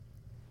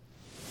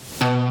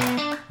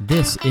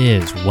This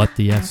is What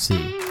the FC.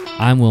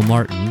 I'm Will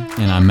Martin.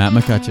 And I'm Matt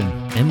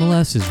McCutcheon.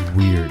 MLS is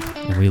weird,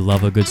 and we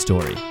love a good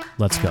story.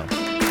 Let's go.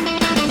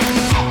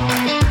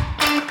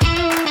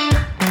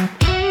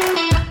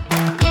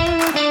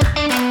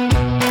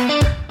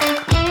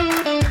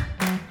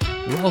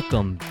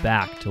 Welcome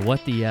back to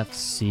What the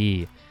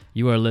FC.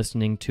 You are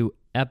listening to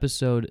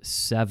episode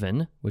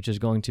 7, which is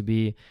going to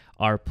be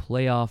our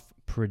playoff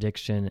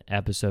prediction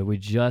episode. We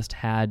just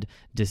had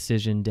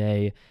decision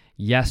day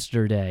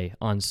yesterday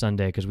on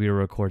Sunday because we were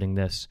recording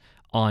this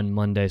on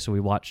Monday. So we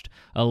watched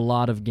a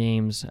lot of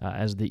games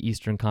as the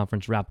Eastern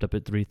Conference wrapped up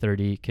at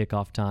 3:30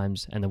 kickoff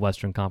times and the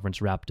Western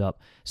Conference wrapped up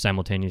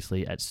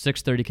simultaneously at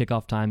 6:30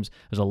 kickoff times.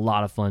 It was a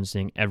lot of fun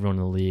seeing everyone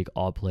in the league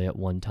all play at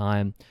one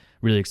time.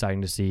 Really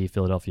exciting to see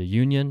Philadelphia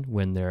Union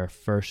win their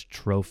first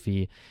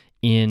trophy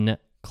in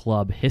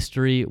club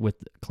history with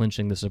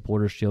clinching the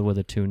Supporters Shield with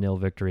a 2-0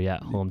 victory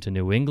at home to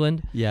New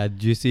England. Yeah,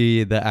 did you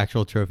see the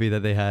actual trophy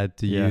that they had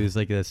to use,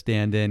 like a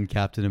stand-in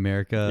Captain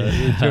America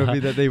trophy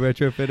that they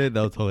retrofitted?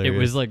 That was hilarious. It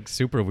was like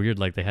super weird.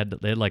 Like they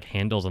had like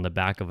handles on the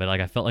back of it.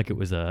 Like I felt like it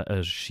was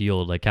a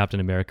shield. Like Captain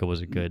America was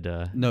a good.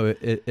 No,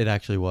 it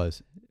actually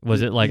was.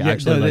 Was it like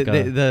actually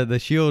the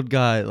shield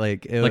got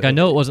like I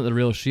know it wasn't the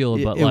real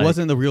shield, but it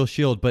wasn't the real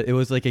shield, but it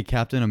was like a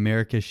Captain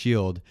America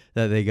shield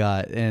that they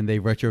got, and they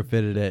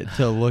retrofitted it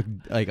to look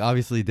like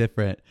obviously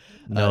different.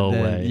 No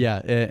way.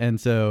 Yeah,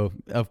 and so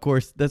of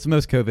course that's the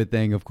most COVID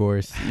thing. Of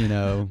course, you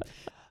know.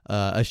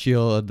 A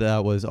shield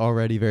that was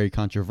already very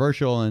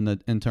controversial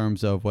in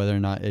terms of whether or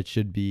not it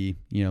should be,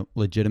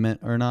 legitimate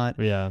or not.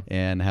 Yeah.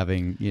 And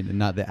having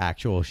not the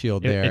actual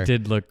shield there. It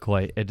did look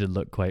quite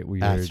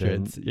weird.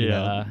 Asterisks,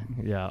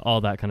 yeah,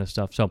 all that kind of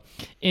stuff. So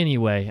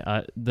anyway,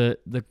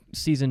 the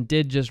season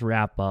did just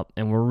wrap up,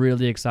 and we're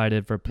really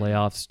excited for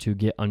playoffs to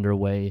get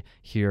underway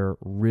here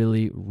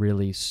really,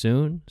 really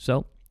soon.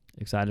 So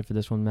excited for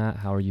this one, Matt.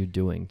 How are you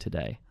doing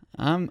today?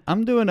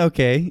 I'm doing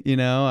okay.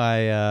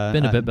 I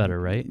been a bit better,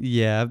 right?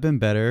 Yeah, I've been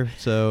better.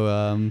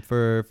 So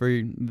for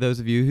those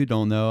of you who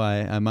don't know,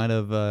 I might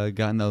have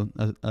gotten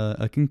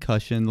a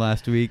concussion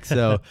last week.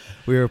 So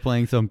we were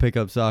playing some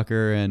pickup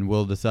soccer, and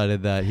Will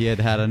decided that he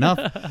had enough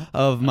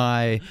of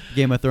my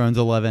Game of Thrones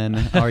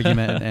 11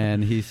 argument,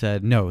 and he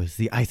said, "No, it's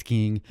the Ice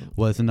King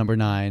was the number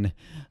 9,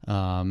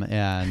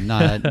 and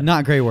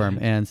not Grey Worm."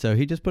 And so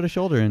he just put a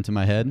shoulder into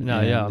my head. No,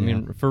 yeah, I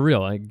mean for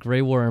real, like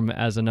Grey Worm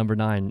as a number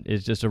 9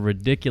 is just a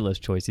ridiculous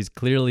choice. He's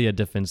clearly a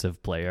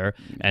defensive player,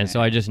 and so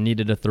I just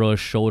needed to throw a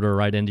shoulder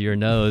right into your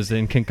nose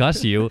and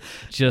concuss you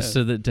just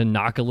so that to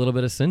knock a little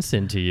bit of sense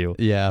into you.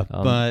 Yeah,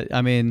 but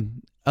I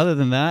mean, other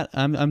than that,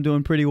 I'm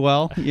doing pretty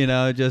well.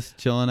 Just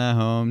chilling at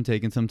home,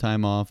 taking some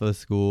time off of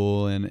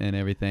school and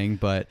everything.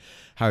 But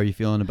how are you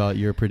feeling about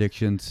your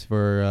predictions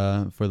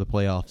for the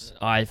playoffs?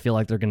 I feel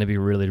like they're going to be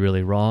really,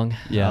 really wrong.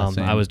 Yeah,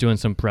 same. I was doing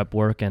some prep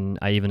work, and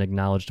I even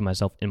acknowledged to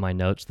myself in my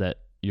notes that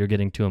you're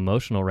getting too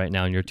emotional right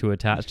now and you're too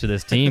attached to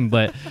this team,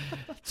 but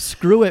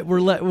screw it.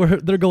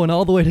 They're going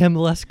all the way to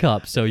MLS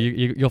Cup. So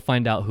you'll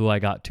find out who I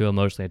got too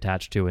emotionally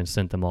attached to and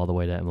sent them all the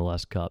way to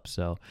MLS Cup.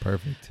 So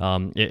perfect.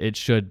 It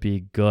should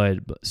be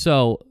good.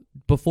 So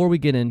before we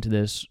get into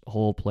this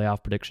whole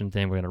playoff prediction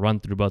thing, we're going to run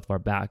through both of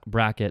our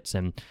brackets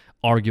and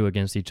argue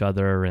against each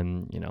other.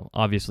 And,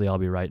 obviously I'll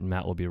be right and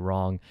Matt will be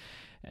wrong.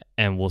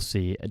 And we'll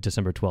see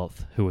December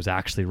 12th who was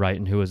actually right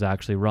and who was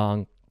actually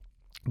wrong.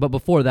 But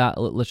before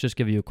that, let's just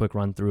give you a quick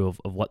run through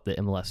of what the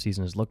MLS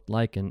season has looked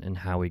like and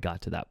how we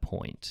got to that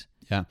point.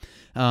 Yeah.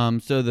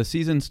 So the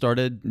season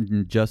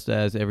started just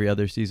as every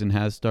other season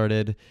has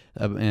started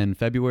in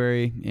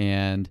February,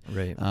 and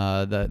right.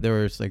 There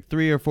was like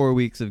 3 or 4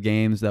 weeks of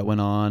games that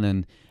went on,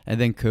 and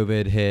then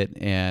COVID hit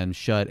and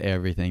shut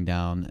everything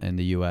down in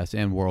the U.S.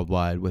 and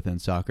worldwide within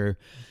soccer.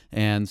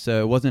 And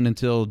so it wasn't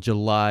until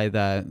July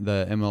that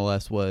the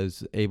MLS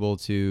was able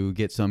to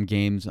get some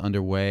games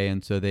underway,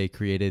 and so they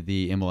created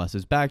the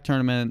MLS's Back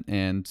tournament,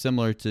 and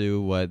similar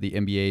to what the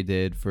NBA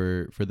did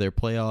for their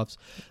playoffs,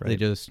 right. They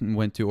just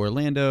went to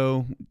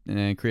Orlando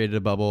and created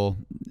a bubble.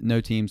 No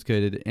teams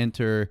could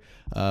enter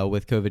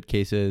with COVID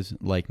cases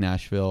like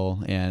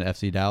Nashville and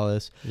FC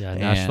Dallas. Yeah,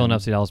 Nashville and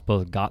FC Dallas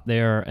both got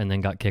there and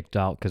then got kicked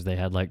out because they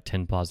had like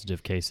 10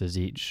 positive cases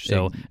each.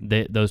 So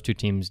those two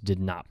teams did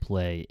not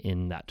play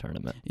in that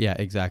tournament. Yeah,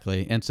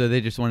 exactly. And so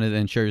they just wanted to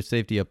ensure the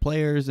safety of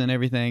players and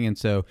everything. And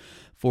so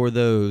for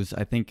those,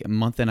 I think a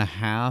month and a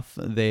half,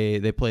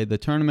 they played the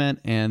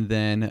tournament, and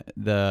then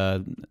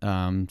the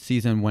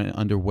season went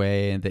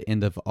underway at the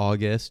end of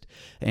August,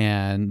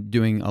 and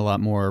doing a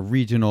lot more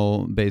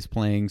regional based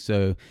playing.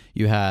 So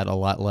you had a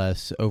lot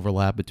less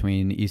overlap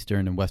between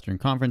Eastern and Western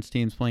Conference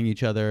teams playing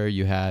each other.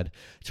 You had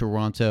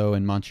Toronto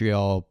and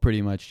Montreal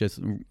pretty much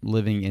just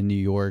living in New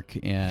York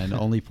and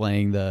only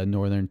playing the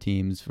northern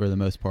teams for the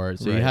most part.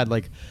 So right. You had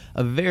like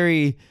a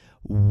very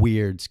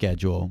weird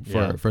schedule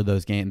for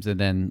those games, and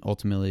then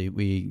ultimately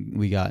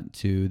we got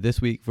to this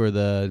week for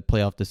the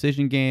playoff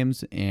decision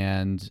games,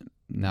 and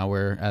now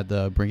we're at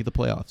the brink of the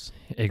playoffs.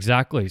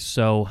 Exactly.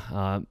 So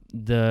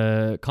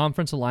the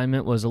conference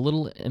alignment was a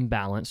little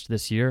imbalanced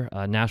this year.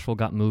 Nashville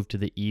got moved to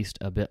the East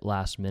a bit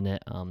last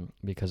minute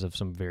because of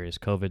some various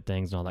COVID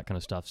things and all that kind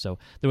of stuff. So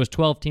there was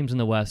 12 teams in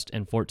the West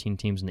and 14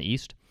 teams in the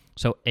East.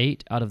 So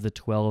 8 out of the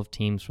 12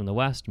 teams from the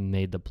West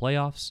made the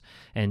playoffs,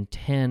 and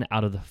 10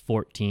 out of the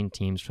 14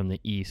 teams from the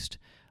East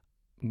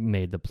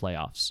made the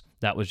playoffs.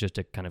 That was just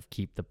to kind of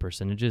keep the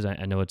percentages.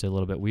 I know it's a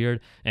little bit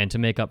weird. And to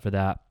make up for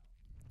that,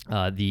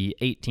 the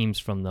 8 teams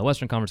from the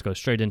Western Conference go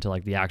straight into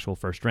like the actual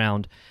first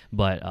round,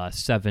 but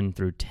 7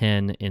 through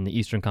 10 in the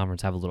Eastern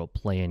Conference have a little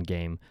play-in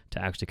game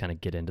to actually kind of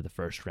get into the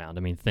first round.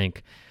 I mean,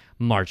 think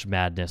March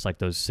Madness, like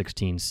those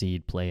 16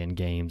 seed play-in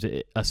games,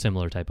 a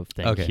similar type of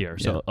thing here.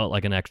 So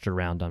like an extra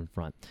round on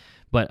front.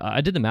 But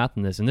I did the math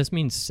on this, and this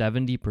means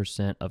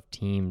 70% of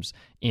teams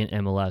in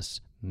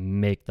MLS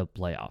make the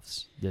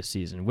playoffs this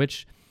season,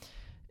 which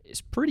is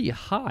pretty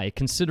high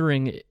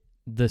considering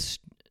the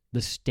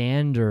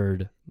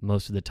standard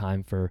most of the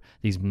time for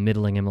these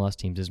middling MLS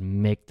teams is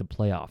make the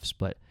playoffs.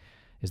 But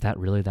is that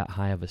really that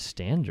high of a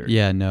standard?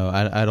 Yeah, no,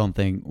 I don't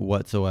think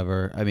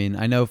whatsoever. I mean,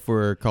 I know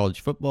for college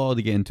football,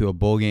 to get into a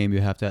bowl game,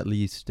 you have to at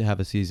least have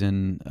a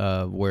season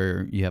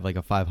where you have like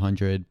a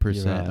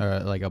 500%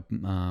 or like a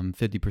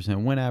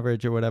 50% win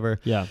average or whatever.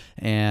 Yeah.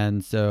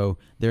 And so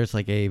there's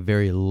like a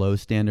very low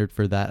standard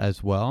for that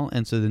as well.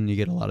 And so then you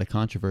get a lot of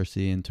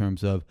controversy in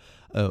terms of,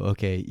 oh,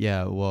 okay,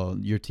 yeah, well,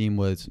 your team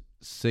was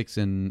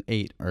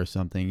 6-8 or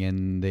something,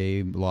 and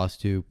they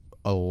lost to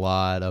a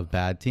lot of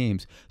bad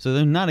teams. So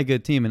they're not a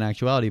good team in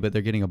actuality, but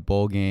they're getting a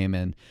bowl game,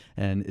 and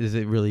is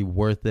it really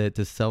worth it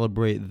to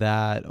celebrate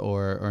that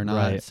or not?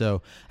 Right.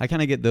 So I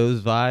kind of get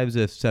those vibes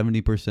if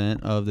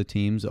 70% of the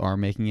teams are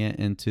making it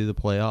into the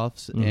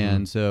playoffs. Mm-hmm.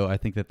 And so I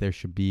think that there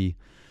should be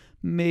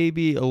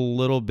maybe a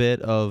little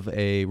bit of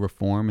a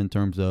reform in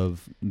terms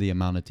of the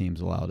amount of teams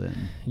allowed in.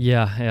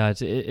 Yeah,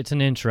 it's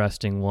an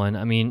interesting one.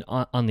 I mean,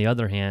 on the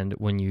other hand,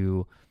 when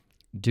you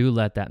do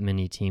let that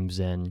many teams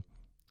in,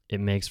 it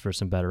makes for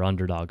some better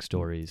underdog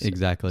stories.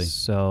 Exactly.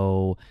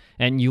 So,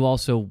 and you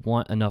also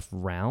want enough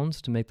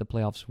rounds to make the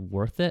playoffs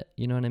worth it.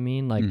 You know what I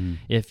mean? Like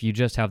if you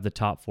just have the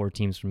top 4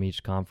 teams from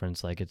each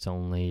conference, like it's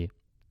only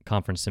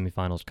conference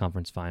semifinals,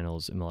 conference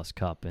finals, MLS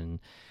Cup. And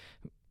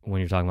when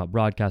you're talking about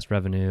broadcast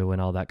revenue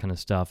and all that kind of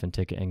stuff and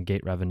ticket and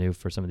gate revenue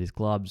for some of these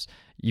clubs,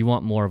 you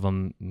want more of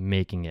them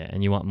making it,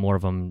 and you want more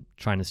of them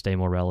trying to stay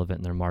more relevant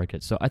in their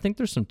market. So I think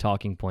there's some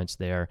talking points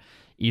there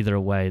either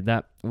way.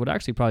 That would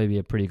actually probably be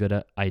a pretty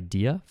good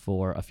idea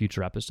for a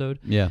future episode.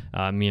 Yeah.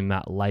 Me and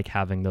Matt like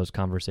having those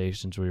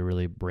conversations where we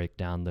really break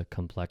down the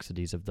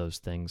complexities of those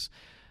things.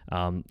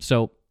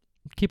 So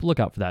keep a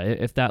lookout for that.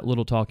 If that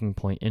little talking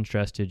point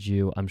interested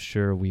you, I'm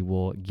sure we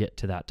will get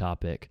to that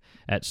topic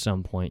at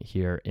some point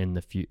here in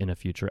a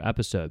future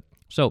episode.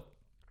 So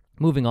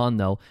moving on,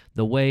 though,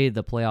 the way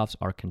the playoffs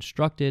are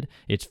constructed,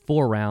 it's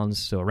 4 rounds,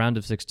 so a round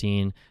of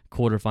 16,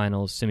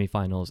 quarterfinals,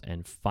 semifinals,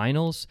 and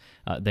finals.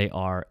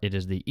 It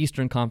is the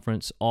Eastern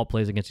Conference, all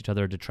plays against each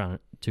other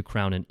to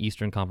crown an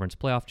Eastern Conference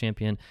playoff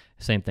champion.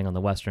 Same thing on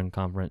the Western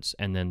Conference,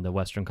 and then the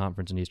Western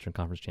Conference and Eastern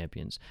Conference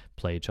champions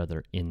play each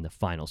other in the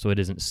final. So it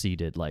isn't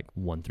seeded like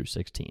 1 through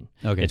 16.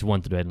 Okay. It's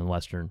 1 through 8 on the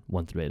Western,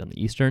 1 through 8 on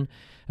the Eastern.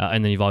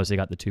 And then you've obviously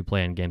got the 2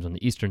 play-in games on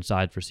the Eastern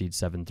side for seeds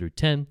 7 through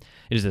 10.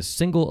 It is a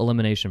single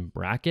elimination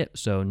bracket,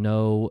 so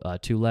no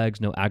 2 legs,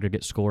 no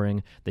aggregate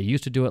scoring. They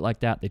used to do it like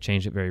that. They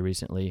changed it very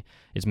recently.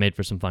 It's made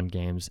for some fun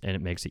games, and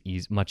it makes it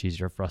much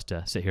easier for us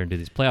to sit here and do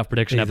these playoff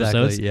prediction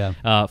episodes.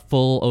 Yeah.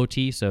 Full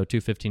OT, so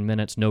 2 15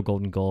 minutes, no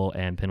golden goal,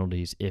 and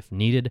penalties if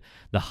needed.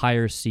 The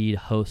higher seed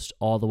hosts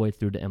all the way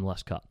through to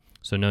MLS Cup.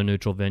 So no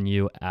neutral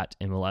venue at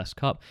MLS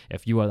Cup.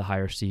 If you are the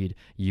higher seed,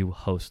 you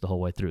host the whole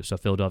way through. So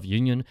Philadelphia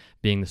Union,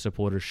 being the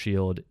Supporters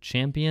Shield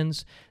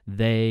champions,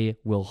 they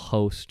will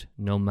host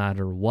no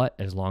matter what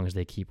as long as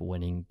they keep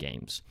winning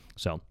games.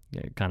 So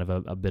kind of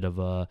a bit of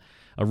a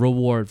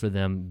reward for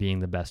them being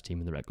the best team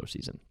in the regular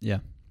season. Yeah.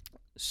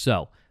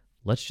 So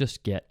let's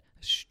just get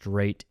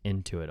straight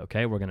into it,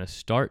 okay? We're going to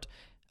start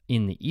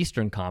in the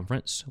Eastern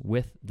Conference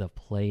with the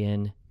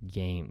play-in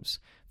games.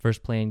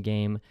 First play-in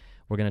game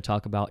we're going to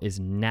talk about is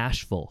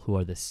Nashville, who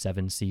are the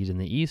 7 seed in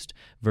the East,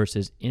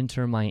 versus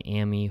Inter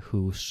Miami,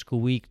 who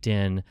squeaked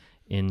in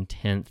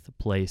 10th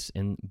place.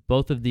 And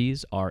both of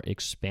these are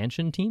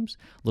expansion teams.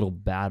 Little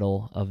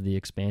battle of the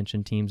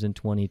expansion teams in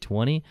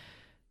 2020.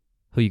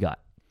 Who you got?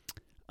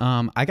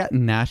 I got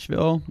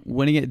Nashville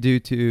winning it due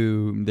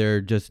to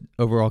their just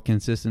overall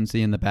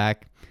consistency in the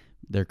back,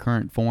 their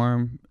current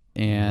form,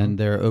 and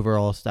their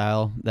overall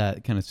style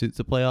that kind of suits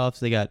the playoffs.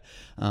 They got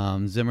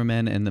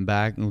Zimmerman in the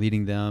back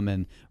leading them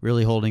and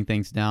really holding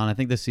things down. I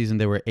think this season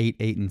they were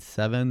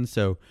 8-7,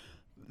 so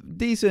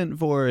decent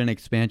for an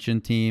expansion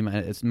team.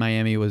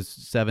 Miami was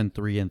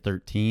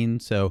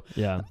 7-3-13, so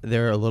yeah,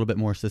 they're a little bit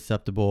more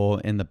susceptible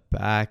in the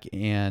back.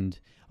 And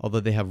although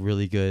they have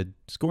really good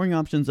scoring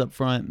options up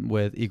front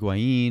with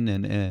Higuain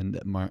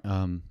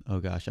and oh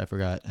gosh, I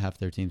forgot half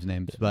their team's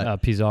names,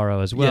 but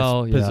Pizarro as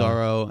well. Yes,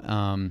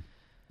 Pizarro.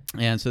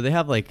 And so they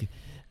have like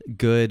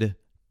good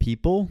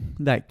people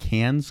that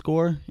can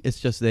score. It's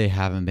just they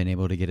haven't been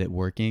able to get it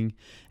working.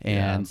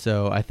 And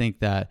so I think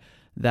that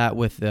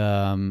with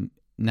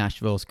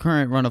Nashville's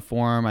current run of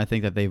form, I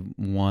think that they've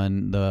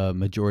won the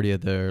majority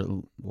of their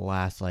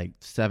last like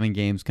 7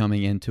 games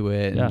coming into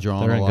it and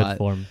drawn they're a in lot. good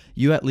form.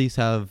 You at least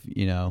have,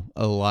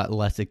 a lot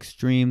less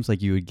extremes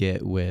like you would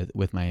get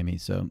with Miami.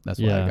 So that's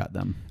why I got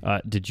them.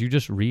 Did you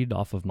just read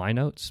off of my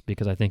notes?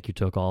 Because I think you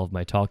took all of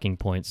my talking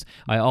points.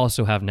 I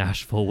also have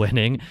Nashville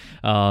winning.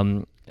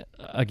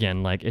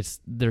 Again, like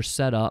they're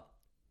set up.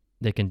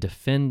 They can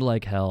defend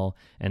like hell,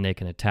 and they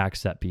can attack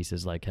set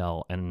pieces like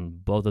hell.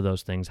 And both of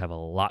those things have a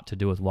lot to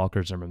do with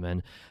Walker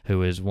Zimmerman,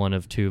 who is one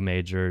of 2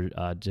 major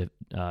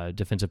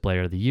Defensive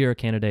Player of the Year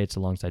candidates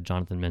alongside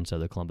Jonathan Mensah,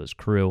 the Columbus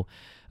Crew.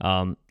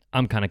 I'm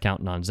kind of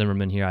counting on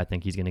Zimmerman here. I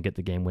think he's going to get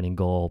the game-winning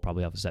goal,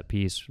 probably off a set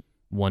piece,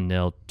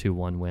 1-0,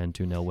 2-1 win,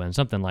 2-0 win,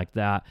 something like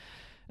that.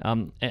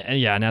 And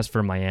as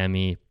for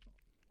Miami,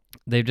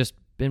 they've just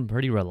been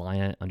pretty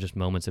reliant on just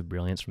moments of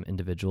brilliance from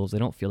individuals. They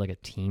don't feel like a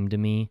team to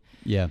me.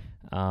 Yeah.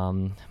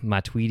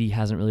 Matuidi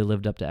hasn't really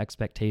lived up to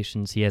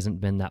expectations. He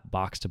hasn't been that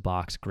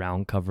box-to-box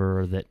ground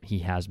cover that he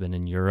has been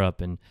in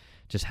Europe, and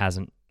just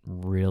hasn't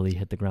really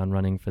hit the ground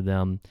running for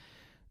them.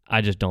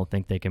 I just don't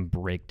think they can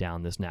break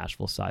down this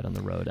Nashville side on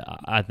the road.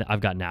 I've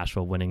got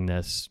Nashville winning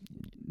this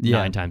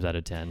 9 times out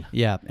of 10.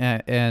 Yeah,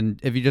 and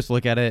if you just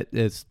look at it,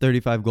 it's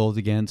 35 goals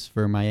against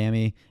for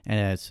Miami,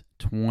 and it's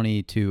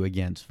 22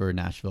 against for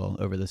Nashville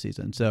over the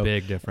season. So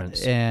big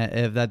difference. And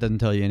if that doesn't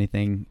tell you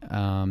anything,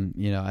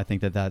 I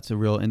think that's a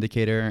real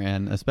indicator,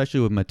 and especially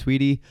with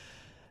Matuidi,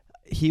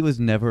 he was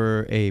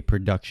never a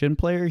production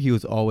player. He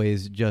was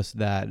always just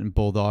that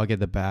bulldog at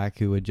the back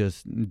who would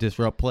just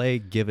disrupt play,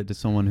 give it to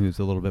someone who's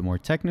a little bit more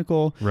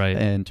technical. Right.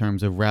 In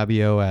terms of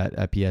Rabiot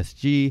at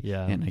PSG,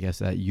 Yeah. and I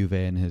guess at Juve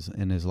in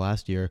his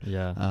last year.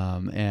 Yeah.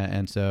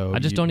 And so I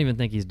just don't even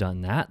think he's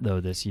done that though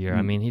this year.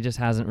 I mean, he just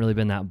hasn't really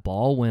been that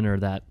ball winner,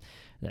 that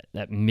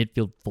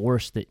midfield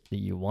force that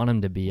you want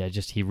him to be.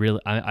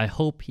 I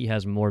hope he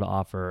has more to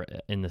offer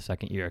in the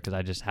second year, because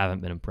I just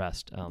haven't been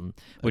impressed,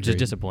 which is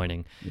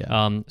disappointing.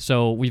 Yeah.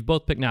 So we've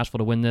both picked Nashville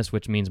to win this,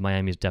 which means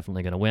Miami's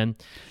definitely going to win.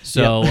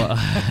 So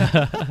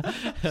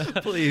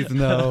please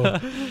no.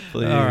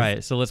 Please. All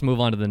right, so let's move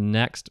on to the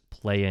next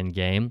play-in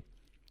game.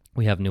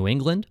 We have New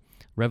England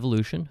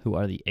Revolution, who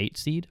are the 8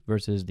 seed,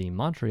 versus the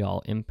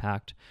Montreal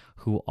Impact,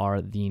 who are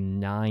the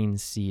 9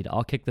 seed.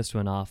 I'll kick this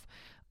one off.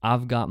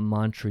 I've got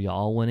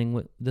Montreal winning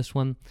with this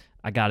one.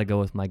 I got to go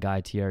with my guy,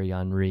 Thierry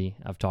Henry.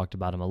 I've talked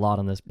about him a lot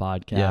on this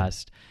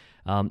podcast.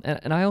 Yeah.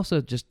 And I also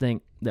just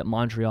think that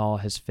Montreal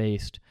has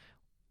faced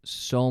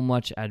so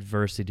much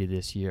adversity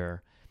this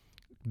year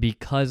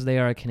because they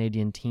are a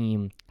Canadian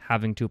team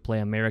having to play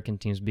American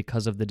teams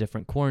because of the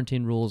different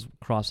quarantine rules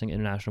crossing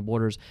international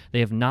borders.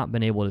 They have not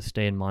been able to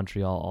stay in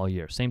Montreal all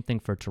year. Same thing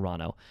for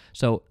Toronto.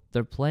 So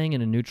they're playing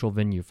in a neutral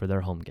venue for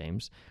their home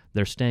games.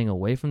 They're staying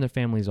away from their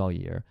families all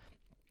year.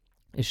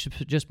 It's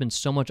just been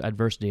so much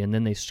adversity, and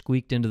then they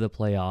squeaked into the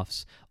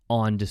playoffs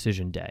on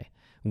decision day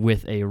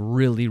with a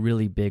really,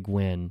 really big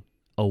win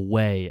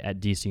away at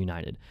DC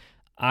United.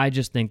 I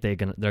just think they're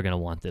gonna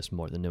want this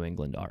more than New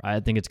England are. I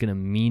think it's gonna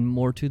mean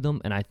more to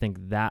them, and I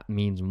think that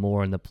means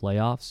more in the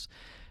playoffs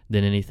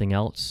than anything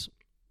else.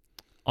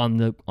 On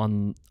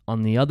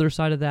the other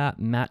side of that,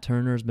 Matt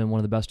Turner has been one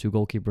of the best 2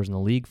 goalkeepers in the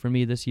league for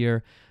me this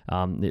year.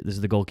 This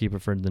is the goalkeeper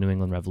for the New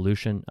England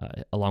Revolution,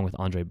 along with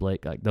Andre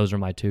Blake. Those are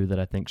my 2 that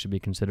I think should be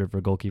considered for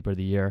goalkeeper of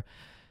the year.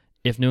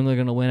 If New England are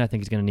going to win, I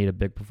think he's going to need a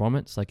big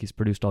performance like he's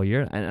produced all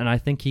year, and I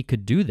think he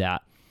could do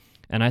that.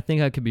 And I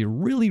think I could be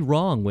really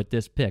wrong with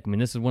this pick. I mean,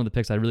 this is one of the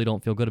picks I really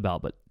don't feel good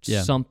about, but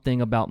something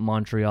about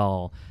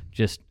Montreal,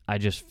 I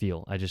just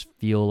feel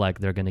like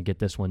they're going to get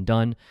this one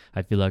done.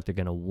 I feel like they're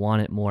going to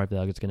want it more. I feel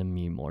like it's going to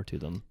mean more to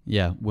them.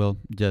 Yeah, well,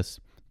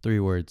 just 3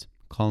 words: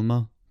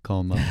 calma.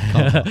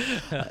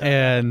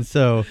 And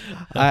so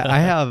I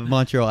have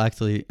Montreal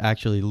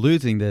actually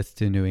losing this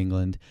to New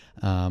England.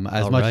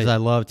 As much as I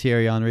love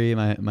Thierry Henry,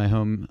 my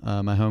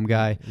home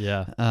guy.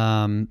 Yeah.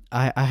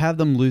 I have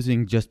them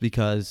losing just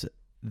because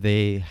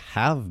they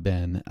have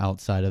been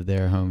outside of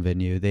their home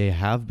venue. They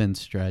have been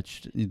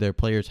stretched. Their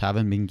players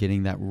haven't been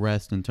getting that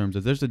rest in terms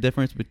of, there's a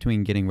difference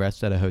between getting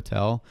rest at a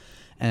hotel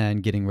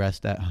and getting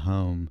rest at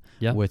home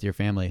with your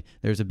family.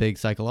 There's a big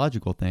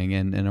psychological thing.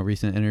 And in a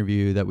recent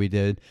interview that we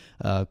did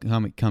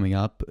coming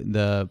up,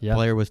 the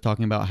player was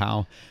talking about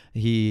how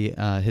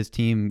his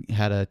team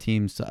had a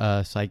team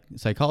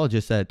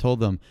psychologist that told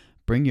them,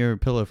 bring your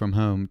pillow from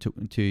home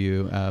to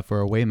you for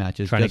away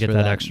matches. Trying to get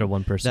that extra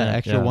 1%. That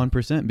extra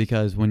 1%,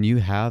 because when you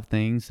have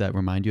things that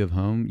remind you of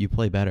home, you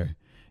play better.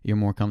 You're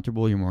more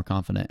comfortable. You're more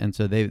confident. And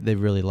so they've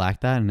really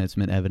lacked that, and it's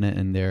been evident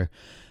in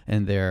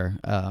their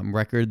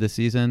record this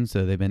season.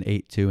 So they've been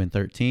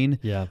 8-2-13.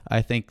 Yeah,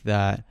 I think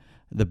that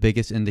the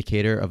biggest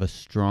indicator of a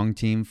strong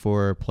team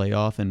for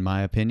playoff, in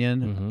my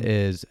opinion,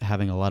 is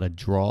having a lot of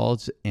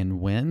draws and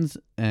wins,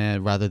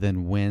 rather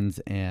than wins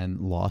and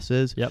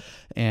losses. Yep.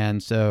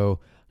 And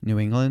so New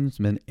England's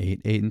been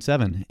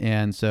 8-7,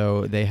 and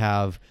so they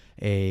have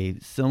a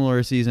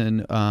similar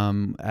season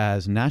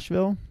as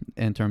Nashville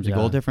in terms of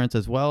goal difference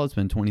as well. It's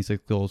been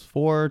 26 goals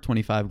for,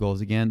 25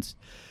 goals against.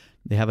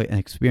 They have an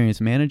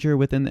experienced manager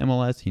within the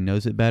MLS. He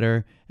knows it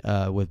better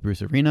with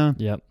Bruce Arena.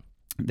 Yep.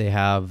 They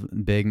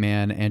have big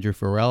man Andrew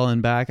Farrell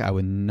in back. I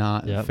would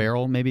not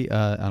Farrell maybe.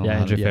 I don't know.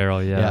 Andrew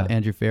Farrell. Yeah,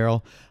 Andrew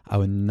Farrell. I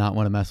would not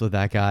want to mess with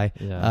that guy.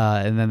 Yeah.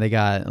 And then they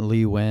got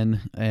Lee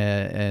Win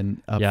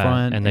and up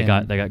front, and they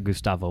got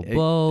Gustavo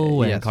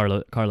Bo and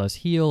Carlos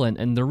Heel,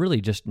 and they're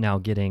really just now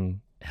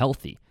getting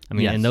healthy. I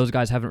mean, and those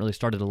guys haven't really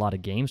started a lot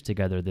of games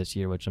together this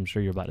year, which I'm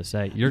sure you're about to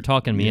say. You're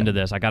talking me into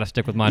this. I got to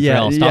stick with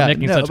Montreal. Stop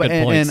making such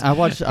good points. And I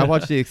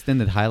watched the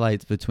extended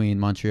highlights between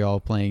Montreal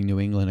playing New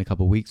England a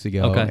couple weeks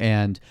ago,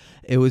 and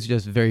it was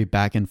just very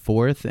back and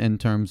forth in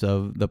terms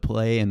of the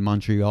play. And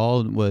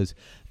Montreal was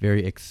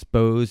very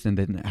exposed and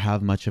didn't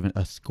have much of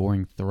a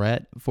scoring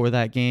threat for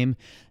that game.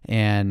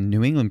 And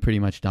New England pretty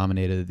much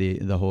dominated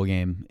the whole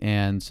game.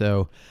 And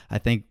so I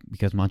think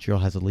because Montreal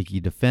has a leaky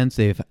defense,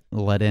 they've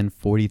let in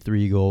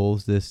 43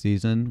 goals this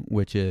season,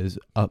 which is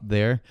up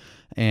there.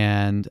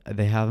 And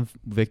they have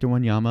Victor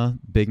Wanyama,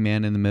 big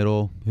man in the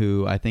middle,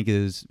 who I think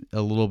is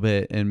a little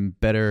bit in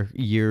better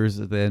years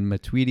than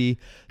Matuidi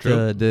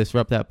to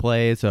disrupt that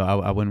play. So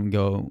I wouldn't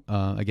go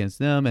against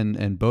them.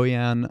 And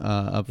Bojan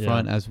up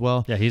front as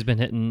well. Yeah, he's been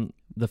hitting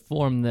the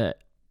form that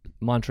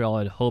Montreal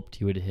had hoped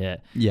he would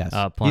hit. Yes,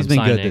 he's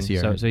been good this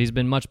year. So he's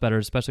been much better,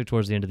 especially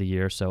towards the end of the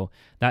year. So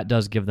that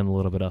does give them a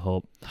little bit of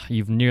hope.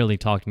 You've nearly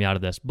talked me out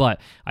of this, but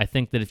I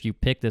think that if you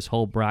pick this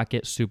whole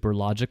bracket super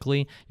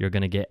logically, you're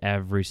going to get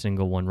every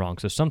single one wrong.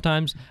 So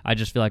sometimes I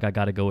just feel like I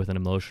got to go with an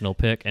emotional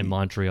pick, and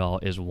Montreal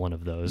is one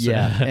of those.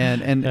 Yeah,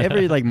 and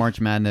every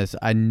March Madness,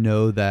 I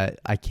know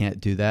that I can't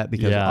do that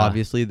because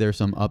obviously there's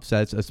some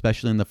upsets,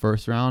 especially in the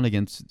first round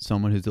against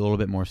someone who's a little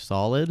bit more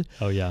solid.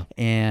 Oh yeah,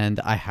 and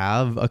I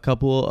have a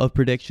couple of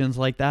predictions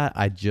like that.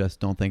 I just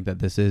don't think that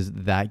this is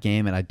that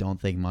game, and I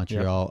don't think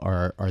Montreal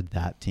are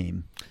that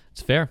team.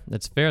 It's fair.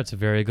 It's a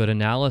very good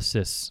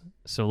analysis.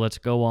 So let's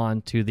go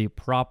on to the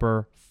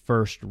proper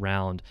first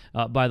round.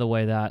 By the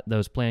way, that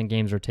those play-in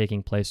games are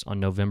taking place on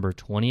November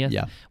 20th.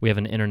 Yeah. We have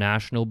an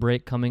international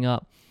break coming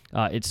up.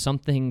 It's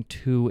something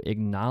to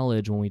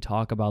acknowledge when we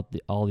talk about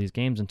all these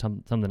games, and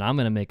something I'm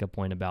going to make a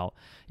point about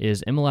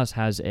is MLS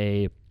has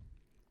a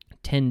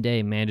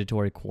 10-day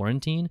mandatory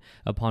quarantine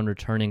upon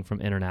returning from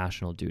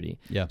international duty.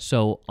 Yeah.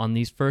 So on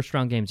these first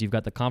round games, you've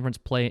got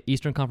the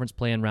Eastern Conference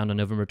play-in round on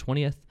November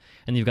 20th,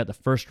 and you've got the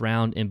first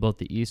round in both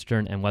the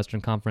Eastern and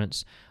Western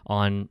Conference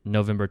on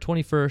November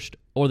 21st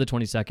or the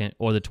 22nd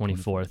or the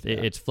 24th.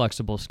 It's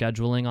flexible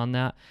scheduling on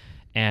that.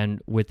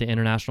 And with the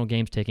international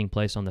games taking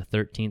place on the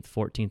 13th,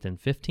 14th, and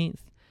 15th,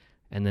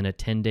 and then a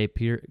 10-day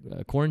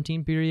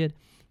quarantine period,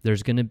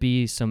 there's going to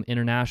be some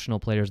international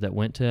players that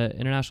went to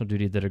international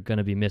duty that are going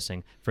to be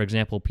missing. For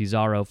example,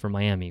 Pizarro for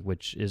Miami,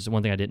 which is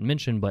one thing I didn't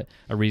mention, but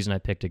a reason I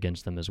picked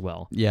against them as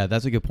well. Yeah,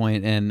 that's a good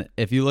point. And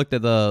if you looked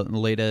at the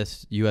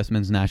latest U.S.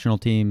 men's national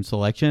team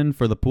selection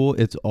for the pool,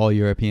 it's all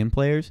European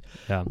players.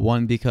 Yeah.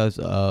 One, because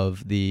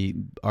of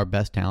our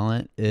best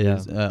talent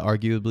is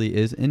arguably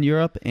is in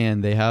Europe,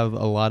 and they have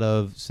a lot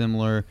of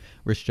similar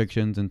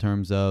restrictions in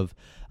terms of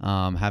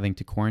having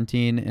to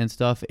quarantine and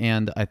stuff.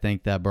 And I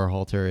think that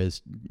Berhalter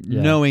is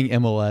knowing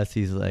MLS.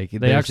 He's like,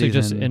 they actually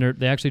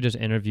just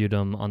interviewed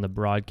him on the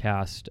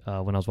broadcast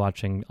when I was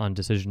watching on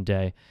Decision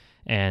Day,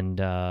 and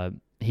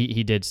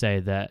he did say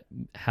that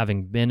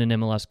having been an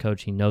MLS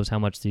coach, he knows how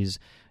much these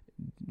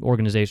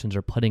organizations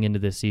are putting into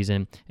this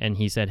season, and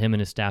he said him and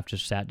his staff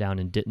just sat down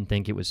and didn't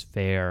think it was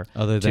fair.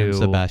 Other than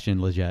Sebastian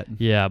Lletget.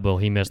 Yeah, well,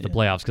 he missed the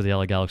playoffs because the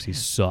LA Galaxy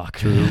suck.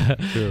 True.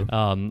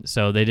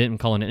 So they didn't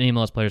call in any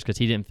MLS players because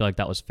he didn't feel like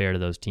that was fair to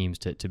those teams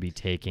to be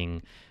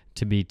taking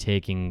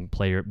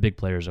big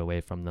players away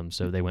from them.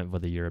 So they went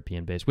with a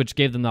European base, which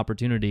gave them the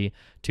opportunity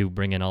to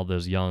bring in all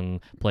those young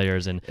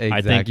players. And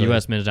I think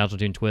U.S. men's national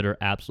team Twitter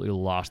absolutely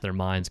lost their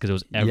minds because it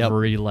was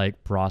every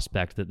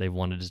prospect that they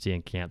wanted to see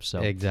in camp. So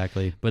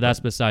exactly. But that's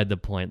beside the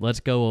point. Let's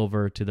go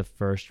over to the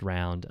first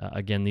round.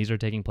 Again, these are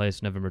taking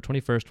place November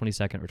 21st,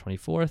 22nd, or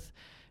 24th.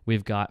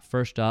 We've got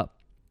first up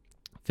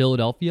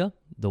Philadelphia,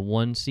 the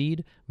 1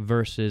 seed,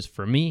 versus,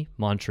 for me,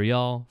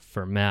 Montreal,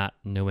 for Matt,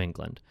 New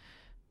England.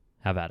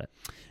 Have at it.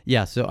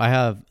 Yeah, so I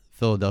have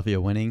Philadelphia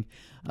winning.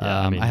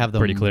 I have them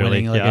pretty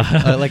clearly winning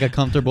like a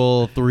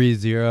comfortable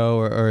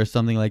 3-0 or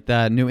something like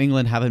that. New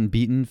England haven't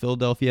beaten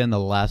Philadelphia in the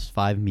last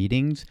 5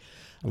 meetings.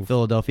 Oof.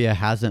 Philadelphia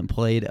hasn't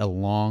played a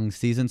long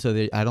season,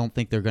 so I don't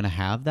think they're going to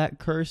have that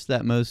curse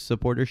that most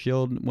Supporter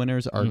Shield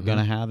winners are going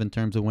to have in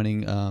terms of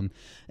winning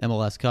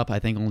MLS Cup. I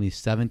think only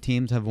 7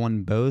 teams have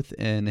won both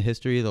in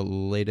history, the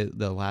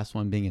last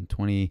one being in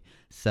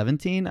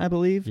 2017, I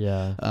believe.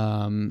 Yeah.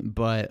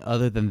 But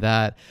other than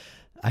that,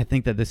 I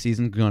think that this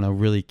season's going to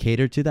really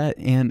cater to that,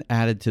 and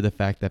added to the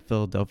fact that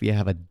Philadelphia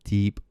have a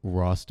deep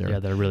roster. Yeah,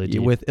 they're really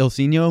deep. With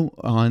Ilsinho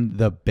on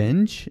the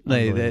bench,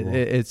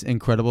 it's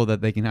incredible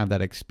that they can have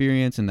that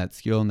experience and that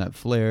skill and that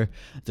flair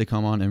to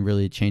come on and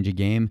really change a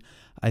game.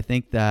 I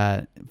think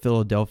that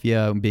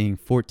Philadelphia being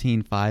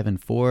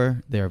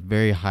 14-5-4, they're a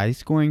very high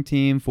scoring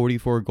team,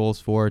 44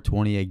 goals for,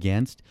 20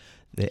 against.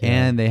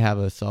 And they have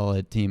a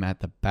solid team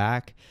at the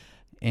back.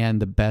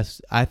 And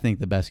I think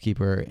the best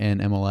keeper in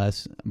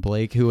MLS,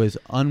 Blake, who is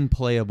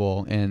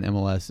unplayable in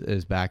MLS,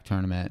 is back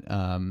tournament,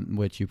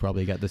 which you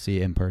probably got to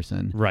see in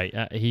person. Right.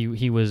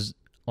 He was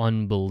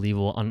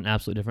unbelievable on an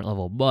absolutely different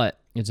level. But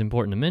it's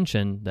important to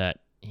mention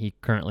that he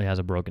currently has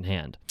a broken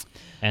hand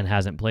and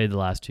hasn't played the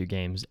last 2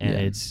 games. And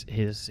it's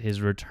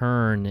his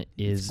return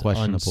is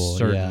questionable,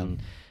 uncertain.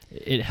 Yeah.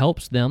 It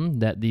helps them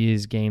that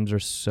these games are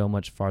so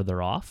much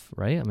farther off,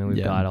 right? I mean,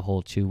 we've got a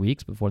whole 2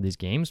 weeks before these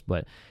games,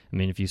 but I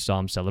mean, if you saw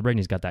him celebrating,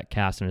 he's got that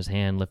cast in his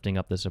hand, lifting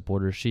up the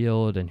supporter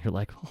shield, and you're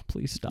like, oh,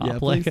 please stop. Yeah,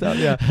 please stop,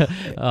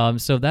 yeah.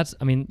 So that's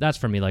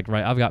for me, like,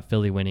 right, I've got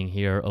Philly winning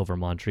here over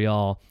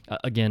Montreal.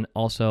 Again,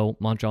 also,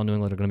 Montreal and New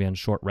England are going to be on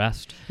short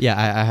rest. Yeah,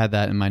 I had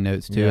that in my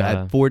notes, too. Yeah. I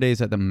had 4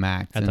 days at the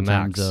max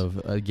terms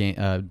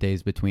of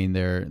days between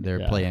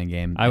their play-in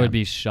game. I would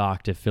be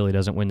shocked if Philly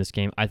doesn't win this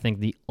game. I think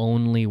the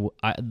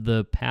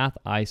path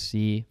I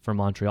see for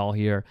Montreal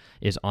here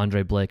is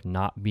Andre Blake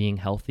not being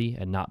healthy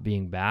and not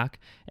being back,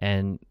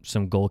 and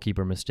some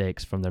goalkeeper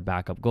mistakes from their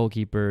backup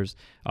goalkeepers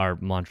are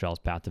Montreal's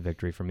path to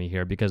victory for me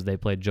here, because they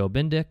played Joe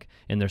Bendik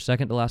in their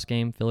second to last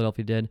game.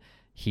 Philadelphia did.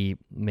 He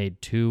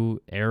made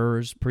 2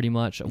 errors pretty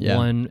much. Yeah.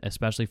 One,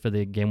 especially for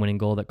the game-winning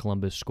goal that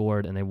Columbus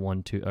scored, and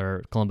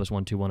Columbus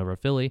won 2-1 over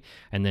Philly.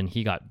 And then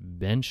he got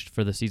benched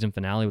for the season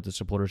finale with the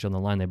supporters on the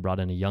line. They brought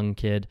in a young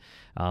kid,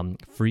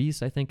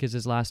 Freeze, I think is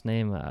his last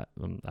name.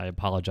 I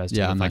apologize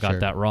to him if I got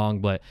that wrong,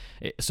 but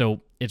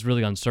so it's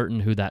really uncertain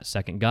who that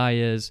second guy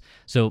is.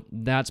 So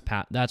that's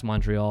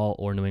Montreal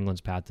or New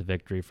England's path to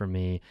victory for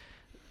me.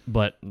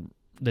 But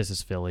this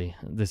is Philly.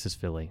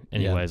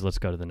 Anyways, let's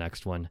go to the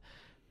next one.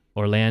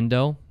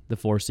 Orlando, the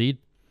 4 seed,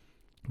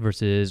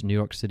 versus New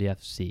York City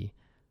FC,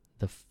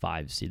 the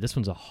 5 seed. This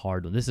one's a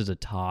hard one. This is a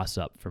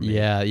toss-up for me.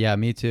 Yeah,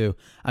 me too.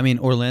 I mean,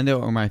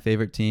 Orlando are my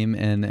favorite team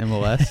in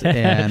MLS,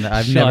 and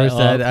I've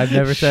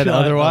never said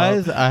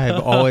otherwise. I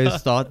have always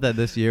thought that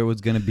this year was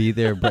going to be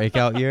their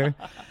breakout year.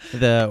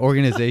 The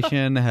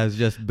organization has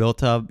just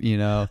built up,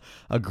 a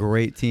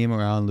great team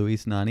around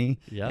Luis Nani,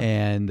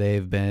 and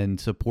they've been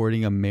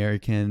supporting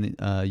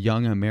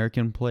young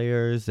American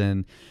players,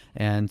 and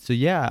so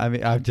I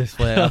mean, I've just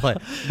played,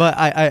 but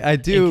I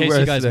do. In case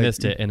you guys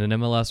missed it, in an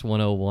MLS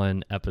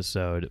 101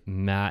 episode,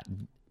 Matt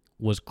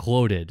was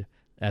quoted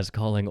as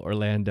calling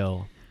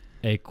Orlando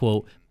a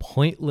quote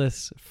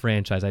pointless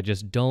franchise. I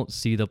just don't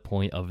see the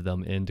point of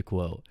them. End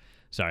quote.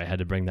 Sorry, I had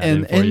to bring that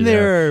in for you. In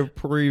their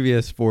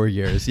previous 4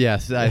 years,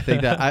 yes, I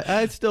think that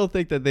I still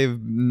think that they've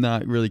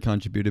not really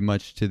contributed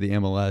much to the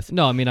MLS.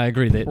 No, I mean, I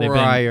agree.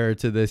 Prior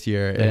to this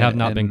year, they have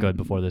not been good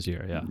before this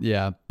year. Yeah.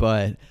 Yeah,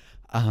 but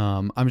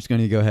I'm just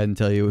going to go ahead and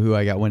tell you who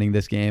I got winning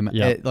this game.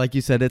 Yep. Like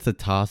you said, it's a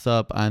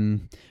toss-up.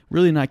 I'm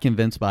really not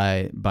convinced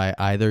by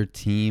either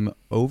team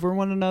over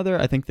one another.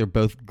 I think they're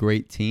both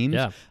great teams.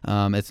 Yeah.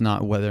 It's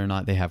not whether or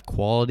not they have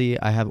quality.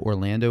 I have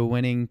Orlando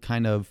winning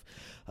kind of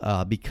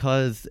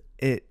because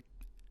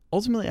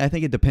ultimately, I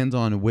think it depends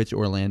on which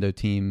Orlando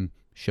team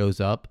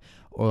shows up.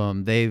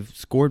 They've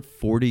scored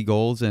 40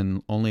 goals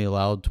and only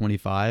allowed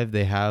 25.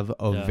 They have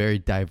very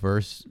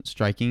diverse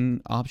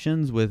striking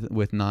options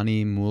with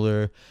Nani,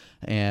 Mueller,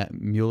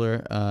 and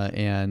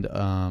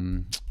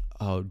DK.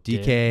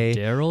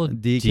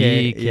 Daryl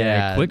DK.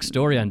 Yeah. Quick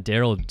story on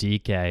Daryl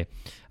DK.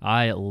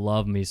 I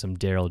love me some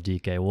Daryl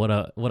DK. What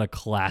a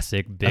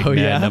classic big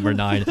man number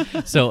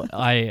 9. So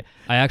I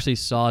actually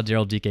saw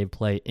Daryl DK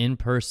play in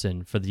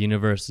person for the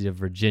University of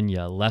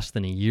Virginia less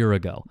than a year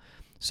ago.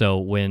 So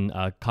when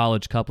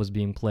College Cup was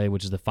being played,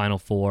 which is the Final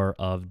Four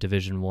of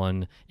Division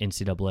I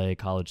NCAA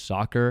college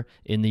soccer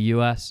in the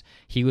U.S.,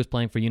 he was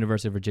playing for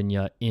University of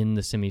Virginia in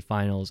the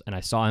semifinals, and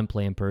I saw him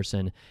play in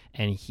person,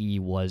 and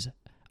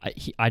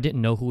I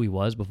didn't know who he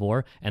was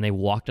before, and they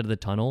walked out of the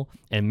tunnel,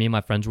 and me and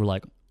my friends were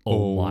like,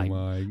 Oh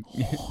my.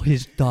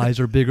 His thighs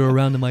are bigger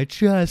around my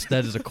chest.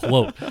 That is a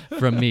quote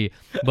from me.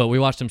 But we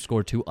watched him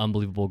score 2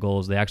 unbelievable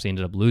goals. They actually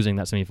ended up losing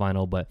that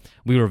semifinal, but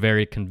we were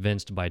very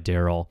convinced by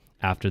Daryl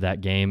after that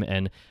game,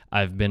 and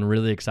I've been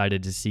really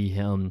excited to see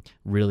him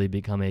really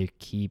become a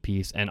key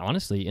piece, and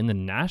honestly, in the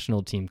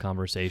national team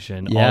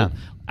conversation, all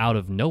out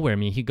of nowhere. I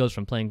mean, he goes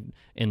from playing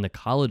in the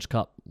College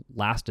Cup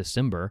last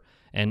December,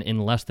 and in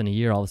less than a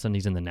year, all of a sudden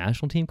he's in the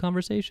national team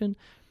conversation.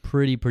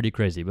 Pretty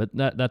crazy, but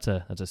that's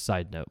a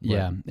side note.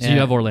 Yeah. So you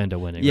have Orlando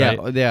winning,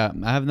 right? Yeah.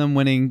 I have them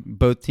winning.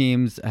 Both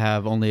teams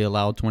have only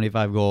allowed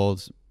 25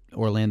 goals.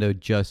 Orlando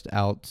just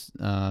out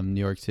New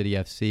York City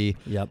FC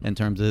in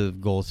terms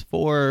of goals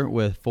for,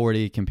 with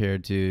 40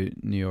 compared to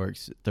New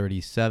York's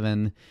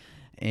 37.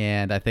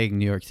 And I think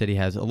New York City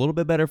has a little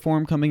bit better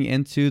form coming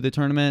into the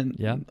tournament.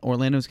 Yeah.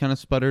 Orlando's kind of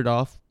sputtered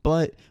off,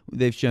 but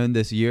they've shown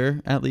this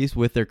year, at least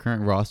with their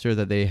current roster,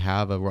 that they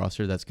have a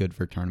roster that's good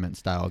for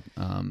tournament-style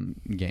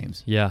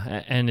games.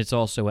 Yeah, and it's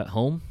also at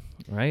home,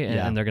 right?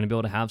 And they're going to be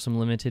able to have some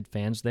limited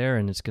fans there,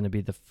 and it's going to be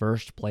the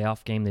first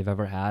playoff game they've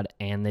ever had,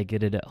 and they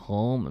get it at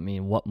home. I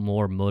mean, what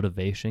more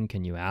motivation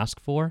can you ask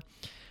for?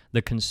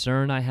 The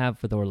concern I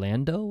have with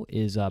Orlando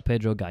is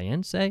Pedro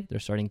Gayense, their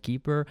starting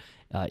keeper,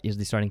 is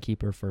the starting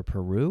keeper for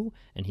Peru,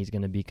 and he's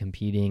going to be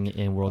competing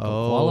in World Cup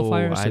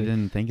qualifiers. So I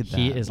didn't think of that.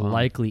 He is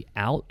likely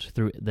out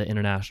through the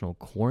international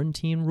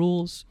quarantine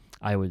rules.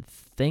 I would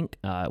think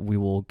we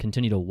will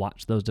continue to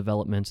watch those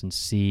developments and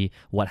see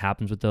what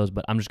happens with those,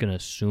 but I'm just going to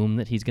assume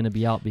that he's going to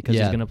be out because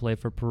he's going to play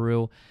for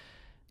Peru.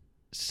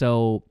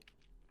 So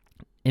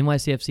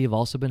NYCFC have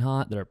also been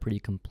hot. They're a pretty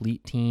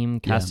complete team.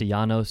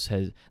 Castellanos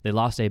they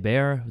lost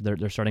Hebert.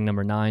 They're starting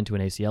number 9 to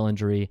an ACL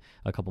injury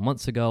a couple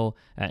months ago,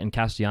 and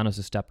Castellanos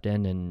has stepped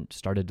in and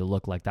started to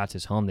look like that's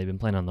his home. They've been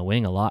playing on the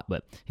wing a lot,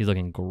 but he's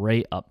looking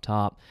great up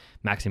top.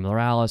 Maxi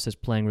Morales is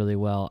playing really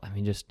well. I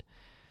mean,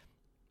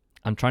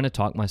 I'm trying to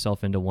talk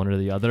myself into one or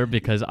the other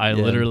because I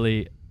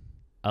literally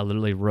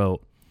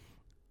wrote,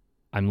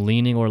 I'm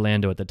leaning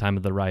Orlando at the time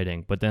of the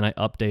writing, but then I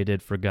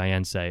updated for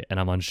Gayense, and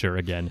I'm unsure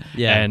again.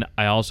 Yeah. And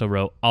I also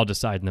wrote, I'll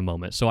decide in the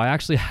moment. So I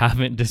actually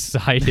haven't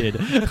decided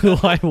who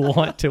I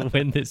want to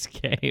win this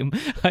game.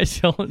 I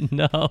don't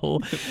know.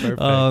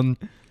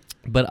 Perfect.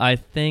 But I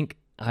think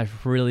I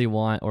really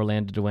want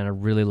Orlando to win. I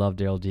really love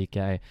Daryl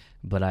DK,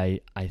 but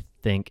I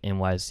think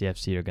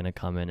NYCFC are going to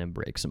come in and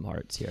break some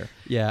hearts here.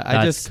 Yeah,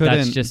 I just couldn't.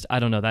 That's just, I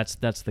don't know. That's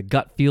the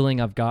gut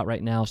feeling I've got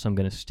right now, so I'm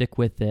going to stick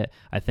with it.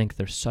 I think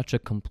they're such a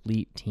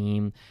complete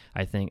team.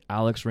 I think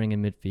Alex Ring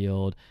in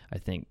midfield. I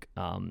think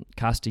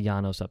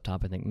Castellanos up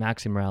top. I think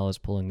Maxi Morales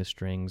pulling the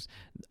strings.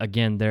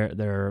 Again,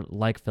 they're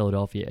like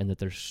Philadelphia in that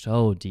they're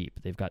so deep.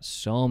 They've got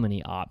so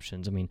many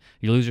options. I mean,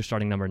 you lose your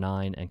starting number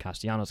 9, and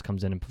Castellanos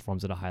comes in and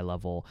performs at a high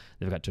level.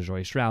 They've got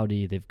Tajori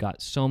Shroudy. They've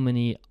got so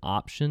many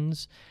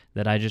options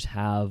that I just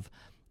have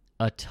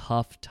a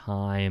tough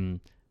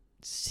time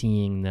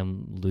seeing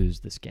them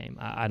lose this game.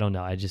 I don't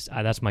know.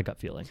 That's my gut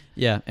feeling.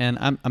 Yeah, and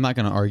I'm not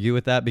going to argue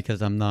with that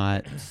because I'm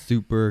not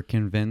super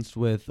convinced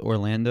with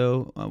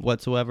Orlando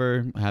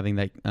whatsoever, having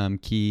that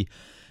key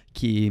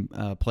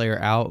player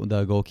out,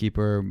 the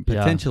goalkeeper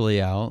potentially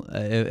out.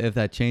 If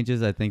that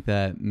changes, I think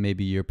that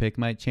maybe your pick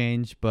might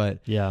change,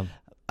 but yeah.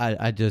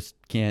 I just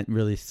can't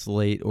really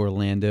slate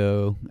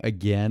Orlando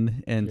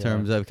again in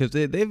terms of, because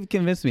they've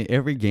convinced me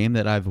every game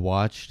that I've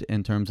watched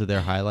in terms of their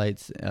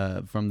highlights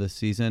from this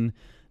season.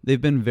 They've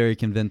been very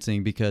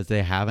convincing because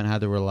they haven't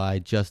had to rely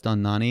just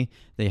on Nani.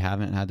 They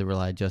haven't had to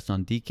rely just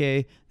on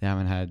DK. They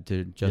haven't had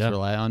to just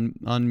rely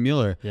on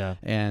Mueller. Yeah.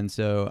 And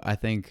so I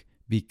think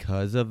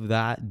because of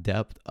that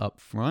depth up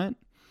front,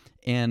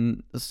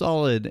 and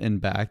solid in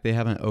back, they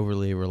haven't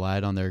overly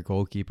relied on their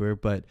goalkeeper,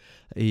 but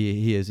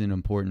he is an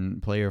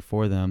important player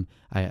for them.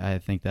 I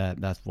think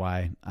that's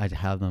why I'd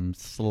have them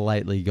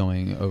slightly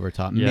going over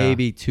top,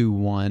 maybe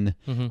 2-1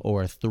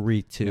 or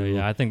 3-2.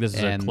 Yeah, I think this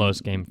is a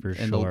close game for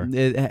sure.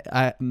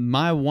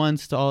 My one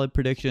solid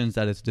prediction is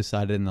that it's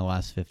decided in the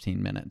last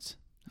 15 minutes.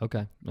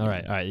 Okay. All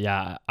right.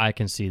 Yeah, I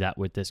can see that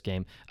with this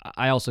game.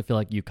 I also feel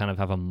like you kind of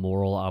have a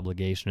moral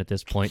obligation at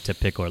this point to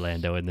pick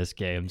Orlando in this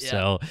game. Yeah.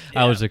 So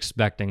I was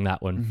expecting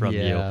that one from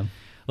you.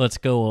 Let's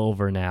go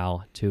over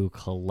now to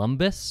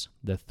Columbus,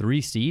 the 3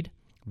 seed,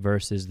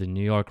 versus the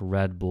New York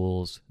Red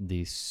Bulls,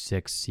 the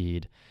 6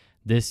 seed.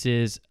 This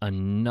is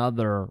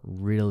another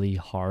really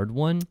hard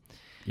one.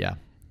 Yeah.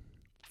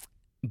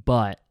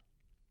 But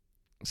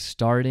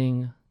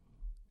starting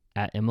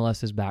at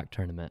MLS's back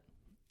tournament,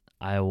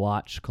 I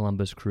watch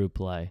Columbus Crew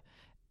play,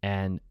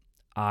 and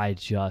I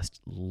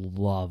just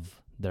love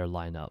their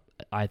lineup.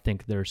 I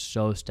think they're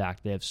so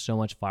stacked. They have so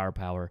much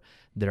firepower.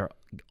 They're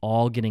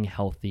all getting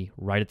healthy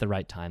right at the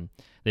right time.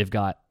 They've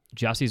got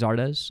Gyasi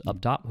Zardes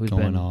up top, who's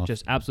been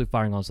just absolutely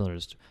firing on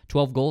cylinders.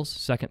 12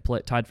 goals,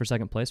 tied for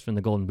second place from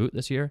the Golden Boot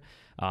this year.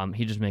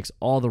 He just makes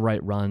all the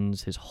right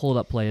runs. His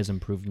hold-up play has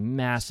improved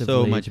massively.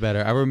 So much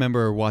better. I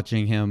remember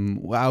watching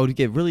him. I would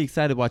get really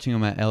excited watching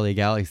him at LA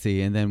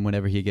Galaxy, and then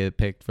whenever he get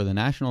picked for the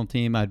national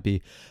team, I'd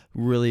be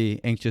really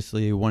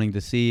anxiously wanting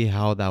to see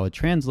how that would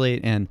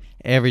translate. And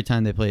every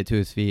time they play it to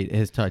his feet,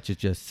 his touch is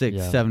just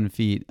 6-7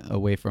 feet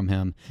away from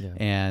him,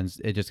 and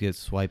it just gets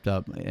swiped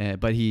up.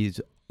 But he's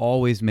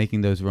always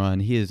making those run.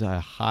 He is a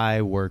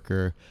high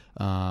worker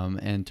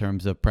in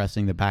terms of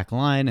pressing the back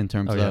line, in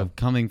terms of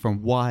coming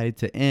from wide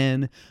to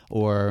in,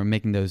 or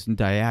making those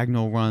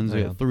diagonal runs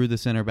through the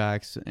center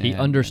backs. He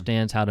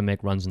understands how to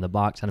make runs in the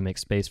box, how to make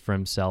space for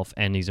himself,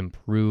 and he's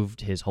improved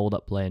his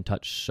hold-up play and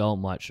touch so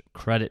much.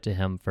 Credit to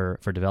him for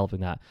developing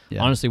that.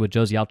 Yeah. Honestly, with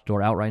Josie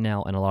Altidore out right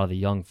now and a lot of the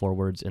young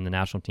forwards in the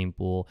national team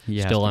pool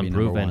still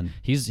unproven,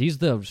 he's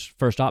the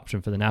first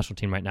option for the national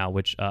team right now,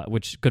 which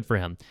good for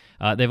him.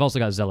 They've also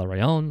got Zella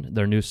Rayon,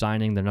 their new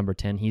signing, their number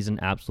 10. He's an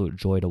absolute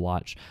joy to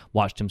watch.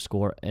 Watched him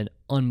score an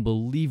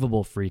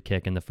unbelievable free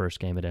kick in the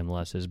first game at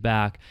MLS's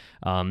back.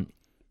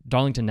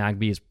 Darlington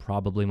Nagbe is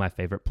probably my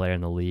favorite player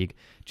in the league.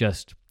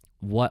 Just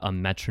what a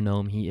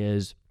metronome he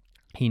is.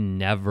 He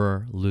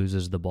never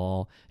loses the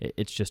ball.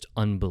 It's just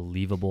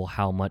unbelievable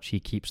how much he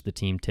keeps the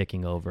team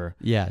ticking over.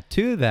 Yeah,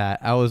 to that,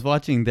 I was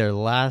watching their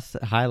last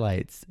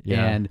highlights,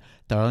 and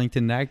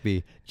Darlington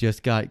Nagbe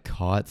just got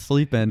caught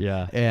sleeping.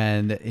 Yeah.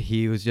 And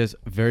he was just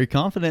very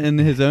confident in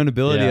his own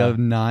ability of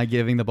not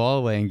giving the ball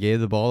away and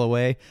gave the ball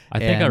away. I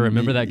think I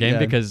remember that game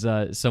because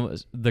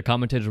the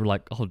commentators were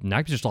like, "Oh,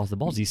 Nagbe just lost the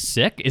balls. He's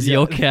sick. Is he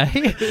okay?"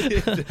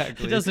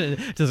 Exactly.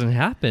 It doesn't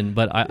happen.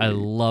 But I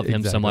love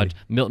him so much.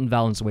 Milton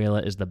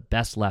Valenzuela is the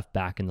best left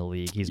back in the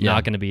league. He's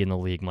not going to be in the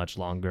league much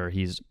longer.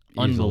 He's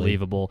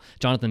unbelievable.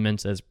 Jonathan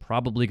Mensah is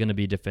probably going to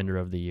be Defender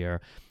of the Year.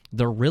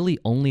 They're really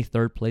only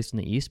third place in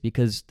the East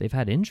because they've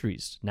had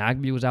injuries.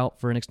 Nagbe was out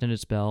for an extended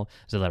spell.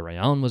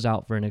 Zelarayán was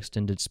out for an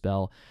extended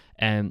spell.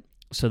 And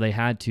so they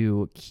had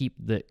to keep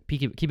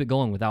it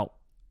going without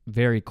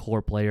very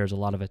core players, a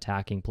lot of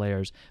attacking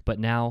players. But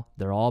now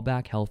they're all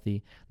back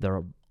healthy.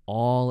 They're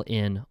all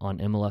in on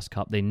MLS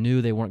Cup. They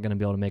knew they weren't going to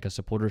be able to make a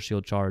Supporters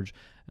Shield charge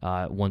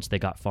once they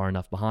got far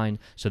enough behind.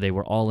 So they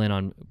were all in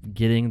on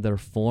getting their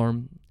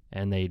form,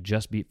 and they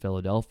just beat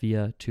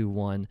Philadelphia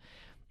 2-1.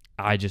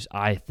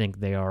 I think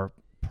they are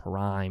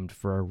primed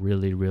for a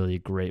really, really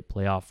great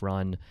playoff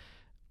run.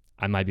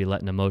 I might be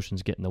letting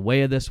emotions get in the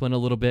way of this one a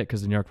little bit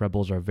because the New York Red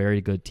Bulls are a very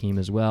good team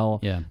as well.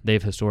 Yeah.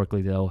 They've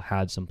historically, though,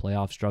 had some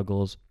playoff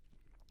struggles.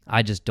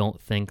 I just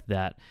don't think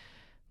that,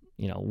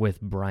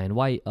 with Brian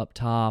White up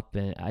top,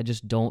 and I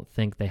just don't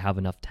think they have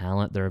enough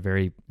talent. They're a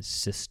very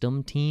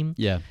system team.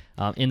 Yeah.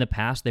 In the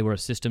past, they were a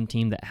system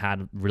team that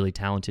had really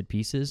talented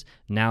pieces.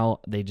 Now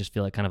they just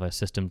feel like kind of a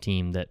system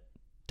team that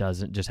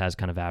just has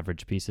kind of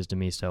average pieces to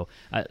me. So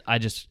I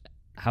just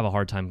have a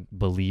hard time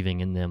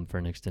believing in them for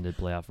an extended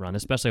playoff run,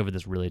 especially over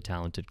this really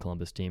talented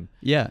Columbus team.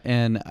 Yeah,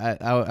 and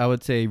I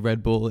would say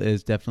Red Bull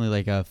is definitely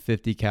like a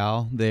 50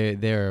 cal.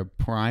 They're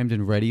primed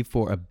and ready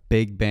for a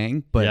big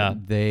bang,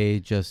 but they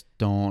just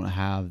don't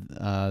have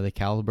the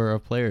caliber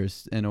of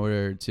players in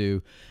order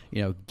to,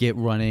 get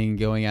running,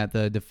 going at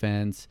the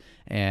defense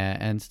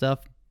and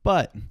stuff.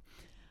 But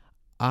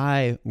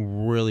I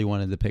really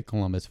wanted to pick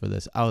Columbus for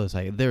this. I was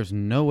like, there's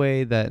no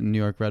way that New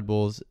York Red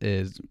Bulls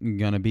is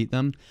going to beat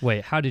them.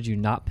 Wait, how did you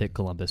not pick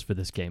Columbus for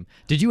this game?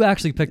 Did you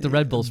actually pick the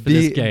Red Bulls for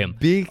this game?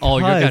 Because you're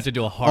going to have to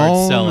do a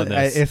hard sell in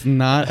this. It's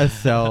not a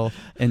sell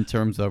in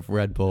terms of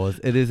Red Bulls.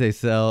 It is a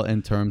sell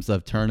in terms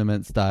of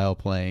tournament style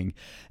playing.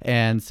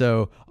 And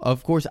so,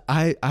 of course,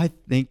 I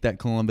think that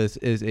Columbus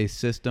is a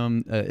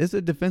system, is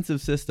a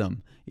defensive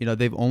system.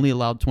 They've only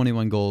allowed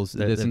 21 goals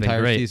this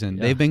entire season.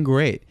 Yeah. They've been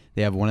great.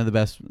 They have one of the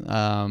best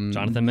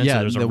Jonathan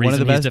Mensah, one of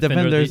the best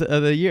defenders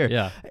of the year.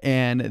 Yeah.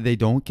 And they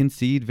don't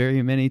concede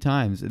very many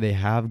times. They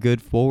have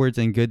good forwards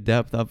and good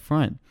depth up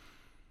front.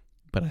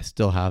 But I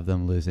still have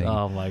them losing.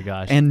 Oh my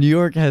gosh. And New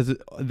York is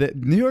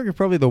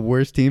probably the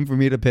worst team for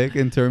me to pick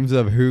in terms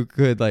of who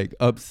could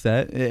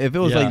upset. If it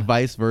was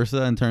vice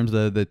versa in terms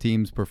of the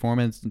team's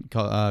performance,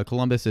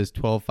 Columbus is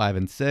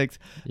 12-5-6.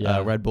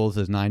 Red Bulls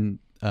is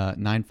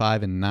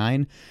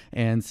 9-5-9.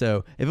 And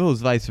so if it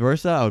was vice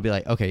versa, I would be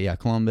like, okay, yeah,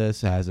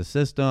 Columbus has a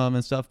system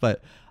and stuff,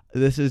 but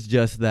this is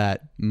just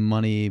that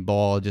money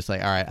ball, just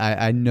like, all right,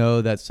 I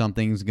know that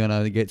something's going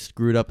to get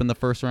screwed up in the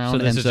first round. So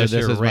this is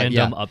your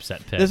random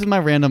upset pick. This is my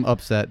random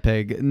upset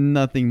pick.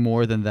 Nothing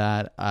more than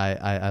that.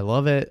 I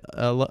love it.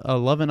 I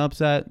love an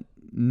upset.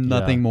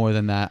 Nothing more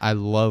than that. I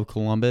love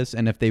Columbus,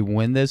 and if they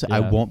win this, I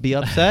won't be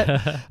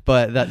upset.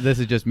 But this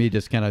is just me,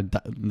 just kind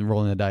of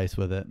rolling the dice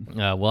with it.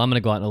 Well, I'm going to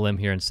go out on a limb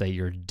here and say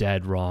you're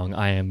dead wrong.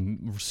 I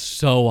am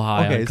so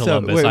high on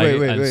Columbus. So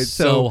wait.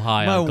 So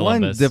high on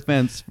Columbus. My one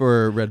defense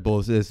for Red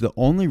Bulls is the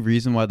only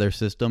reason why their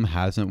system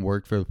hasn't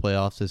worked for the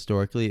playoffs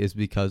historically is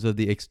because of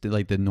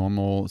the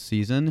normal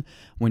season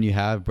when you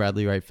have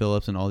Bradley Wright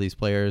Phillips and all these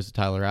players,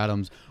 Tyler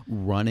Adams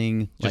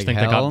running just like think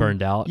hell. They got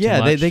burned out.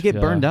 Yeah, they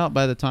get burned out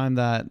by the time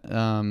that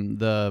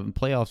the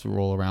playoffs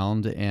roll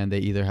around, and they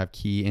either have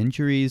key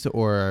injuries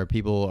or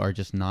people are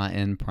just not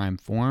in prime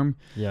form.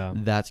 Yeah,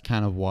 that's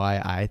kind of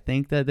why I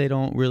think that they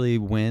don't really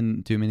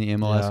win too many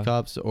MLS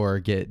Cups or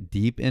get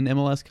deep in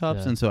MLS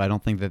Cups, and so I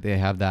don't think that they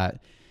have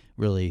that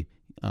really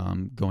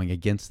going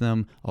against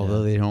them.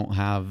 Although they don't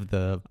have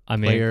the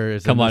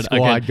players in the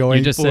squad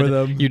going for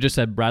them. You just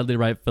said Bradley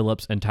Wright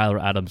Phillips and Tyler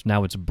Adams.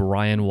 Now it's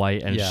Brian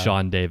White and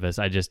Sean Davis.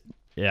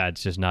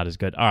 It's just not as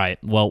good. All right,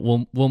 well,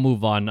 we'll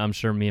move on. I'm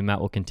sure me and Matt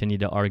will continue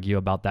to argue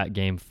about that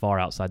game far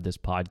outside this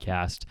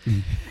podcast.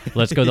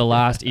 Let's go to the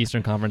last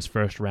Eastern Conference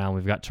first round.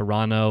 We've got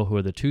Toronto, who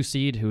are the 2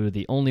 seed, who are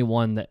the only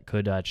one that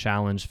could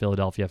challenge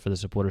Philadelphia for the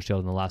Supporters Shield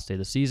in the last day of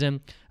the season.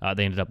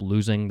 They ended up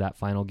losing that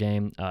final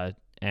game.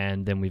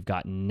 And then we've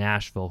got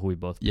Nashville, who we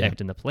both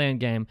picked in the play-in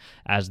game,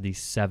 as the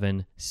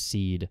 7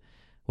 seed.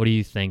 What do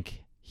you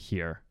think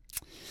here?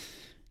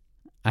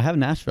 I have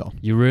Nashville.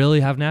 You really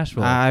have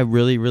Nashville? I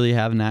really, really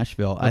have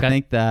Nashville. Okay. I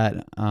think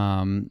that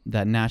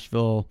that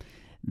Nashville,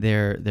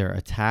 their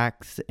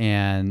attacks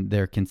and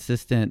their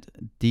consistent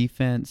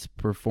defense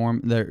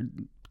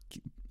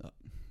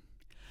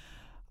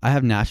I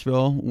have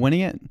Nashville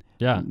winning it.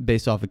 Yeah.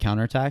 Based off of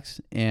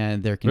counterattacks,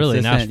 and they're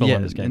consistent. Really, Nashville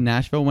won this game.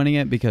 Nashville winning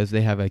it because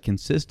they have a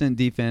consistent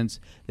defense.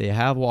 They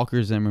have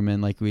Walker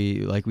Zimmerman, like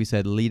we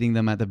said, leading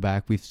them at the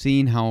back. We've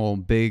seen how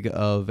big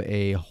of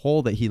a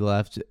hole that he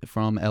left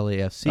from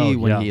LAFC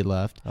when he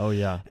left. Oh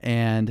yeah.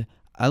 And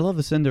I love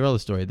a Cinderella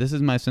story. This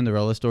is my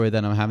Cinderella story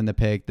that I'm having to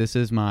pick. This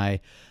is my,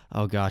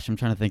 oh gosh, I'm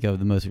trying to think of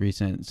the most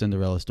recent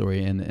Cinderella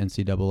story in the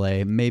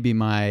NCAA. Maybe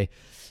my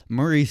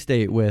Murray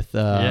State with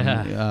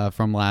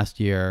from last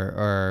year,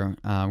 or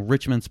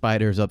Richmond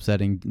Spiders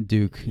upsetting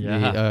Duke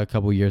a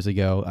couple years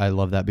ago. I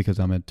love that because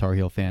I'm a Tar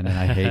Heel fan and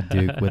I hate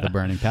Duke with a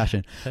burning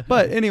passion.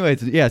 But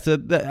anyways, yeah. So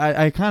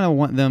I kind of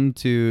want them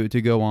to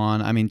go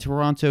on. I mean,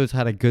 Toronto's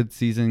had a good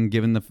season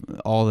given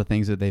all the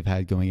things that they've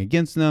had going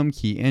against them,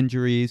 key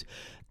injuries,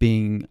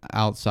 being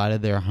outside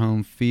of their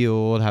home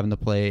field, having to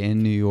play in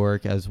New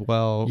York as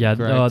well. Yeah,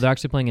 they're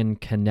actually playing in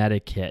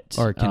Connecticut.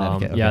 Or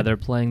Connecticut. Okay. Yeah, they're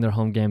playing their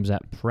home games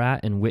at Pratt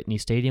and Whitney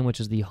Stadium, which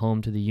is the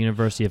home to the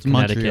University of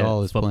Connecticut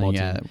Montreal is football playing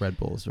team. at Red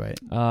Bulls, right?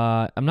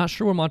 I'm not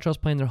sure where Montreal's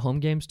playing their home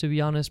games, to be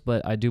honest,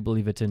 but I do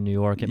believe it's in New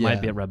York. It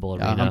might be at Red Bull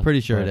Arena. I'm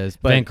pretty sure it is.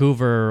 But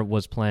Vancouver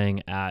was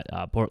playing at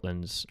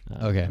Portland's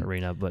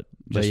arena, but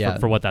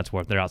for what that's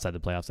worth, they're outside the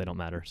playoffs. They don't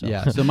matter. So.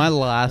 Yeah. So my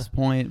last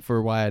point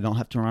for why I don't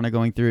have Toronto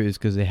going through is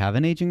because they have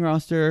an aging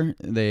roster.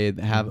 They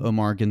have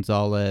Omar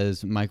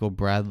Gonzalez, Michael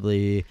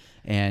Bradley,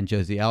 and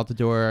Josie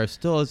Altidore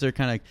still as their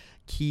kind of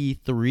key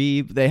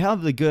three. They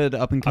have the good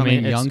up and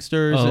coming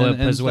youngsters. And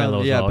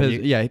Pozuelo. Yeah,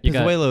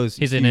 Pozuelo's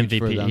he's an huge MVP.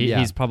 for them.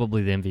 He's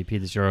probably the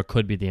MVP this year, or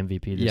could be the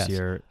MVP this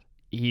year.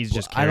 He's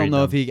just. I don't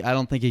know if I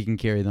don't think he can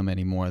carry them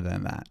any more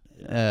than that.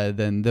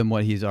 Than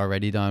what he's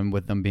already done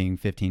with them being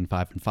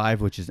 15-5-5,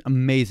 which is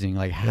amazing.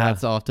 Like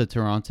hats off to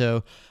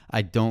Toronto.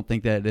 I don't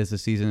think that it is a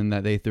season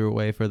that they threw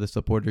away for the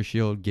Supporter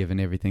Shield, given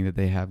everything that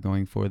they have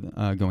going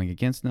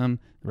against them.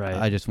 Right.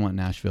 I just want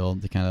Nashville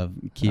to kind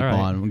of keep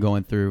on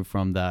going through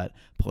from that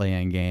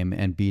play-in game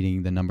and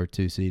beating the number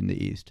 2 seed in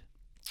the East.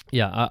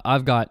 Yeah,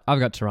 I've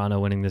got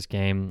Toronto winning this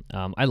game.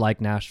 I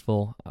like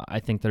Nashville. I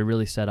think they're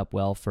really set up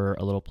well for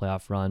a little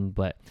playoff run,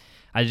 but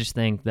I just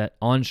think that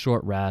on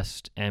short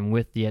rest and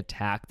with the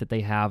attack that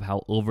they have,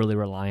 how overly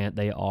reliant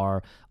they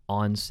are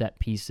on set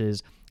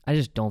pieces, I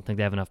just don't think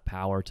they have enough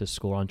power to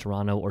score on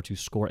Toronto or to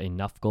score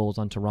enough goals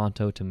on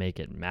Toronto to make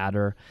it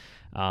matter.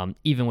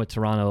 Even with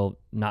Toronto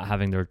not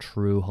having their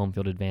true home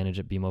field advantage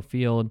at BMO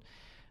Field,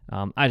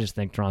 I just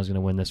think Toronto's going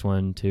to win this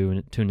one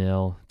 2-0,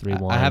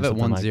 3-1. I have it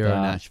 1-0 like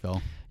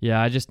Nashville. Yeah,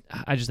 I just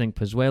think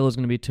Pozuelo is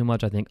going to be too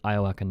much. I think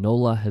Io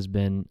Akinola has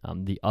been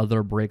the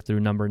other breakthrough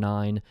number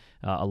 9,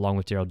 along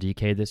with Daryl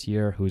DK this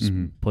year, who's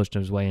pushed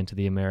his way into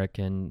the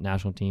American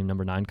national team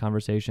number 9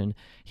 conversation.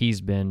 He's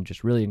been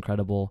just really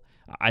incredible.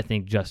 I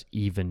think just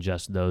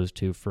those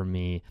two for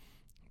me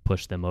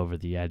push them over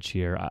the edge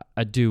here.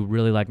 I do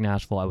really like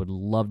Nashville. I would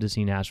love to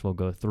see Nashville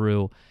go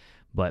through,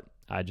 but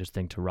I just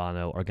think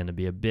Toronto are going to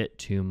be a bit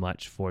too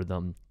much for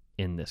them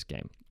in this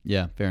game.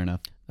 Yeah, fair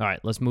enough. All right,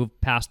 let's move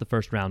past the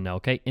first round now,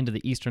 okay? Into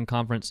the Eastern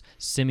Conference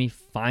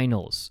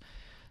semifinals.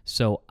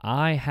 So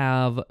I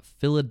have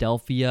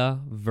Philadelphia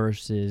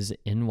versus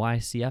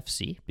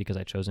NYCFC because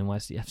I chose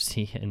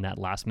NYCFC in that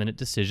last-minute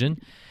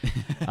decision.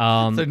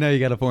 So now you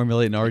got to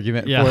formulate an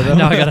argument for Yeah, them.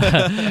 now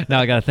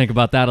I got to think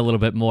about that a little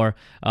bit more.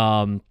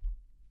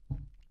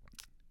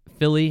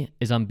 Philly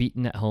is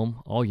unbeaten at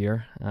home all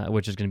year,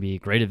 which is going to be a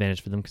great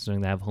advantage for them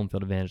considering they have home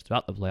field advantage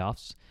throughout the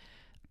playoffs.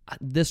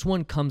 This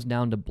one comes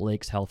down to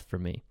Blake's health for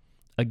me.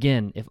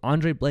 Again, if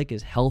Andre Blake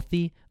is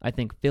healthy, I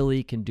think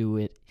Philly can do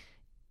it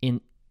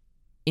in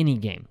any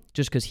game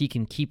just because he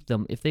can keep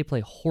them. If they play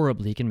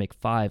horribly, he can make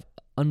 5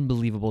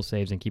 unbelievable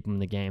saves and keep them in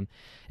the game.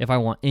 If I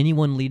want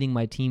anyone leading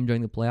my team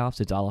during the playoffs,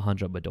 it's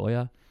Alejandro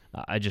Bedoya.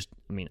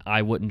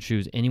 I wouldn't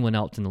choose anyone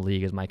else in the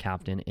league as my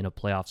captain in a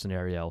playoff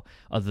scenario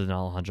other than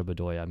Alejandro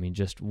Bedoya. I mean,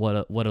 just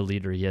what a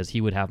leader he is.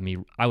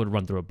 I would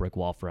run through a brick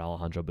wall for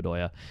Alejandro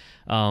Bedoya.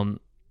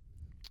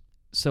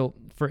 So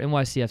for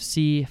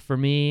NYCFC, for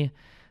me,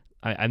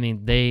 I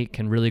mean, they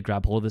can really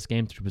grab hold of this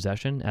game through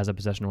possession as a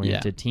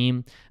possession-oriented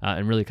team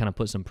and really kind of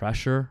put some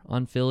pressure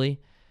on Philly.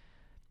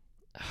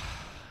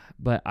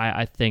 But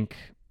I think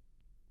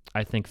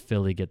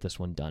Philly get this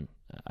one done.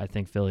 I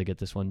think Philly get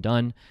this one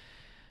done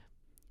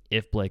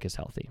if Blake is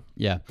healthy.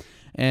 Yeah.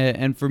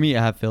 And for me,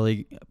 I have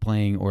Philly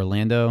playing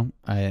Orlando.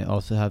 I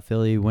also have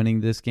Philly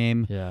winning this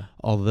game. Yeah.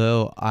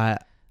 Although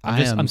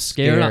I'm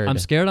scared. I'm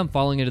scared I'm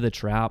falling into the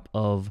trap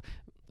of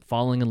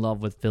falling in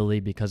love with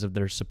Philly because of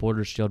their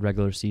Supporters Shield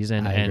regular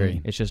season. I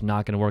agree. It's just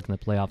not going to work in the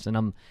playoffs.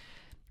 And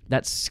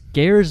that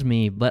scares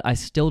me, but I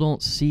still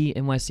don't see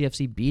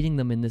NYCFC beating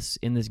them in this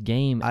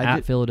game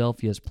at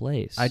Philadelphia's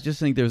place. I just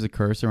think there's a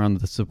curse around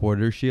the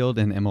Supporters Shield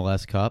and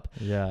MLS Cup.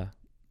 Yeah.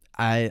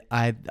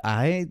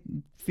 I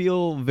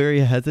feel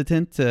very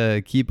hesitant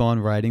to keep on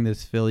riding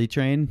this Philly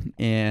train,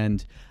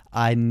 and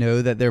I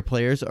know that their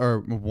players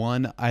are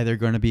either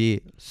going to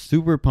be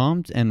super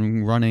pumped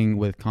and running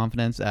with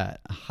confidence at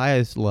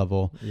highest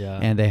level,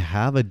 and they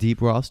have a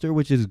deep roster,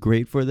 which is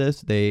great for this.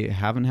 They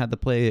haven't had to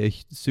play a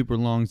super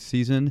long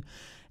season,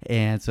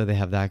 and so they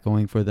have that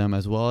going for them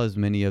as well as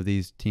many of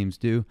these teams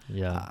do.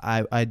 Yeah,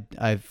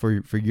 I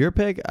for your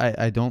pick,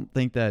 I don't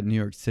think that New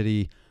York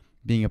City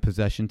being a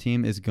possession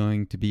team is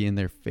going to be in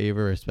their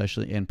favor,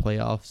 especially in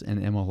playoffs and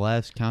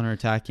MLS.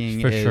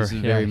 Counterattacking is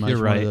very much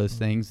one of those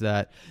things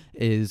that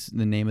is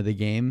the name of the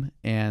game.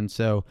 And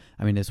so,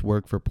 I mean, it's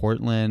worked for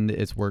Portland,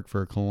 it's worked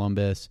for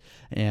Columbus.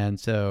 And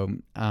so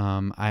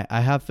I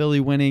have Philly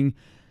winning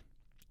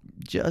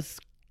just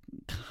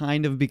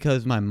kind of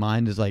because my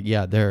mind is like,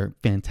 yeah, they're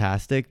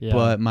fantastic,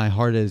 but my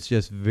heart is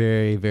just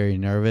very, very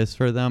nervous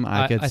for them.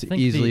 I could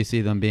easily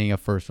see them being a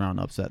first-round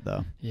upset,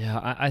 though.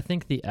 Yeah, I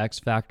think the X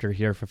factor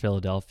here for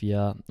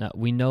Philadelphia,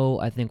 we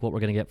know, I think, what we're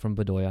going to get from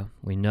Bedoya.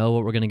 We know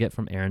what we're going to get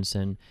from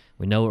Aronson.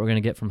 We know what we're going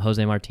to get from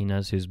Jose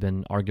Martinez, who's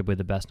been arguably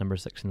the best number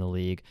 6 in the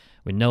league.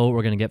 We know what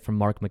we're going to get from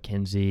Mark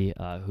McKenzie,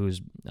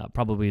 who's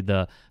probably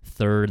the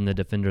third in the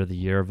Defender of the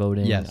Year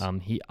voting. Yes.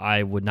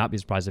 I would not be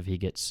surprised if he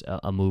gets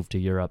a move to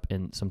Europe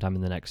sometime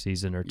in the next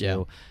season or two.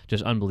 Yeah.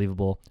 Just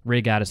unbelievable.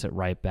 Ray Gaddis at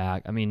right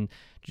back. I mean,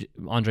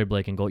 Andre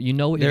Blake in goal. You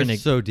know what you're going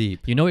to so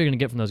deep. You know what you're going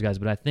to get from those guys,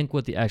 but I think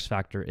what the X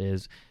factor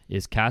is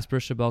Kasper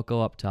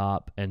Schmeichel up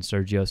top and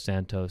Sergio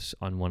Santos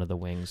on one of the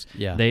wings.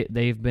 Yeah.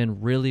 They've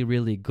been really,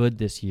 really good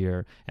this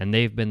year, and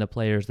they've been the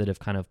players that have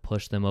kind of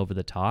pushed them over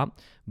the top,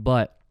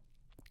 but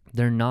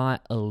they're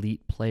not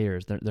elite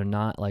players. They're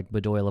not like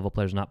Bedoya level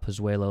players, not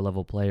Pozuelo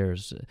level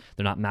players.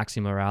 They're not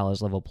Maxi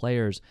Morales level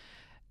players.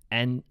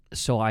 And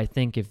so I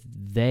think if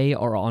they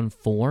are on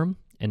form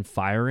and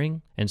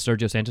firing, and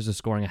Sergio Santos is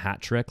scoring a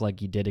hat trick like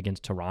he did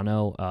against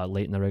Toronto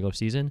late in the regular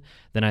season,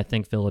 then I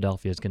think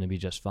Philadelphia is going to be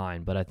just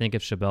fine. But I think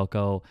if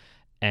Schmeichel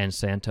and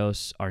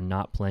Santos are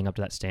not playing up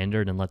to that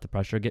standard and let the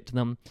pressure get to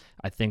them,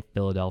 I think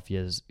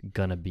Philadelphia is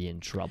going to be in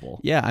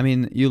trouble. Yeah, I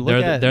mean,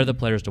 they're the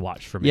players to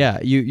watch for me. Yeah,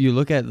 you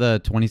look at the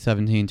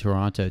 2017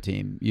 Toronto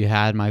team. You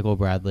had Michael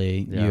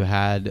Bradley, you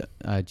had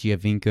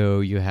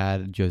Giovinco, you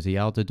had Josie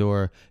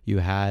Altidore, you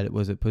had,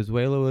 was it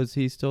Pozuelo? Was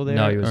he still there?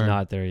 No, he was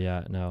not there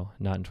yet. No,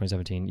 not in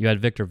 2017. You had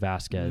Victor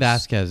Vasquez.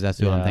 That's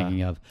who I'm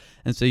thinking of.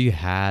 And so you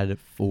had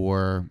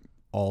 4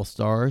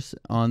 all-stars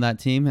on that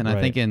team, and I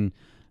think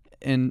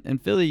in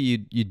Philly,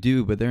 you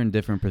do, but they're in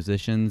different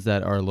positions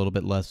that are a little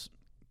bit less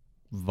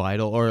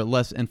vital or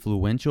less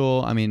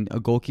influential. I mean, a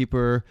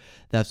goalkeeper,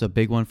 that's a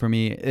big one for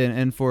me.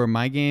 And for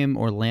my game,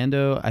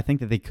 Orlando, I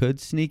think that they could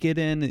sneak it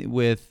in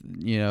with,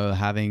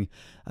 having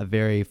a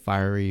very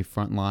fiery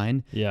front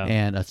line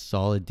and a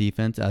solid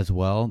defense as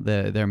well.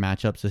 Their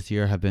matchups this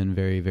year have been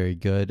very, very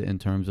good in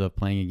terms of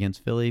playing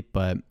against Philly,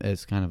 but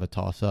it's kind of a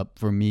toss-up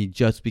for me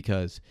just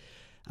because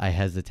I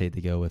hesitate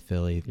to go with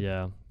Philly.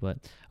 Yeah, but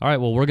all right.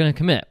 Well, we're gonna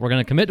commit. We're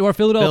gonna commit to our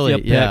Philadelphia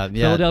pick. Yeah.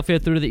 Philadelphia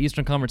through to the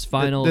Eastern Conference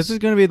Finals. This is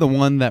gonna be the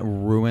one that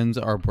ruins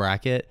our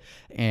bracket,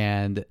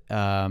 and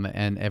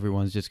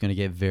everyone's just gonna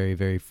get very,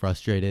 very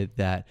frustrated.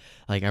 That,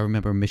 like, I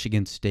remember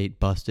Michigan State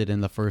busted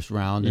in the first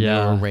round, and they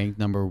were ranked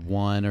number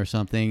 1 or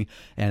something,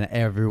 and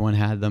everyone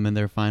had them in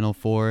their Final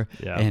Four,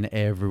 and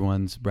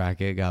everyone's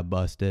bracket got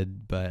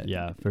busted. But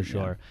yeah, for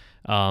sure.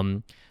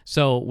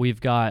 So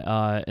we've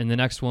got, in the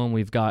next one,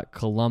 we've got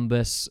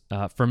Columbus.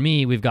 For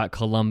me, we've got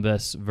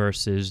Columbus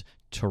versus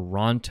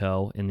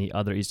Toronto in the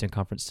other Eastern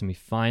Conference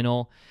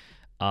semifinal.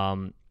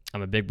 I'm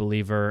a big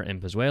believer in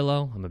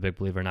Pozuelo. I'm a big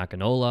believer in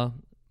Akinola.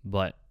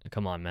 But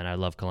come on, man, I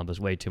love Columbus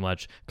way too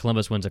much.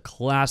 Columbus wins a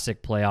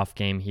classic playoff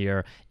game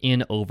here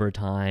in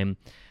overtime.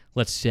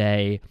 Let's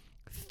say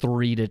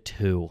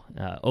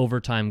 3-2.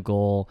 Overtime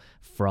goal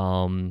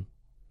from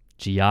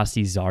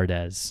Giassi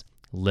Zardes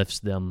lifts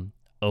them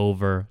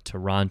over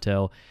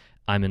Toronto.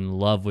 I'm in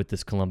love with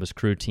this Columbus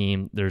Crew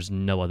team. There's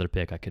no other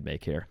pick I could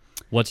make here.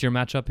 What's your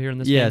matchup here in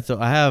this game? Yeah, so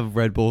I have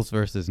Red Bulls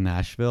versus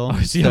Nashville. Oh,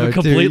 so you have a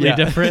completely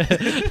different...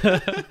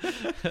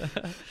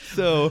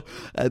 So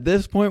at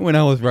this point when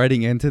I was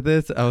writing into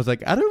this, I was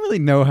like, I don't really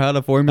know how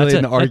to formulate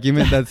an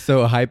argument that's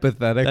so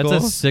hypothetical.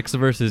 That's a 6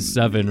 versus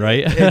 7,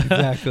 right?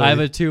 Exactly. I have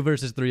a 2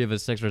 versus 3 of a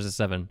 6 versus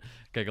 7.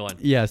 Okay, go on.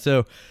 Yeah,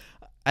 so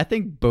I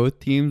think both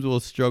teams will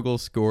struggle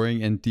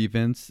scoring and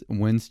defense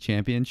wins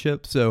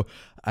championship. So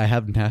I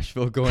have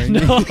Nashville going.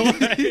 No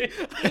way.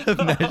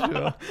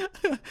 I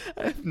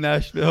have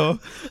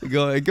Nashville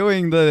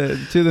going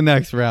to the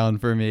next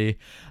round for me.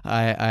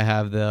 I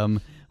have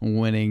them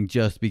winning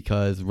just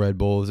because Red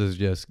Bulls is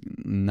just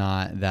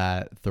not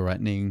that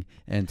threatening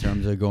in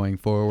terms of going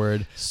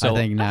forward. So I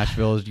think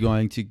Nashville is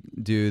going to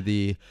do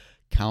the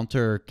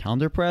counter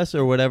press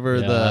or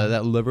whatever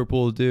that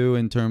Liverpool do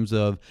in terms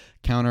of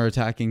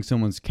counterattacking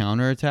someone's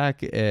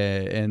counterattack,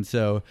 and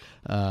so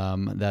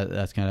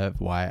that's kind of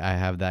why I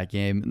have that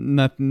game.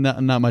 Not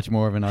much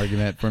more of an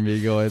argument for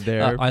me going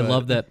there. I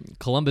love that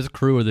Columbus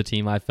Crew are the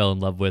team I fell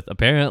in love with.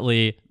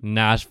 Apparently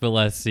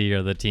Nashville SC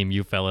are the team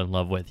you fell in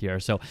love with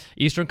here. So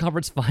Eastern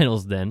Conference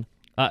Finals then.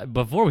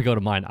 Before we go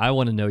to mine, I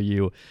want to know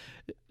you.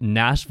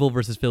 Nashville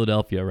versus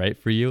Philadelphia, right?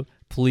 For you,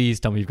 please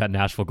tell me you've got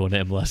Nashville going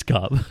to MLS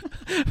Cup.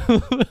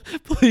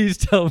 Please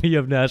tell me you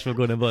have Nashville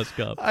going to MLS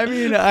Cup. I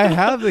mean, I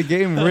have the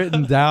game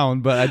written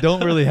down, but I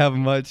don't really have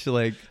much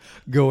like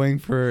going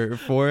for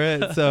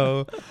it.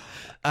 So,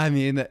 I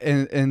mean,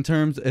 in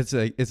terms, it's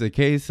a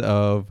case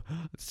of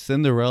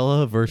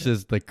Cinderella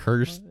versus the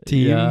cursed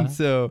team. Yeah.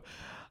 So,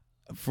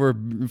 For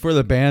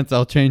the bands,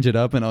 I'll change it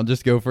up and I'll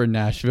just go for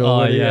Nashville.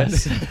 Oh,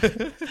 yes.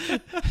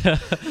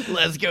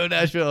 Let's go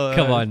Nashville.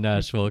 Come on,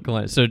 Nashville. Come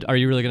on. So are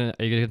you going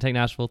to take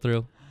Nashville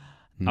through?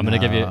 I'm going to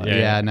give you...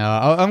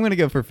 I'm going to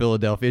go for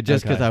Philadelphia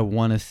just because Okay. I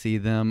want to see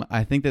them.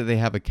 I think that they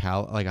have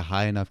a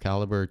high enough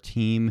caliber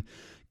team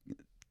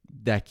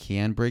that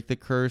can break the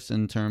curse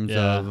in terms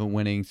of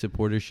winning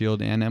Supporter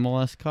Shield and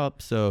MLS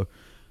Cup. So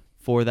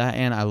for that,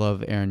 and I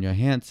love Aaron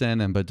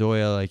Johansson and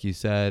Bedoya, like you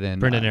said,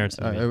 and Brenden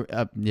Aaronson.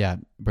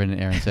 Brenden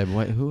Aaronson.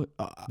 What? Who?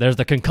 There's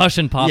the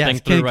concussion popping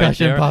Yes, through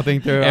concussion right there.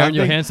 popping through. Aaron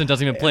Johansson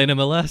doesn't even play in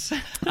MLS.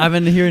 I've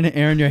been hearing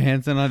Aaron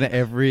Johansson on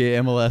every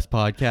MLS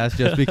podcast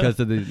just because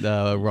of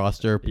the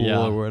roster pool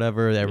Yeah. or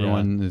whatever.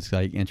 Everyone is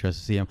like interested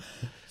to see him.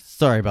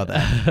 Sorry about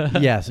that.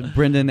 Yes,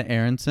 Brenden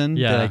Aaronson.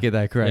 Yeah. Did I get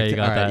that correct? Yeah, you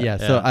got All right, that. yeah.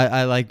 So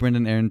I like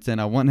Brenden Aaronson.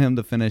 I want him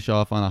to finish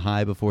off on a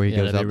high before he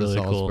goes that'd up be to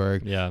really cool.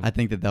 Salzburg. Yeah. I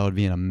think that would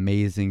be an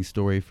amazing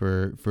story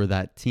for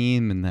that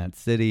team and that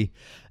city.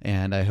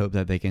 And I hope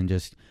that they can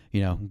just,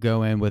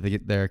 go in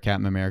with their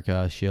Captain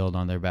America shield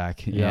on their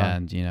back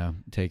and,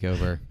 take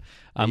over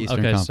the Eastern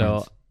okay, Conference.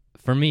 so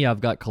for me,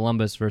 I've got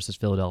Columbus versus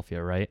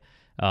Philadelphia, right?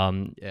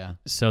 Yeah.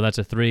 So that's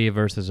a 3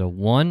 versus a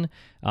 1.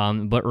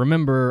 But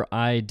remember,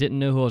 I didn't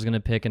know who I was going to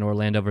pick in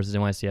Orlando versus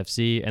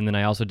NYCFC, and then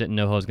I also didn't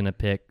know who I was going to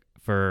pick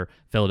for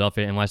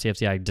Philadelphia and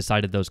NYCFC. I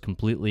decided those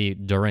completely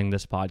during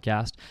this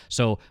podcast.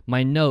 So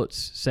my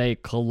notes say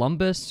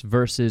Columbus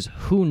versus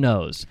who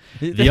knows.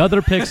 The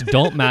other picks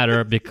don't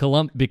matter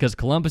because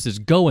Columbus is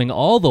going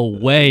all the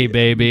way,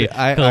 baby.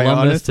 I Columbus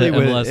honestly to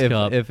would, MLS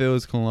Cup. if it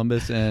was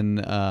Columbus and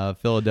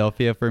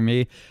Philadelphia for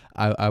me,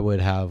 I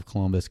would have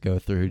Columbus go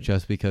through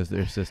just because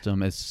their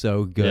system is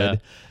so good.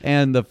 Yeah.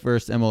 And the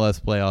first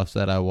MLS playoffs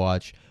that I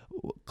watched,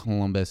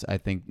 Columbus, I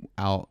think,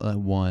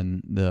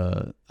 won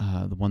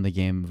the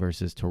game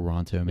versus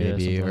Toronto,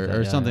 maybe,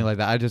 something like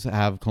that. I just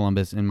have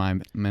Columbus in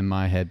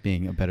my head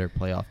being a better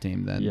playoff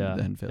team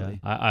than Philly.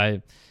 Yeah.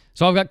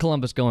 So I've got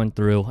Columbus going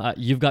through.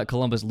 You've got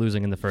Columbus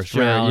losing in the first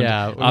round.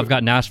 Yeah. I've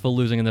got Nashville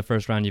losing in the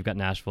first round. You've got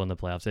Nashville in the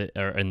playoffs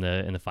or in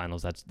the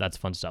finals. That's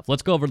fun stuff.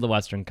 Let's go over to the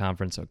Western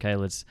Conference. Okay,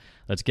 let's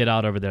get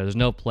out over there. There's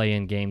no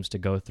play-in games to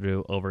go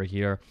through over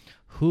here.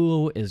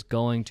 Who is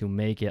going to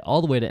make it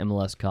all the way to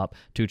MLS Cup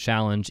to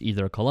challenge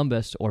either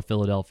Columbus or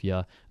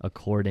Philadelphia,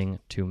 according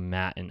to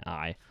Matt and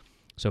I?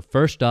 So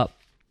first up,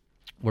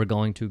 we're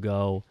going to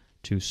go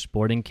to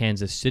Sporting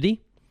Kansas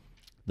City,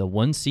 the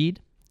 1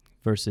 seed,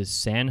 versus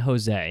San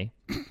Jose,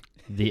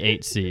 the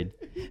 8 seed.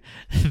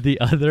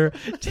 The other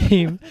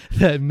team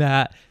that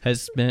Matt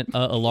has spent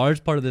a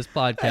large part of this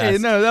podcast. Hey,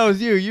 no, that was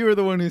you. You were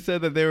the one who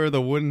said that they were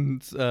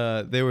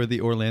they were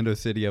the Orlando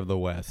City of the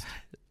West.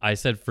 I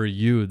said for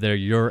you, they're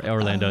your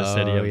Orlando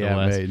City of the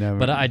West. Right, no,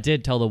 but I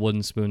did tell the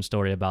wooden spoon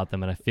story about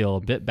them, and I feel a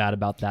bit bad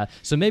about that.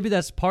 So maybe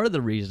that's part of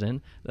the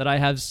reason that I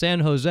have San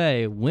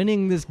Jose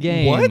winning this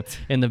game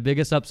in the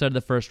biggest upset of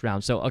the first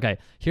round. So, okay,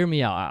 hear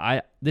me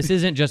out. This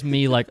isn't just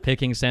me like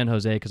picking San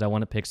Jose because I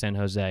want to pick San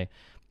Jose.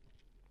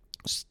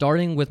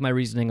 Starting with my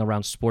reasoning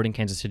around Sporting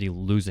Kansas City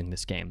losing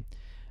this game.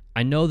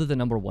 I know they're the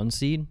number 1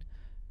 seed,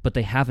 but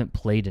they haven't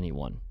played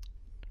anyone.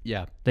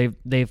 Yeah.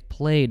 They've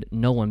played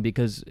no one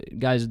because,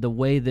 guys, the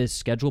way this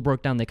schedule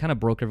broke down, they kind of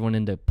broke everyone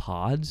into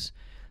pods.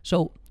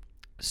 So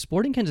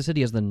Sporting Kansas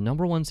City is the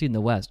number 1 seed in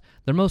the West.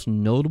 Their most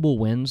notable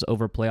wins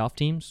over playoff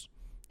teams,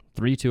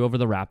 3-2 over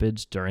the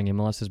Rapids during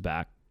MLS's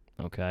back,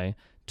 okay?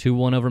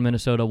 2-1 over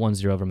Minnesota,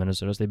 1-0 over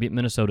Minnesota. So they beat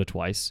Minnesota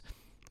twice.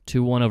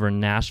 2-1 over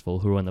Nashville,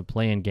 who were in the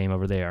play-in game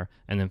over there,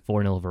 and then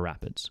 4-0 over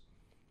Rapids.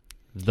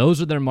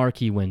 Those are their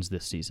marquee wins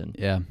this season.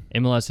 Yeah.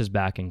 MLS's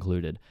back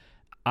included.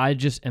 I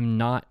just am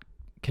not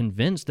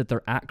convinced that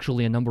they're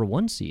actually a number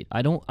 1 seed.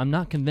 I'm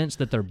not convinced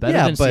that they're better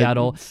than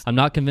Seattle. I'm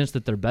not convinced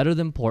that they're better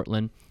than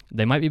Portland.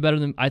 They might be better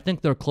than, I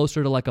think they're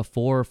closer to like a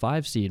 4 or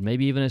 5 seed,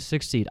 maybe even a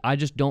 6 seed. I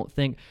just don't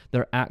think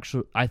they're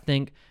actually, I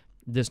think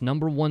this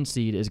number 1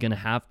 seed is going to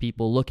have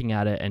people looking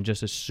at it and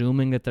just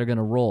assuming that they're going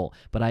to roll.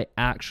 But I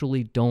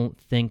actually don't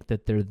think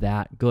that they're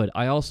that good.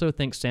 I also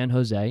think San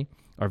Jose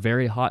are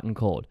very hot and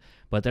cold,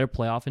 but their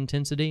playoff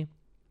intensity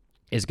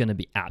is going to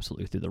be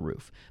absolutely through the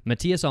roof.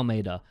 Matias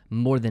Almeida,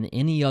 more than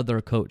any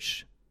other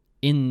coach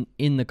in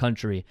the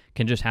country,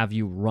 can just have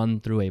you run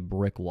through a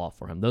brick wall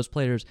for him. Those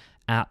players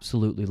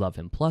absolutely love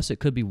him. Plus, it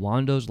could be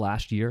Wando's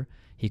last year.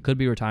 He could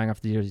be retiring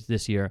after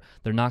this year.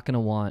 They're not going to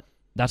want,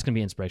 that's going to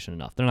be inspiration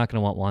enough. They're not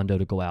going to want Wando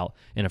to go out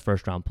in a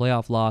first-round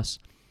playoff loss.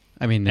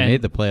 I mean, they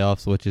made the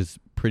playoffs, which is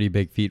pretty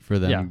big feat for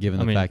them, given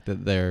the mean, fact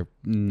that they're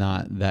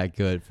not that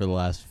good for the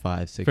last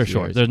 5-6 years. For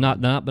sure. There's not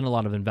been a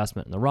lot of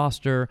investment in the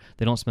roster.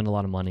 They don't spend a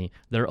lot of money.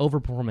 They're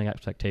overperforming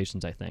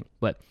expectations, I think.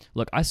 But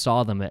look, I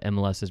saw them at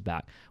MLS's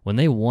back. When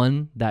they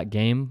won that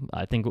game,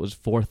 I think it was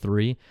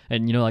 4-3,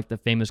 and you know, like the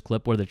famous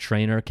clip where the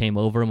trainer came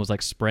over and was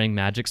like spraying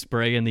magic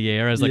spray in the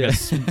air as like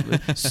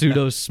a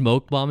pseudo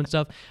smoke bomb and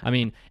stuff. I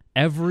mean,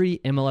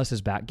 every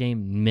MLS's back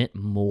game meant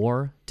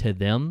more to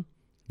them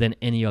than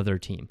any other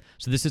team.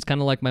 So this is kind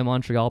of like my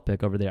Montreal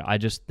pick over there. I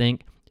just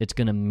think it's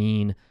going to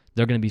mean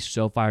they're going to be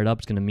so fired up.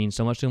 It's going to mean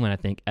so much to them, and I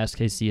think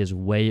SKC is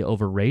way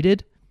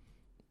overrated,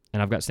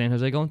 and I've got San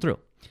Jose going through.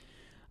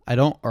 I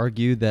don't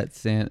argue that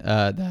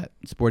that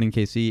Sporting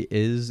KC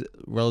is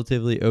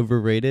relatively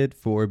overrated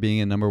for being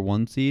a number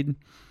 1 seed,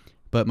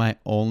 but my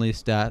only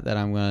stat that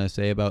I'm going to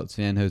say about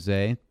San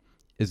Jose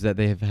is that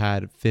they have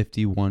had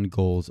 51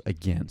 goals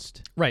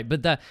against. Right,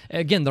 but that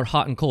again, they're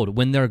hot and cold.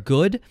 When they're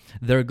good,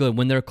 they're good.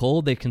 When they're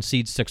cold, they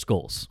concede 6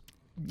 goals.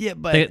 Yeah,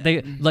 but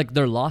they like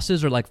their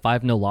losses are like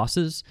 5-0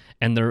 losses,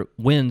 and their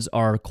wins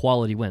are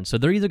quality wins. So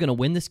they're either going to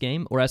win this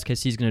game or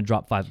SKC is going to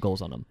drop 5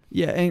 goals on them.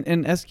 Yeah,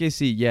 and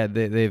SKC, yeah,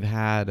 they've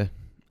had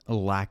a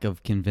lack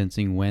of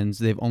convincing wins.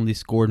 They've only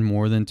scored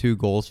more than 2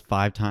 goals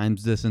 5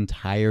 times this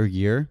entire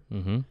year.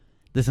 Mm-hmm.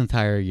 This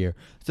entire year.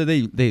 So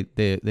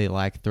they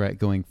lack threat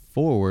going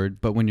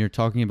forward, but when you're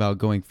talking about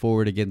going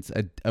forward against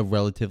a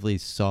relatively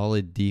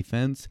solid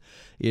defense,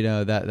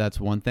 that's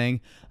one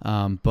thing.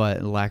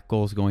 But lack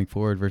goals going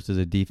forward versus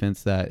a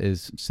defense that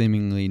is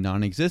seemingly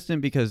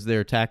non-existent because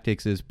their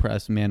tactics is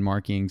press, man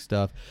marking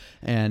stuff,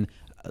 and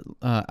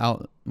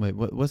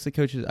what's the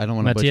coach's? I don't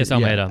want to butcher. Matias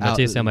Almeida. Yeah,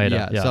 Matias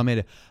Almeida. Yeah,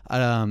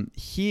 Almeida.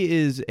 He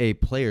is a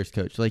players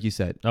coach, like you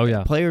said. Oh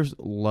yeah, players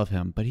love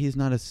him, but he's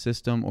not a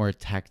system or a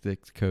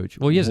tactics coach.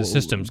 Well, he is a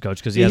systems coach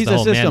because he has the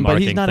whole system, man but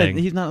marking thing.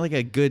 He's not like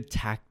a good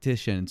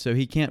tactician, so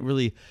he can't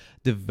really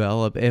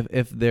develop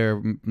if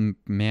their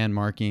man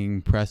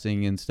marking,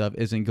 pressing, and stuff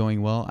isn't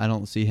going well. I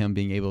don't see him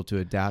being able to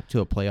adapt to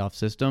a playoff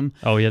system.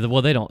 Oh yeah,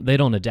 well they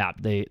don't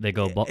adapt. They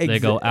go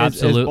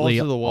absolutely balls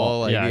to the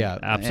wall.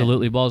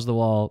 Absolutely balls to the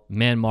wall.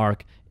 Man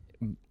mark,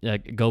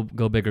 go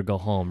big or go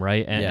home,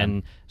 right?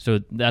 And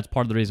so that's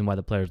part of the reason why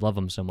the players love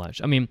him so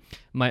much. I mean,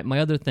 my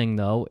other thing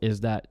though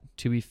is that,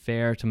 to be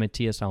fair to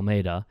Matias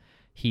Almeida,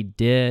 he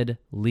did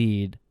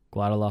lead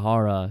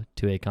Guadalajara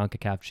to a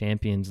CONCACAF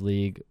Champions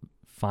League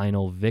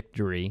final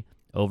victory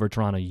over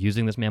Toronto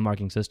using this man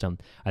marking system.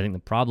 I think the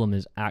problem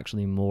is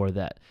actually more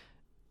that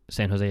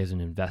San Jose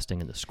isn't investing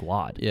in the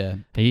squad. Yeah.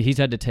 He's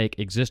had to take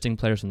existing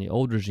players from the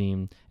old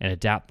regime and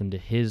adapt them to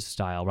his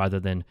style rather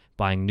than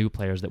buying new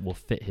players that will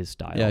fit his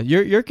style. Yeah,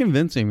 you're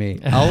convincing me.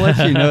 I'll let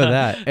you know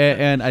that.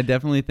 And I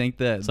definitely think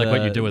that it's like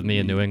what you do with me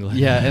in New England.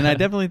 Yeah, and I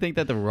definitely think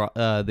that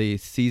the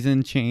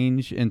season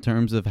change in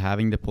terms of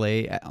having to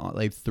play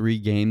like 3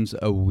 games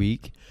a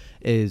week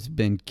has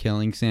been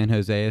killing San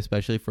Jose,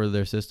 especially for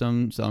their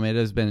system. So Almeida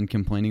has been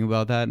complaining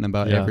about that and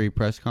about every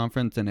press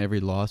conference and every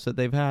loss that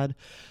they've had.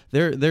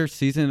 Their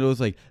season, it was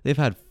like they've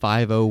had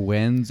 5-0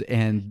 wins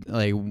and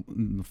like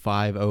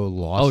 5-0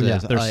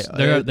 losses. Oh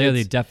yeah, they're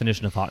the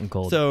definition of hot and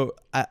cold. So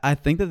I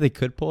think that they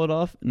could pull it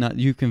off. Not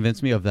you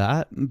convinced me of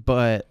that,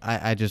 but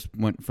I just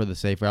went for the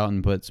safe route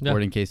and put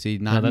Sporting KC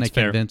not in a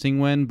convincing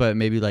win, but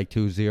maybe like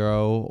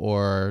 2-0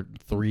 or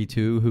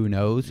 3-2. Who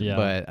knows? Yeah.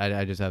 But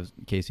I just have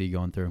KC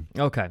going through.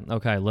 Okay.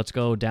 Let's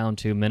go down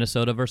to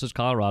Minnesota versus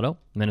Colorado.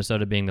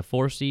 Minnesota being the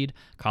 4 seed,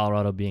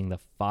 Colorado being the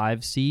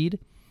 5 seed.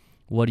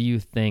 What do you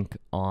think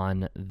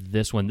on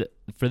this one?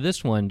 For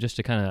this one, just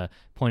to kind of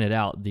point it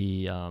out,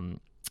 the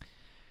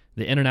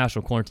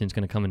international quarantine is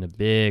going to come into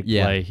big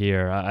play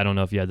here. I don't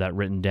know if you had that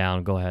written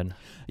down. Go ahead.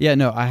 Yeah,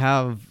 no, I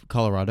have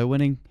Colorado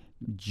winning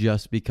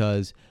just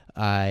because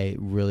I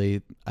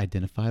really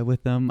identify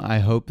with them. I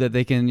hope that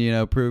they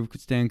can, prove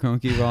Stan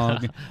Kroenke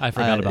wrong. I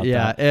forgot about that.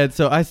 Yeah, and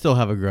so I still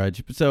have a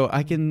grudge. So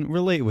I can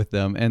relate with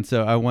them, and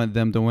so I want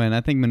them to win.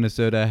 I think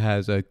Minnesota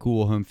has a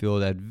cool home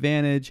field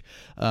advantage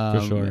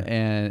for sure.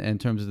 And in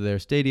terms of their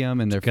stadium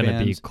and their fans. It's going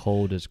to be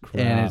cold as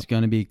crap. And it's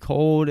going to be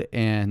cold,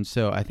 and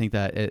so I think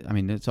that,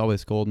 it's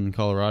always cold in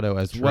Colorado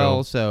as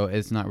well, so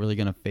it's not really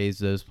going to phase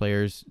those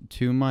players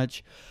too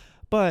much.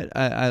 But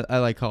I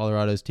like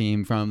Colorado's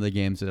team from the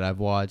games that I've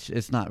watched.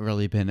 It's not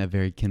really been a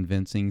very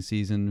convincing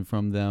season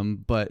from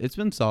them, but it's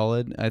been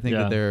solid. I think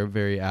that they're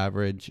very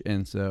average,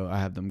 and so I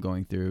have them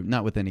going through,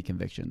 not with any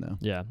conviction, though.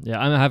 Yeah,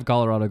 I have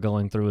Colorado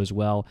going through as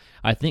well.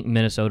 I think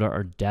Minnesota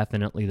are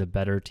definitely the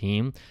better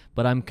team,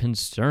 but I'm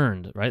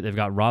concerned, right? They've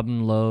got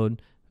Robin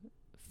Lod,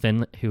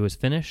 who is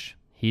Finnish.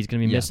 He's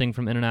going to be missing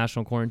from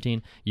international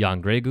quarantine.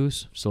 Jan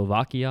Gregus,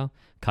 Slovakia.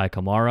 Kai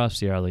Kamara,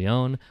 Sierra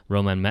Leone.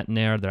 Roman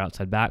Metner, their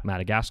outside back,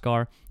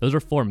 Madagascar. Those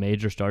are 4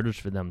 major starters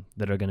for them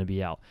that are going to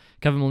be out.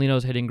 Kevin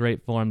Molino's hitting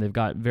great form. They've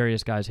got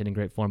various guys hitting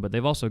great form, but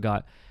they've also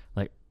got,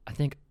 I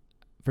think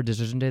for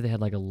Decision Day, they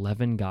had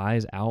 11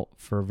 guys out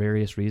for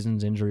various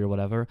reasons, injury or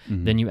whatever.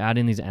 Mm-hmm. Then you add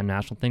in these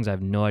national things. I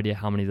have no idea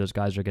how many of those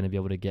guys are going to be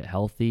able to get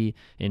healthy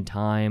in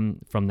time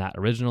from that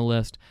original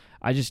list.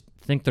 I just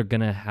think they're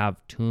going to have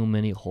too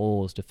many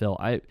holes to fill.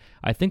 I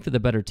think they're the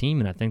better team,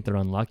 and I think they're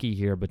unlucky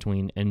here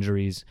between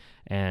injuries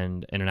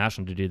and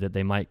international to do that.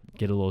 They might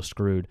get a little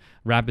screwed.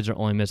 Rapids are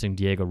only missing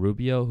Diego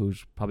Rubio,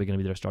 who's probably going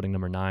to be their starting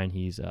number 9.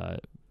 He's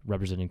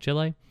representing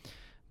Chile.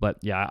 But,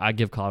 yeah, I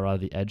give Colorado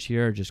the edge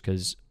here just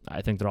because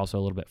I think they're also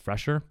a little bit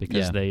fresher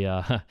because they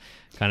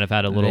kind of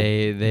had a little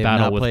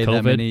battle with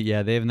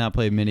COVID. They have not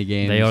played many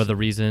games. They are the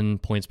reason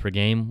points per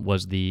game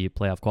was the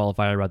playoff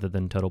qualifier rather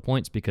than total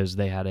points because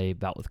they had a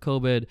bout with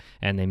COVID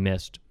and they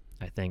missed,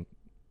 I think,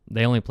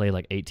 they only played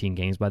like 18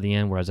 games by the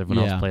end, whereas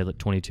everyone else played like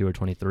 22 or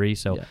 23.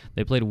 So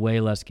they played way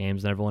less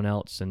games than everyone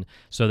else. And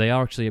so they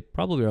actually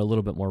probably are a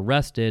little bit more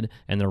rested,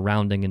 and they're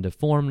rounding into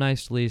form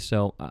nicely.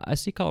 So I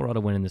see Colorado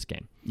winning this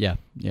game. Yeah,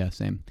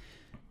 same.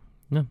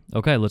 No.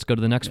 Okay, let's go to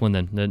the next one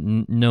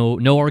then.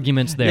 No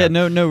arguments there. Yeah,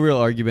 no real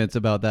arguments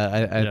about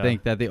that. I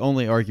think that the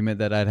only argument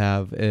that I'd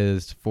have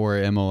is for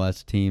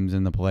MLS teams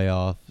in the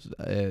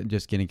playoffs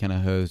just getting kind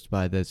of hosed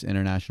by this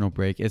international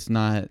break. It's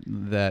not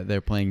that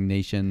they're playing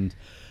Nations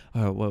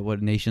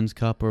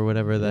Cup or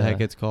whatever the heck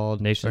it's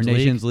called.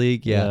 Nations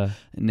League. Yeah.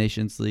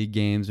 Nations League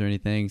games or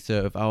anything.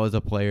 So if I was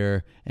a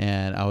player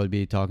and I would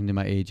be talking to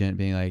my agent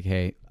being like,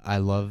 hey, I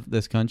love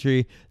this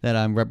country that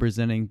I'm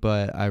representing,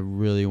 but I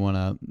really want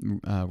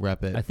to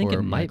rep it. I think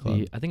it might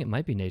be. I think it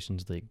might be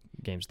Nations League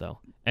games though,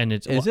 and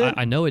it's. Is it?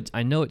 I know it's.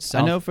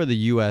 South, I know for the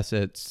U.S.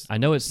 it's. I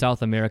know it's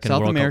South American.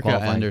 South World America, Cup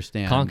qualifying. I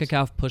understand.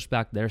 CONCACAF pushed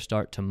back their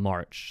start to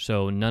March,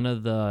 so none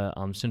of the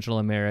Central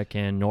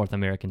American, North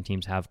American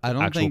teams have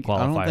actual qualifiers.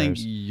 I don't think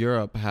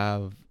Europe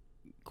have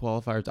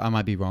qualifiers. I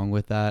might be wrong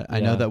with that. I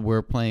know that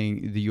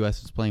the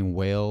U.S. is playing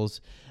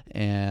Wales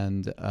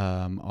and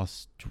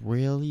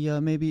Australia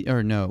maybe,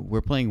 or no,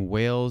 we're playing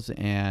Wales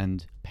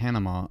and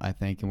Panama, I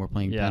think, and we're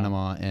playing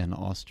Panama and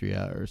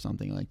Austria or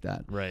something like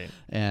that. Right.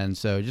 And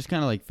so just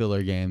kind of like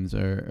filler games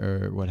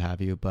or what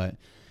have you, but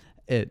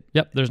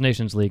there's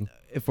Nations League.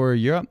 For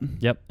Europe?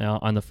 Yep,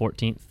 on the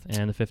 14th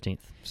and the 15th.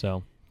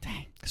 So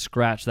dang.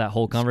 Scratch that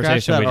whole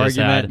conversation we just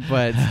argument,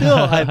 had. But still,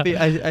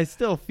 I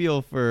still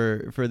feel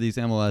for these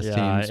MLS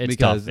teams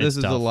because this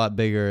is a lot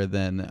bigger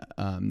than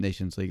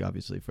Nations League,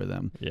 obviously, for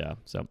them. Yeah.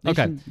 So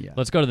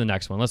let's go to the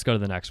next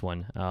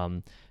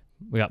one.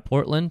 We got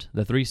Portland,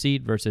 the 3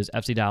 seed, versus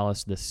FC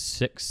Dallas, the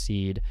 6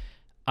 seed.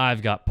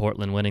 I've got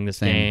Portland winning this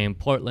game.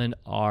 Portland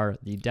are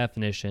the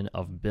definition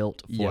of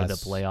built for the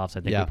playoffs. I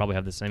think we probably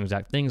have the same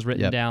exact things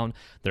written down.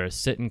 They're a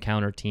sit and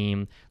counter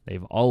team.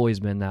 They've always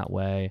been that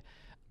way.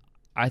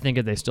 I think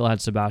if they still had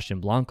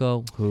Sebastian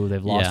Blanco, who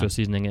they've lost to a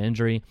seasoning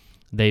injury,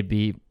 they'd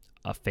be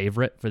a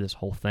favorite for this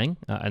whole thing,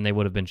 and they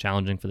would have been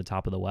challenging for the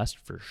top of the West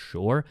for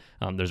sure.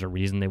 There's a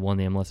reason they won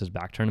the MLS's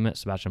back tournament.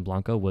 Sebastian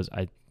Blanco was,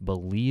 I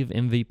believe,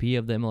 MVP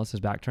of the MLS's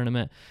back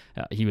tournament.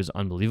 He was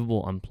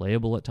unbelievable,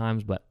 unplayable at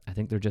times, but I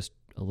think they're just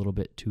a little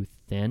bit too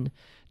thin.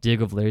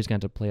 Diego Valeri's going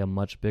to play a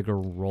much bigger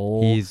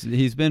role.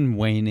 He's been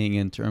waning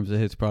in terms of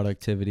his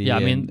productivity. Yeah,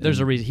 I mean,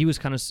 there's a reason. He was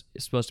kind of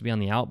supposed to be on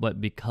the out,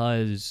 but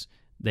because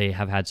they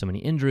have had so many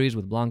injuries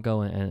with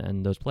Blanco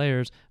and those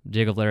players,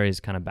 Diego Valeri is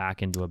kind of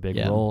back into a big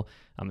role.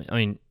 I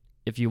mean,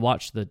 if you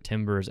watch the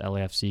Timbers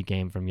LAFC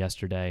game from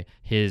yesterday,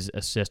 his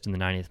assist in the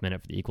 90th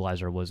minute for the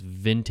equalizer was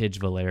vintage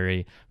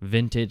Valeri,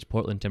 vintage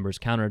Portland Timbers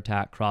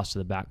counterattack, cross to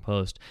the back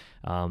post.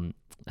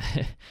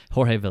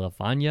 Jorge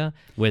Villafaña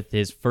with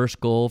his first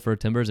goal for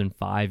Timbers in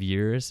 5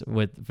 years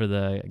for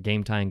the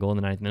game-tying goal in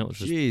the 9th minute,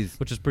 which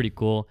is pretty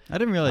cool. I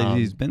didn't realize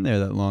he's been there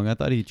that long. I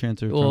thought he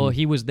transferred. Well,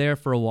 he was there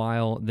for a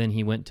while, then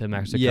he went to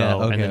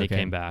Mexico, and then he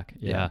came back.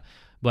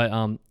 But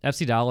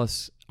FC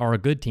Dallas are a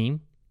good team,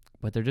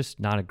 but they're just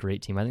not a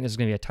great team. I think this is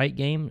going to be a tight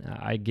game.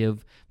 I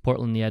give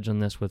Portland the edge on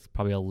this with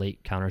probably a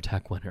late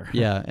counterattack winner.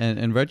 Yeah,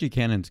 and Reggie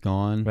Cannon's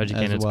gone.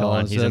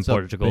 Gone. He's in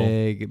Portugal.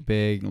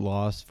 Big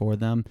loss for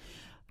them.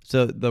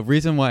 So the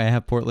reason why I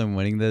have Portland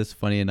winning this,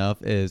 funny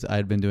enough, is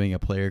I'd been doing a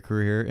player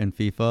career in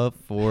FIFA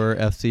for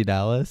FC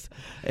Dallas.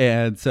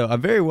 And so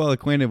I'm very well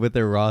acquainted with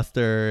their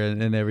roster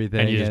and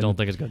everything. And you just don't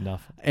think it's good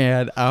enough.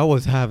 And I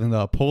was having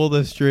to pull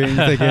the strings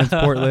against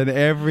Portland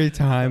every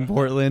time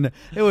Portland.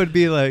 It would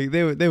be like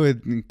they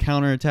would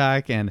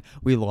counterattack, and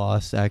we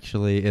lost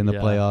actually in the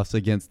playoffs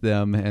against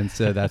them. And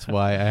so that's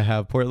why I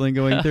have Portland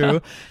going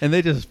through. And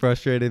they just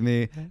frustrated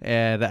me.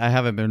 And I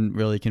haven't been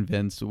really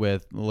convinced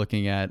with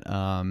looking at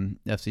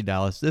FC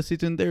Dallas this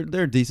season.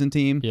 They're a decent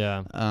team.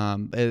 Yeah.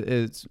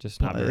 It's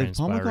just not very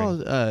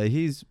inspiring.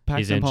 He's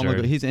Paxton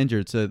Pomacall. He's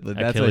injured, so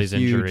that's Achilles a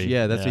huge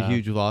injury. That's a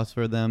huge loss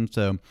for them.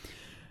 So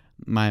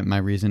my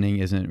reasoning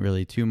isn't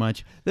really too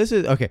much. This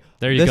is okay.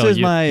 There you go.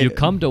 You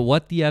come to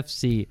What the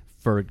FC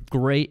for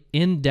great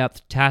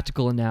in-depth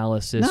tactical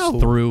analysis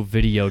through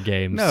video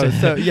games.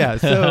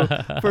 So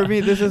for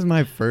me, this is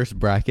my first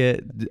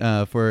bracket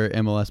for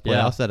MLS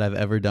playoffs that I've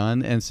ever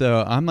done. And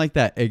so I'm like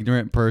that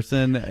ignorant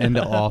person in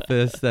the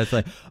office that's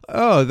like,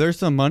 oh, there's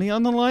some money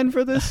on the line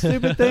for this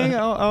stupid thing.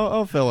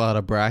 I'll fill out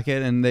a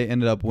bracket. And they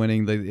ended up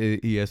winning the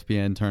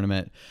ESPN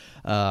tournament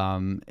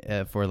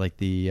for like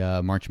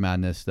the March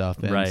Madness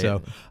stuff. And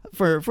so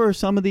for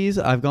some of these,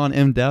 I've gone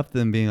in depth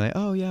and being like,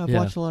 oh yeah, I've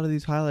watched a lot of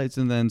these highlights.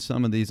 And then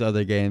some of these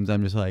other games,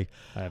 I'm just like,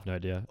 I have no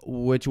idea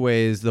which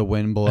way is the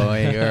wind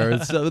blowing, or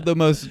the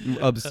most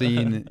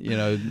obscene,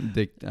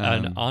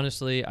 and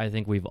honestly, I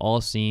think we've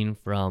all seen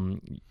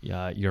from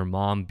your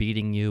mom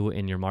beating you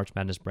in your March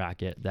Madness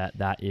bracket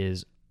that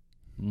is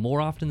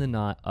more often than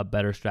not a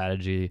better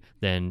strategy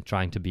than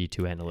trying to be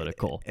too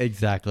analytical.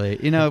 Exactly.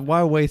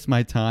 Why waste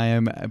my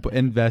time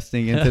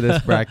investing into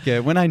this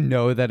bracket when I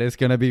know that it's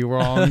going to be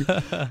wrong?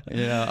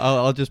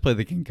 I'll just play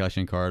the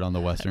concussion card on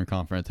the Western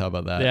Conference. How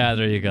about that? Yeah,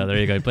 there you go.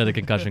 You play the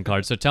concussion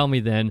card. So tell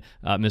me then,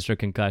 Mr.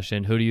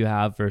 Concussion, who do you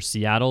have for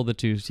Seattle, the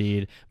 2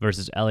 seed,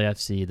 versus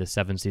LAFC, the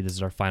 7 seed? This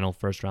is our final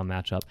first round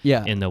matchup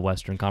in the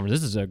Western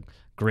Conference. This is a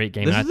great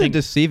game. This is a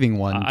deceiving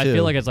one, too. I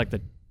feel like it's like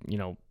the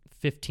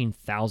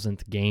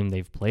 15,000th game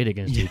they've played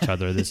against each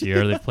other this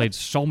year. They've played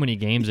so many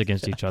games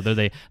against each other.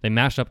 They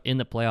mashed up in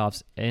the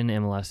playoffs in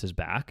MLS's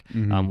back,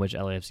 which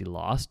LAFC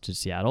lost to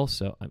Seattle.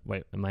 So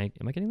wait, am I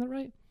getting that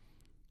right?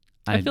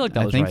 I feel like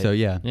that was right. I think so,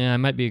 yeah. Yeah, I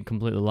might be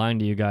completely lying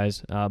to you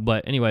guys.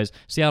 But anyways,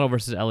 Seattle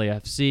versus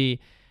LAFC.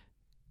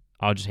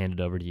 I'll just hand it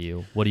over to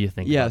you. What do you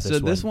think about this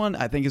one? This one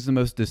I think is the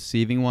most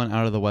deceiving one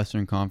out of the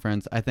Western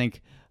Conference. I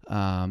think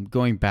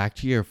going back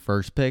to your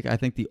first pick, I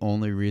think the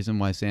only reason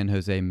why San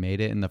Jose made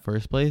it in the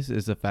first place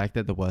is the fact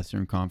that the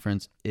Western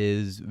Conference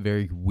is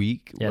very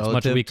weak. Yeah, it's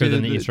much weaker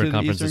than the Eastern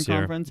Conference this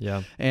year.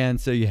 Yeah. And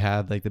so you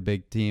have like the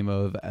big team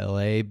of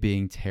LA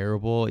being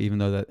terrible, even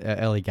though that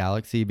LA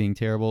Galaxy being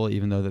terrible,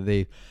 even though that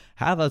they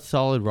have a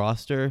solid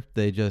roster,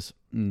 they just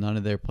none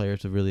of their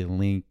players have really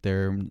linked.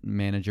 Their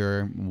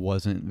manager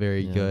wasn't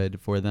very good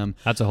for them.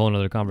 That's a whole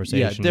other conversation.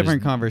 Yeah,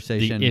 different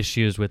conversation. The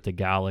issues with the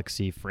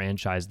Galaxy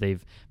franchise.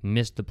 They've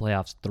missed the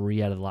playoffs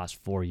 3 out of the last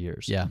 4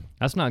 years. Yeah.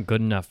 That's not good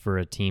enough for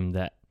a team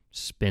that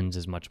spends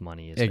as much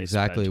money as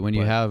exactly. When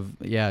you have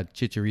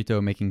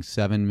Chicharito making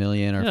 $7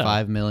 million or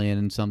 $5 million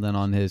and something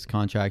on his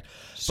contract,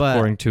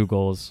 scoring 2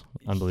 goals,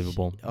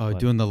 unbelievable.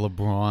 Doing the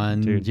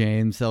LeBron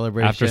James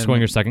celebration after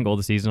scoring your second goal of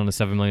the season on a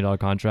 $7 million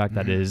contract.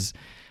 That is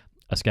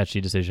a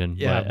sketchy decision.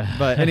 Yeah,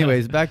 but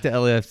anyways, back to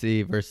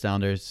LAFC versus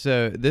Sounders.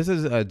 So this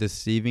is a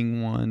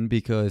deceiving one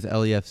because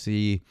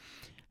LAFC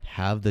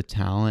have the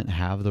talent,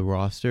 have the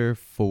roster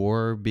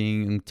for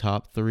being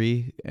top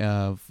 3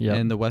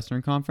 in the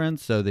Western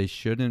Conference. So they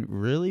shouldn't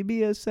really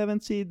be a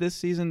 7 seed this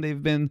season.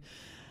 They've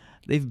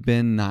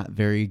been not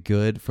very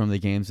good from the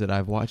games that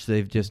I've watched.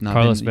 They've just not.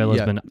 Carlos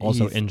Vela's been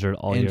also injured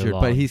all year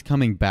long. But he's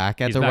coming back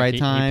at the right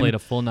time. He played a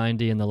full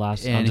 90 in the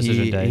last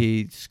decision day.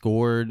 He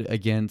scored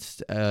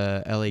against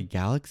LA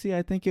Galaxy,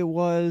 I think it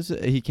was.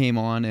 He came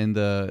on in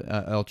the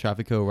El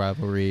Tráfico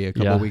rivalry a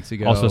couple weeks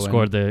ago. Also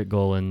scored the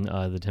goal in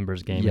the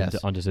Timbers game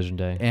on decision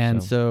day.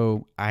 And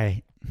so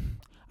I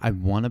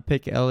want to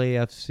pick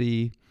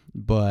LAFC,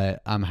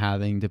 but I'm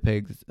having to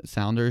pick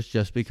Sounders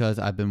just because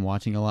I've been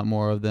watching a lot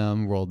more of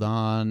them.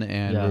 Roldan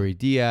and Rui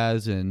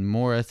Diaz and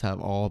Morris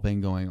have all been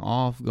going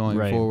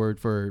forward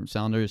for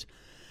Sounders.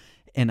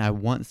 And I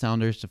want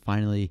Sounders to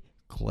finally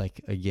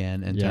click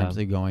again in terms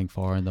of going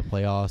far in the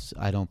playoffs.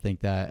 I don't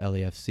think that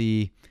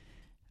LAFC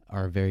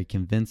are very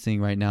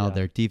convincing right now.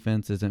 Their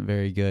defense isn't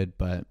very good,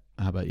 but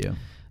how about you?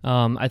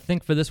 I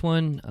think for this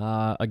one,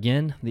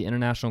 again, the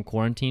international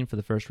quarantine for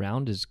the first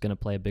round is going to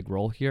play a big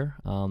role here.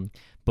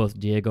 Both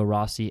Diego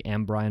Rossi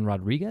and Brian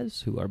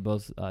Rodriguez, who are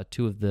both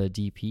 2 of the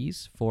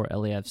DPs for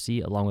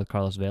LAFC, along with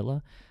Carlos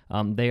Vela,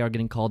 they are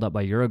getting called up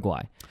by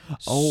Uruguay.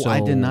 I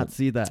did not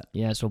see that.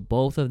 Yeah, so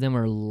both of them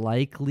are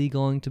likely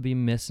going to be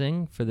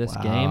missing for this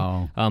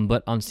game.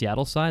 But on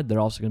Seattle's side, they're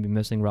also going to be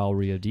missing Raul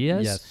Rio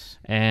Diaz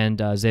and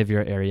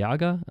Xavier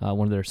Arriaga,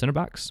 one of their center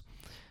backs.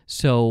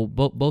 So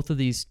both of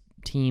these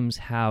teams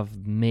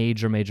have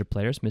major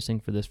players missing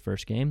for this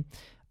first game.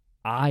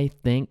 I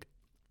think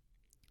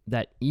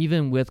that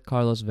even with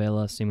Carlos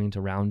Vela seeming to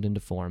round into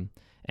form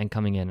and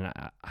coming in,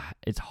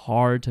 it's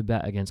hard to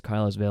bet against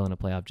Carlos Vela in a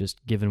playoff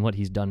just given what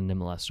he's done in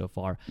MLS so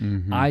far.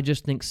 I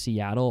just think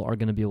Seattle are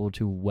going to be able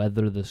to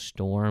weather the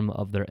storm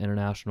of their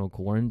international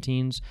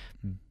quarantines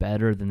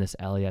better than this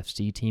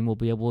LAFC team will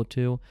be able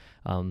to.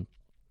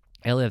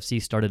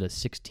 LAFC started a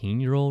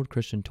 16-year-old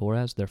Christian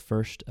Torres, their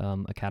first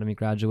academy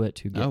graduate,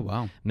 to get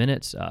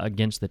minutes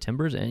against the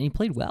Timbers, and he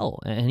played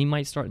well. And he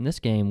might start in this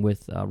game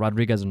with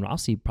Rodriguez and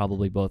Rossi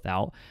probably both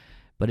out,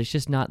 but it's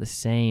just not the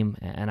same.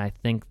 And I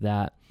think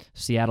that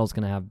Seattle's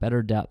going to have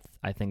better depth.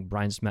 I think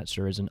Brian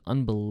Smetzer is an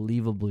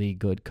unbelievably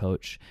good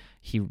coach.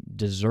 He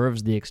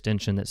deserves the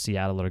extension that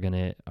Seattle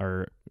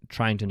are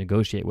trying to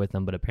negotiate with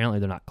him, but apparently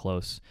they're not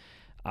close.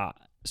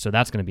 So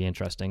that's going to be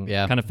interesting.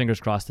 Yeah. Kind of fingers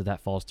crossed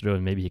that falls through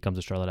and maybe he comes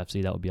to Charlotte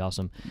FC. That would be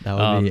awesome. That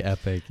would be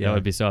epic. Yeah. That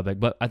would be so epic.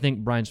 But I think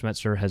Brian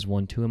Smetzer has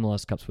won 2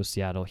 MLS Cups with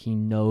Seattle. He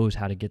knows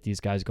how to get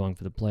these guys going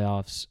for the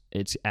playoffs.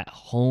 It's at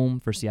home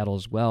for Seattle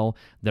as well.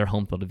 Their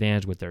home field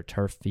advantage with their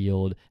turf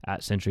field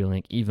at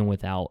CenturyLink, even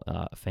without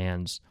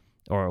fans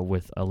or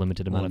with a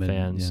limited amount of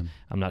fans. Yeah.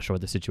 I'm not sure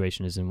what the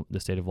situation is in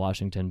the state of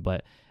Washington,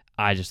 but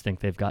I just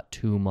think they've got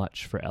too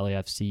much for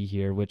LAFC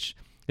here, which...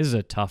 This is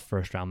a tough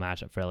first-round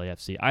matchup for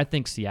LAFC. I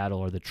think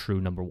Seattle are the true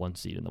number 1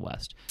 seed in the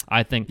West.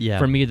 I think,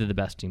 for me, they're the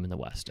best team in the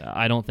West.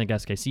 I don't think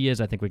SKC is.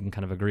 I think we can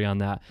kind of agree on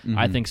that.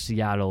 I think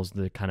Seattle's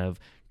the kind of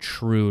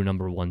true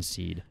number 1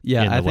 seed in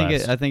the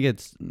West. I think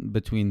it's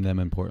between them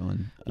and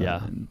Portland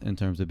in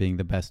terms of being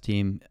the best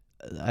team.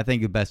 I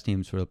think the best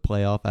teams for the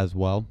playoff as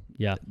well.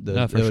 Yeah,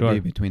 it would be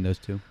between those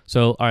 2.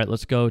 So, all right,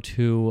 let's go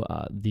to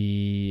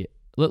the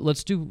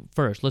Let's do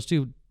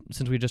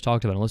since we just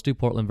talked about it, let's do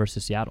Portland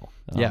versus Seattle.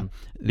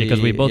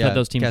 Because we both have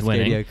those teams Cascadia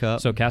winning. Cup.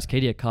 So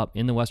Cascadia Cup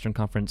in the Western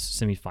Conference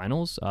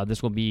semifinals.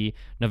 This will be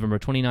November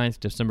 29th,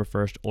 December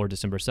 1st, or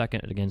December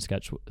 2nd. Again,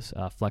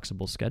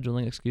 flexible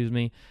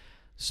scheduling,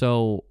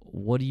 So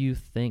what do you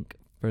think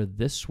for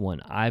this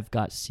one? I've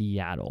got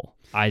Seattle.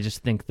 I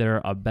just think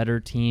they're a better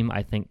team.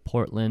 I think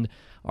Portland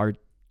are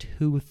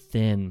too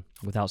thin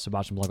without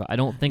Sebastian Blanco. I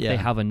don't think they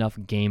have enough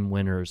game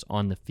winners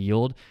on the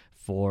field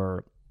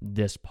for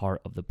this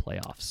part of the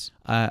playoffs.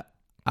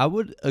 I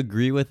would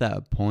agree with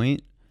that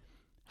point.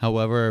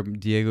 However,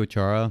 Diego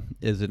Chara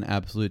is an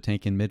absolute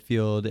tank in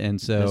midfield,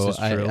 and so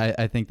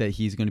I think that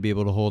he's going to be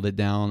able to hold it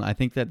down. I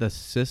think that the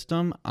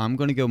system, I'm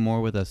going to go more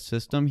with a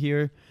system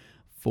here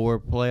for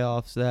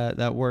playoffs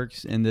that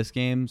works in this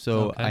game.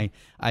 So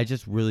I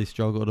just really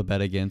struggle to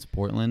bet against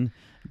Portland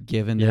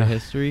given their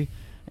history.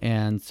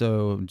 And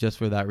so just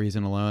for that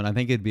reason alone, I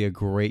think it'd be a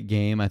great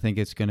game. I think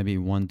it's going to be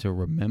one to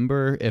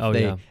remember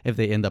if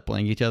they end up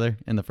playing each other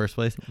in the first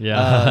place.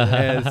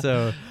 And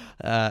so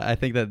I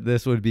think that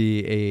this would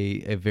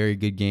be a very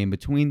good game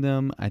between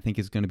them. I think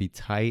it's going to be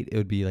tight. It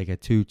would be like a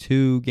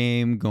 2-2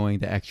 game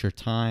going to extra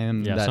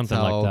time. Yeah, that's something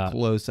how like that.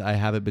 close I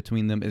have it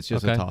between them. It's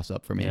just a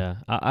toss-up for me. Yeah,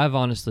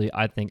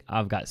 I think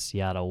I've got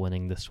Seattle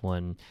winning this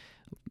one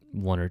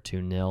 1 or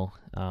 2-0.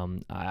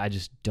 I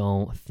just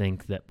don't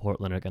think that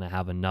Portland are going to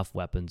have enough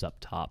weapons up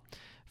top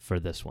for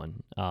this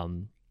one.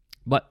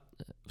 But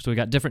so we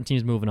got different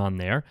teams moving on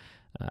there.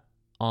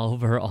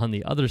 Over on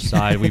the other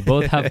side, we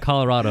both have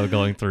Colorado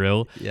going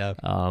through. Yeah.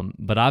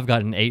 But I've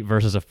got an 8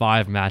 versus a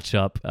 5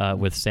 matchup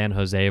with San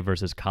Jose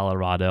versus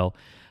Colorado.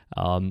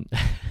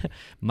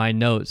 My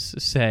notes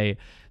say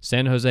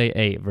San Jose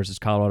 8 versus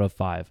Colorado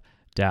 5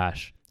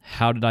 dash.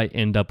 How did I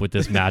end up with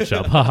this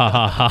matchup?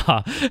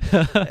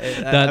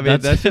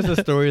 That's just a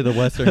story of the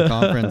Western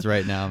Conference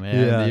right now,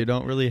 man. Yeah. You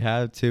don't really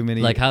have too many.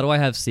 Like, how do I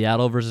have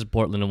Seattle versus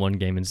Portland in one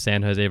game and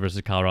San Jose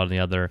versus Colorado in the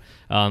other?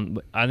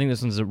 I think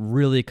this one's a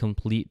really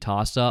complete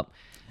toss-up.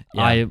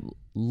 Yeah. I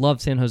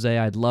love San Jose.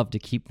 I'd love to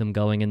keep them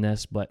going in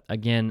this, but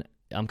again,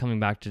 I'm coming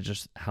back to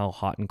just how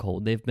hot and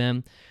cold they've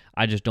been.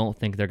 I just don't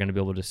think they're going to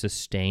be able to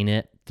sustain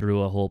it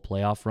through a whole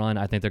playoff run.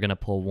 I think they're going to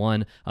pull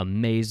one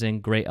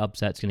amazing, great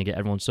upset. It's going to get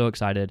everyone so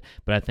excited,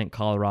 but I think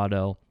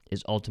Colorado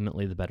is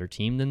ultimately the better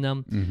team than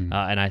them,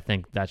 and I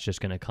think that's just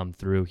going to come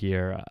through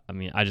here. I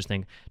mean, I just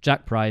think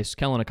Jack Price,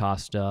 Kellen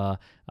Acosta,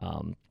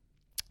 some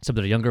of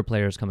the younger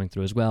players coming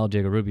through as well,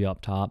 Diego Rubio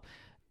up top,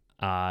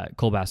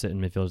 Cole Bassett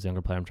in midfield is the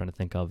younger player I'm trying to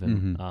think of,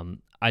 and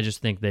I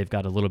just think they've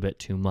got a little bit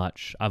too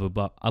much. Abu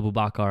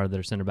Bakar,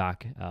 their center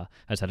back,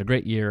 has had a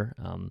great year.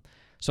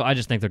 So I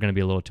just think they're going to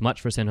be a little too much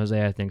for San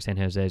Jose. I think San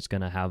Jose is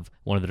going to have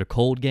one of their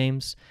cold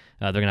games.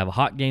 They're going to have a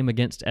hot game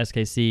against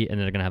SKC, and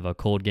then they're going to have a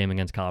cold game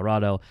against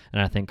Colorado.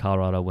 And I think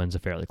Colorado wins a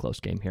fairly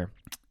close game here.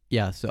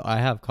 Yeah, so I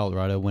have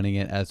Colorado winning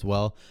it as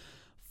well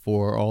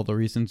for all the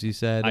reasons you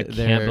said. I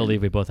can't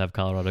believe we both have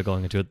Colorado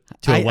going into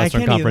a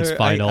Western Conference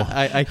final.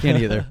 I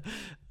can't either.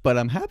 But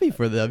I'm happy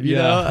for them. You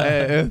know,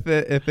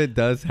 if it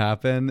does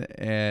happen,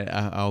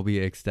 I'll be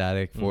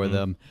ecstatic for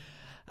them.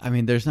 I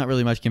mean, there's not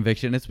really much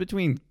conviction. It's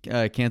between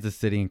Kansas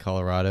City and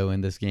Colorado in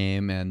this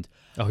game, and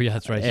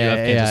that's right. So you have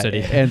Kansas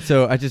City, and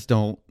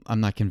so I'm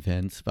not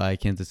convinced by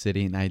Kansas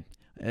City, and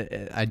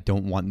I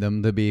don't want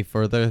them to be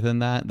further than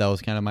that. That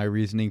was kind of my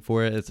reasoning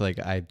for it. It's like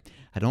I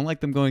don't like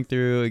them going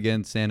through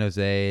against San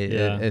Jose.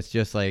 It's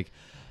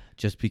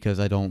just because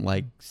I don't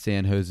like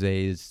San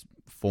Jose's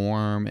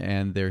form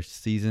and their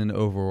season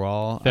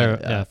overall.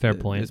 Fair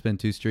point. It's been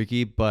too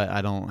streaky, but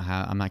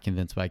I'm not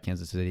convinced by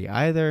Kansas City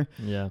either.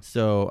 Yeah.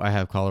 So I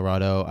have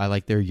Colorado. I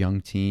like their young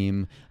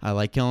team. I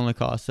like Kellen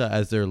Acosta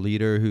as their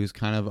leader, who's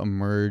kind of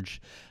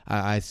emerged.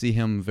 I see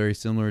him very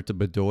similar to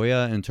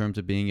Bedoya in terms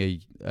of being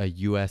a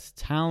U.S.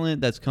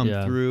 talent that's come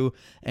through,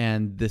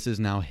 and this is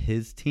now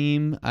his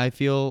team. I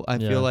feel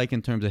like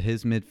in terms of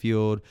his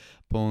midfield,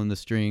 pulling the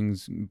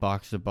strings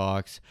box to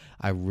box,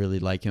 I really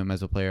like him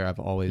as a player. I've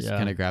always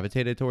kind of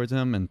gravitated towards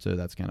him, and so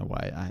that's kind of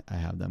why I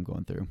have them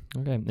going through.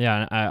 Okay,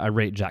 yeah, I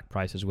rate Jack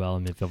Price as well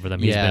in midfield for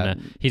them.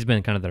 He's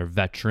been kind of their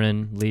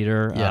veteran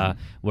leader,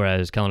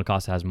 whereas Kellen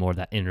Acosta has more of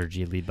that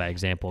energy, lead by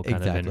example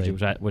kind of energy,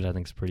 which I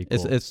think is pretty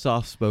cool. It's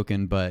soft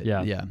spoken, but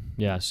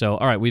yeah. So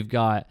all right, you've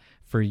got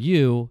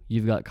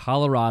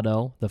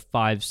Colorado, the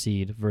 5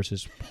 seed,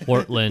 versus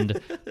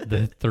Portland,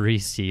 the 3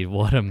 seed.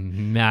 What a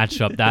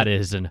matchup that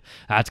is, and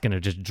that's going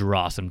to just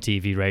draw some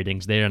TV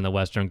ratings there in the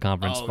Western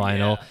Conference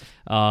final.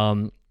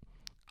 Yeah.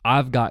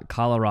 I've got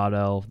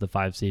Colorado, the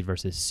 5 seed,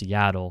 versus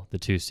Seattle, the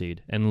 2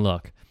 seed. And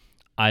look,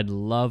 I'd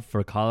love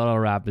for Colorado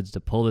Rapids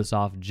to pull this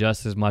off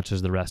just as much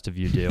as the rest of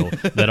you do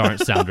that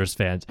aren't Sounders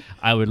fans.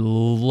 I would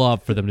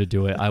love for them to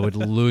do it. I would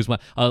lose my...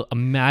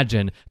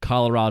 imagine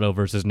Colorado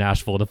versus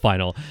Nashville in the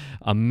final.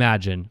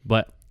 Imagine.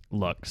 But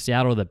look,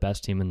 Seattle, the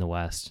best team in the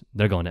West.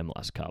 They're going to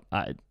MLS Cup.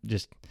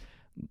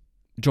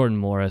 Jordan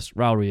Morris,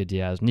 Raul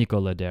Ruiz-Diaz, Nico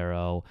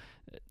Ladero.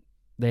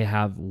 They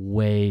have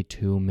way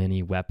too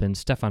many weapons.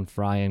 Stefan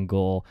Fry in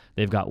goal.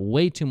 They've got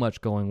way too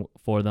much going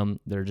for them.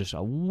 They're just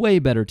a way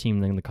better team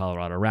than the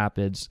Colorado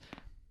Rapids.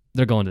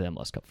 they're going to the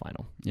MLS Cup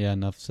final. Yeah,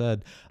 enough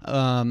said.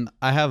 I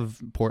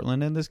have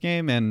Portland in this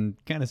game, and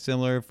kind of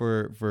similar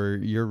for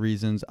your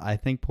reasons. I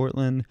think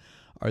Portland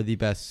are the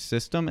best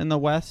system in the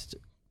West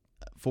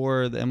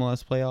for the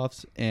MLS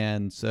playoffs,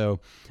 and so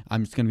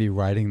I'm just going to be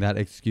writing that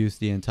excuse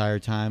the entire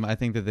time. I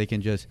think that they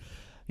can just,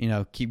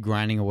 keep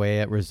grinding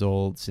away at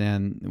results,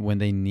 and when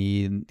they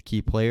need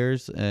key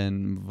players,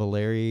 and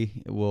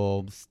Valeri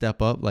will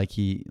step up like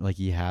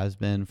he has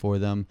been for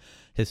them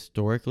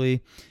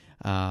historically,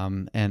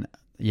 and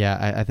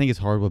yeah, I think it's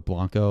hard with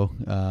Blanco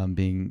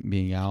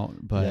being out,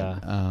 but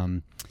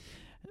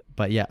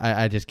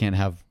I just can't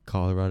have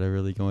Colorado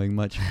really going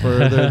much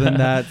further than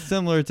that.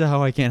 Similar to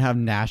how I can't have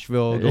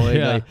Nashville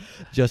going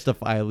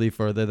justifiably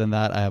further than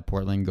that. I have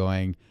Portland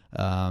going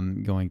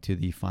to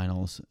the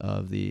finals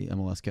of the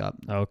MLS Cup.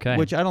 Okay,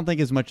 which I don't think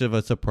is much of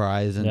a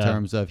surprise in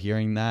terms of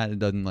hearing that. It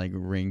doesn't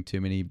ring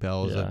too many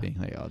bells of being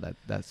like, oh,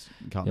 that's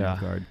caught me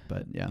off guard.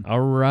 But yeah.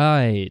 All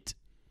right.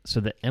 So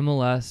the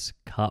MLS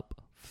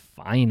Cup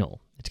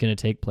final. It's going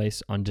to take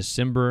place on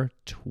December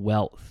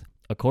 12th.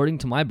 According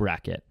to my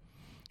bracket,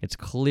 it's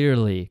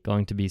clearly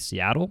going to be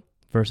Seattle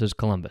versus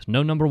Columbus.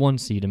 No number 1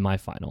 seed in my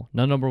final.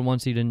 No number 1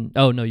 seed in...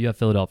 Oh, no, you have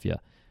Philadelphia.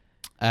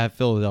 I have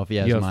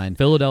Philadelphia as mine.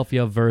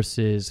 Philadelphia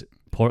versus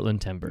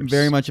Portland Timbers.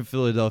 Very much a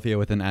Philadelphia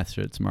with an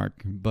asterisk mark,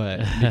 but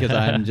because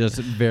I'm just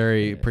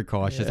very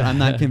precautious. I'm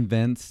not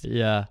convinced.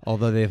 Yeah.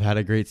 Although they've had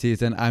a great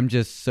season, I'm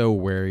just so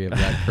wary of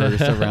that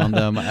curse around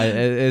them.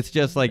 It's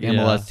just like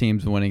MLS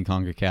teams winning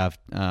CONCACAF.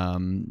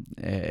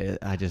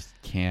 I just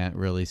can't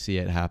really see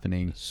it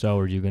happening. So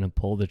are you going to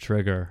pull the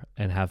trigger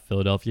and have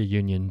Philadelphia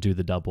Union do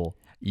the double?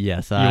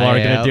 Yes, you are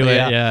going to do it.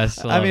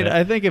 Yes,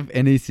 I think if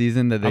any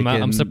season that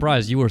I'm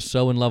surprised you were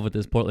so in love with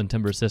this Portland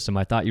Timbers system.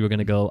 I thought you were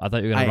going to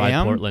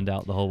ride Portland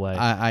out the whole way.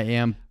 I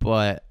am,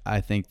 but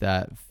I think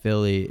that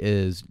Philly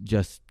is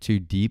just too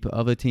deep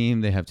of a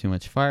team. They have too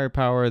much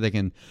firepower. They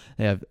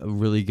have a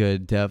really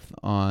good depth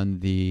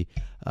on the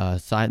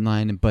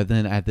sideline, but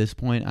then at this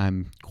point,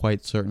 I'm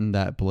quite certain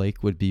that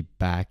Blake would be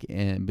back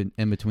in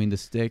between the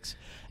sticks,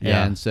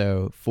 and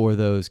so for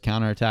those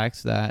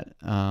counterattacks that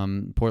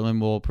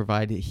Portland will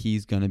provide,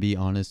 he's going to be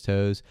on his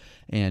toes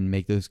and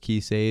make those key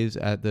saves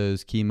at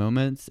those key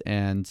moments,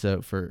 and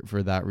so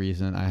for that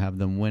reason, I have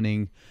them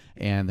winning,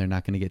 and they're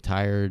not going to get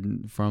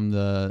tired from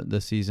the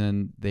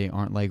season. They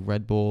aren't like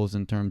Red Bulls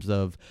in terms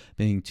of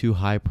being too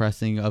high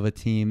pressing of a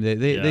team.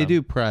 They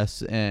do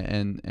press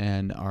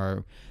and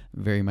are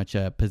very much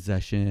a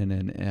possession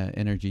and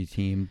energy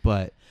team,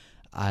 but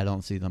I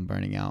don't see them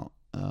burning out,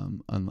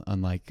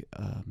 unlike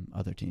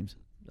other teams.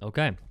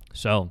 Okay,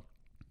 so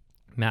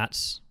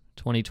Matt's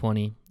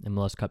 2020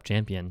 MLS Cup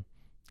champion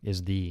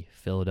is the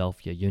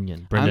Philadelphia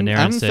Union. Brendan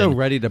Aronson. I'm so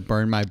ready to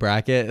burn my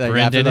bracket.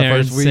 Brendan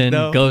Aronson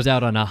goes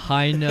out on a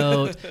high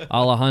note.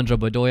 Alejandro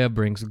Bedoya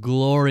brings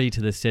glory to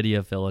the city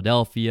of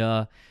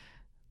Philadelphia.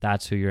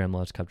 That's who your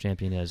MLS Cup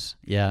champion is.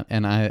 Yeah,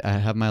 and I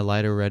have my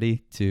lighter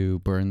ready to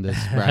burn this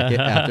bracket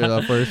after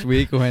the first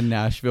week when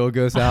Nashville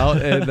goes out.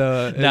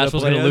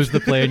 Nashville's going to lose the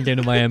play-in game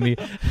to Miami.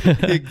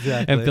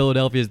 Exactly. And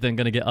Philadelphia is then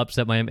going to get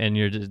upset Miami,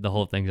 and the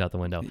whole thing's out the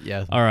window.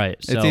 Yeah. All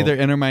right. So it's either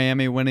Inter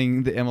Miami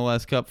winning the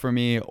MLS Cup for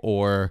me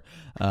or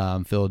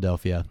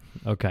Philadelphia.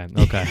 Okay.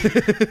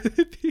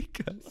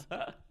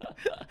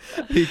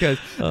 because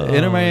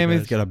Inter Miami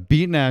is going to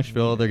beat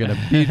Nashville, they're going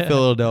to beat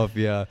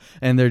Philadelphia,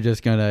 and they're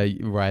just going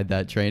to ride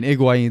that train.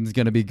 Higuain's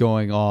going to be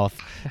going off.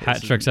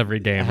 Hat tricks every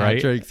game, right?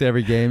 Hat tricks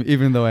every game,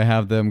 even though I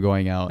have them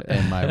going out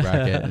in my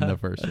bracket in the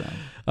first round.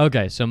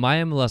 Okay, so my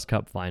MLS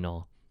Cup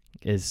final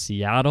is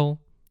Seattle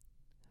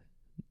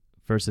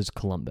versus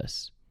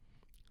Columbus.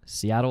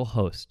 Seattle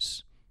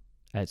hosts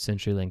at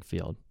CenturyLink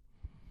Field.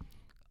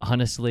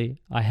 Honestly,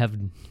 I have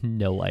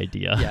no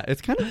idea. Yeah,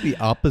 it's kind of the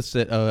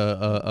opposite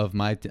of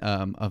my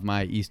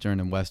Eastern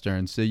and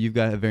Western. So you've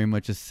got very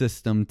much a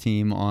system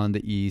team on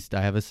the East. I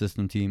have a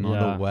system team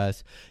on the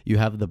West. You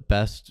have the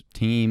best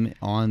team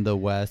on the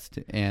West,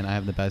 and I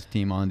have the best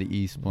team on the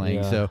East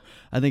playing. So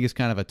I think it's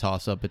kind of a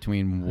toss-up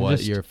between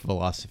what your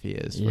philosophy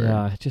is.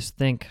 I just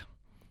think,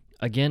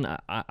 again,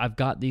 I've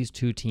got these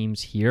two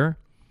teams here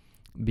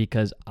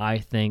because I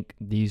think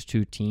these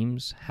two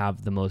teams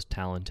have the most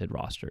talented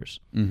rosters.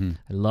 Mm-hmm.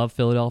 I love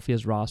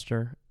Philadelphia's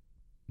roster,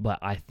 but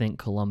I think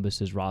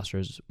Columbus's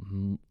roster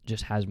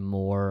just has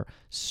more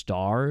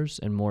stars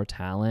and more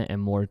talent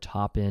and more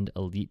top-end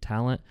elite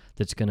talent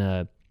that's going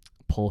to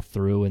pull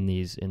through in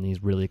these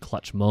really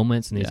clutch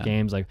moments in these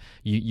games. Like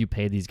you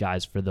pay these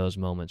guys for those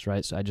moments,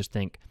 right? So I just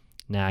think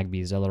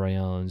Nagbe,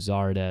 Zelarayon,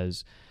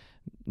 Zardes,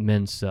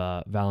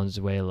 Mensah,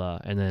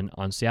 Valenzuela, and then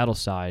on Seattle's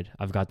side,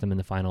 I've got them in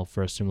the final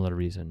for a similar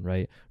reason,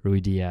 right? Rui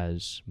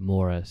Diaz,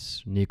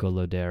 Morris, Nico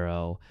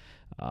Lodero,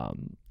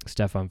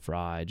 Stefan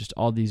Frei, just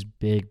all these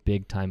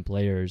big time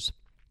players.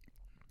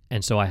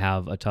 And so I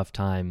have a tough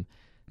time,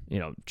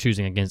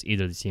 choosing against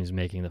either of these teams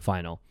making the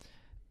final.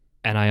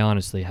 And I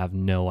honestly have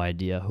no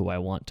idea who I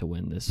want to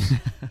win this.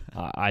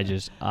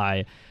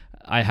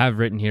 I have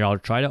written here, I'll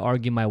try to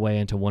argue my way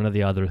into one or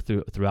the other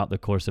throughout the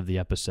course of the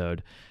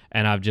episode.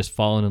 And I've just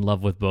fallen in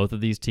love with both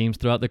of these teams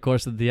throughout the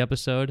course of the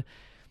episode.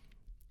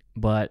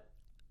 but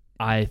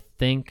I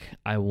think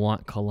I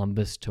want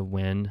Columbus to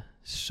win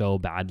so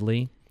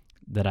badly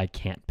that I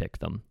can't pick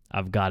them.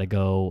 I gotta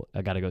go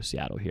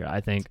Seattle here.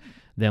 I think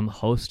them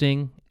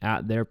hosting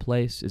at their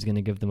place is going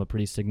to give them a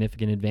pretty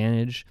significant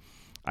advantage.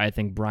 I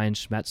think Brian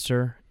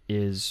Schmetzer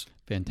is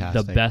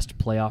fantastic, the best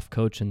playoff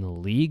coach in the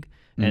league,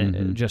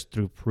 and just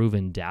through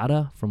proven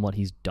data from what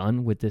he's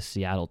done with this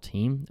Seattle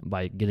team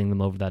by getting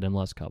them over that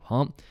MLS Cup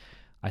hump.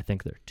 I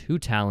think they're too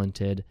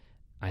talented.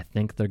 I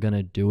think they're going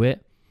to do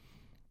it.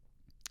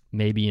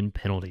 Maybe in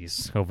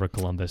penalties over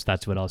Columbus.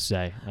 That's what I'll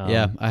say.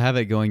 Yeah, I have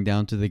it going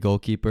down to the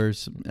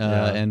goalkeepers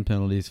and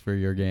penalties for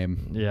your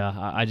game. Yeah,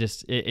 I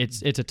just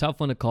it's a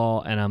tough one to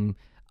call, and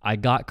I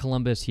got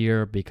Columbus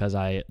here because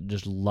I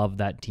just love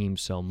that team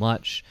so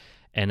much,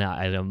 and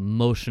I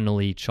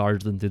emotionally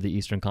charged them through the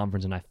Eastern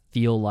Conference, and I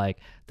feel like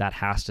that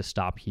has to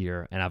stop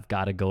here, and I've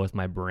got to go with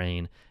my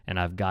brain, and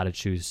I've got to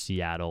choose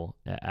Seattle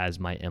as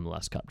my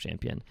MLS Cup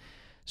champion.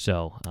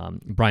 So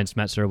Brian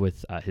Schmetzer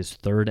with his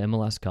third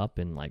MLS Cup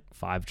in like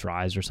 5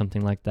 tries or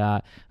something like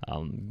that.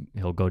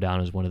 He'll go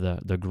down as one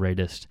of the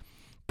greatest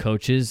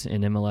coaches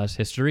in MLS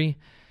history.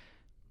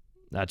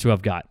 That's who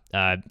I've got.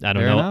 I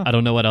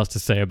don't know what else to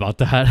say about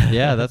that.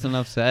 Yeah, that's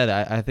enough said.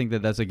 I think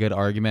that's a good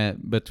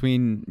argument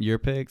between your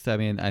picks. I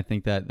mean, I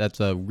think that's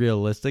a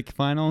realistic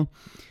final.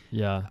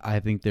 Yeah.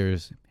 I think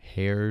there's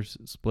hairs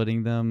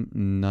splitting them,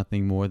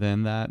 nothing more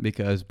than that,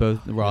 because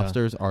both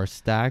rosters are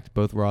stacked.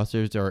 Both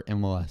rosters are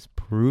MLS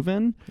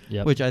proven,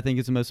 which I think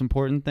is the most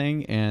important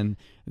thing, and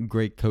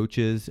great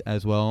coaches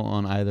as well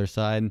on either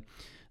side.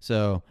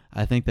 So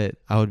I think that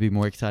I would be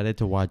more excited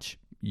to watch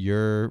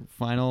your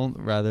final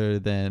rather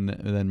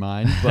than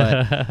mine.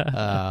 But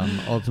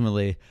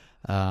ultimately,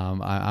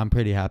 I'm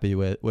pretty happy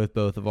with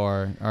both of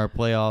our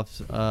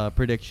playoffs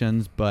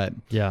predictions. But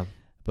yeah,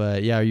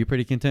 are you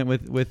pretty content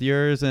with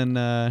yours and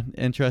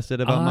interested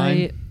about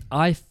mine?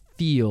 I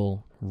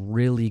feel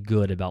really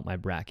good about my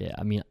bracket.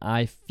 I mean,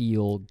 I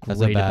feel great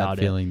That's a bad about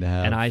feeling it. To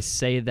have. And I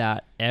say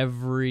that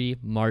every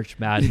March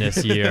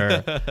Madness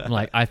year. I'm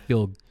like, I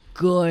feel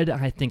good.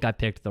 I think I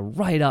picked the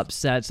right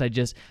upsets. I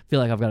just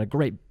feel like I've got a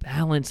great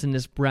balance in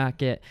this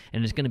bracket,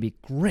 and it's going to be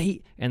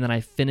great. And then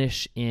I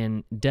finish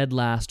in dead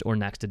last or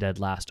next to dead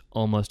last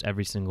almost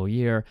every single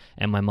year,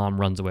 and my mom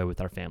runs away with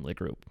our family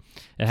group.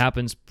 It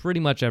happens pretty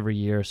much every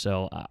year,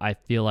 so I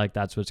feel like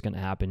that's what's going to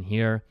happen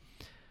here.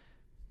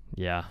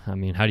 Yeah, I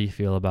mean, how do you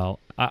feel about?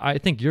 I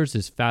think yours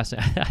is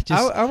fascinating.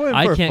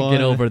 I can't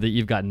get over that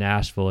you've got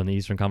Nashville in the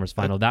Eastern Conference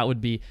Final. That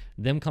would be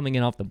them coming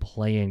in off the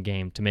play-in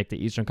game to make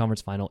the Eastern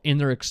Conference Final in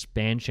their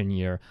expansion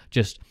year.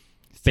 Just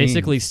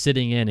basically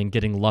sitting in and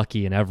getting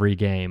lucky in every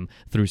game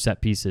through set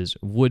pieces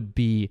would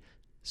be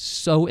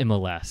so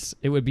MLS.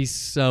 It would be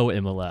so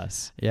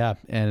MLS. Yeah,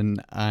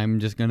 and I'm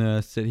just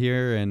gonna sit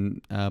here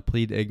and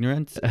plead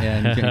ignorance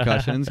and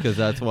concussions because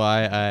that's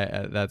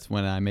why that's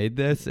when I made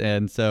this,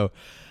 and so.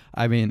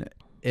 I mean,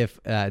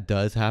 if that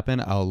does happen,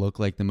 I'll look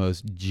like the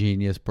most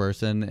genius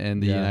person in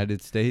the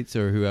United States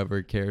or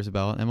whoever cares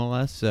about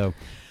MLS. So,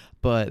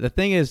 but the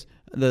thing is,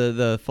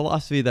 the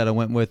philosophy that I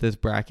went with this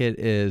bracket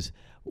is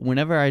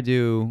whenever I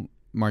do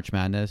March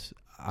Madness,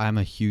 I'm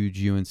a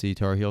huge UNC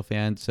Tar Heel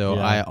fan, so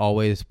I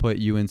always put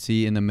UNC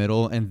in the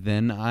middle, and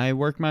then I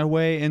work my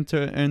way in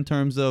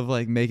terms of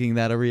like making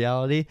that a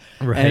reality.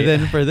 Right. And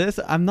then for this,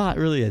 I'm not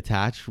really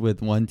attached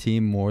with one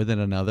team more than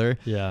another.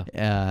 Yeah.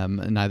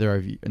 Neither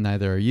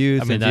are you.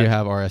 I mean, you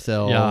have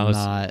RSL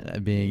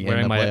not being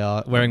in the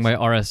playoff. Wearing my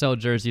RSL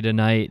jersey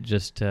tonight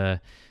just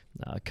to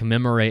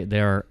commemorate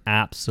their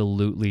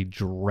absolutely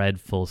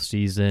dreadful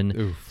season.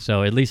 Oof.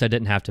 So at least I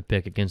didn't have to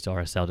pick against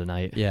RSL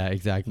tonight. Yeah,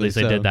 exactly. At least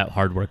I did that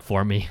hard work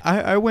for me.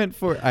 I went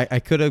for I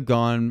could have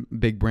gone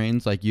big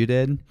brains like you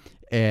did,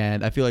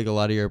 and I feel like a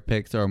lot of your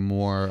picks are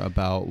more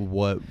about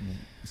what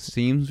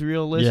seems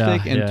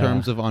realistic in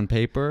terms of on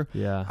paper.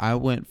 Yeah. I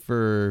went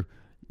for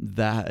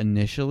that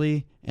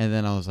initially, and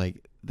then I was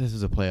like, this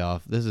is a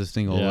playoff. This is a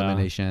single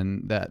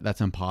elimination.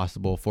 That's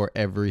impossible for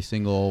every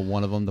single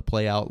one of them to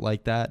play out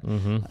like that.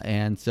 Mm-hmm.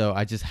 And so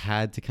I just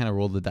had to kind of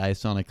roll the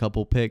dice on a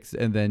couple picks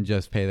and then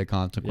just pay the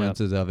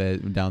consequences of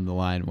it down the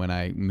line when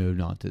I moved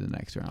on to the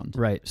next round.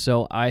 Right.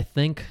 So I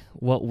think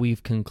what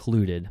we've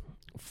concluded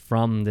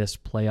from this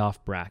playoff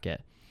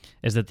bracket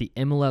is that the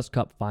MLS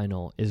Cup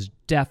final is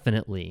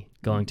definitely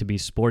going to be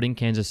Sporting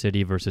Kansas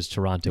City versus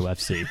Toronto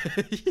FC.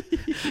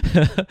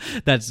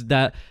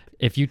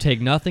 If you take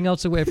nothing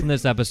else away from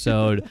this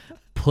episode,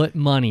 put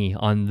money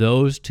on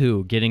those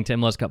two getting to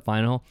MLS Cup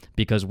final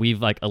because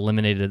we've like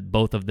eliminated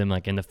both of them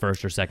like in the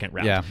first or second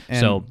round.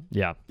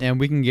 Yeah. And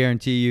we can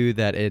guarantee you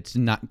that it's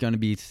not going to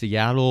be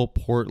Seattle,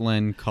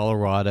 Portland,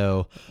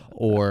 Colorado,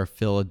 or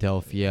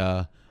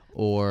Philadelphia.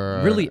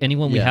 Or really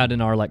anyone we had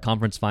in our like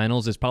conference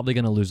finals is probably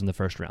going to lose in the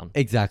first round.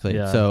 Exactly.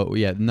 Yeah. So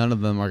none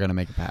of them are going to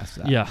make it past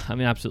that. Yeah, I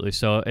mean absolutely.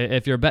 So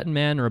if you're a betting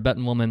man or a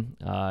betting woman,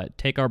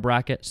 take our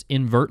brackets,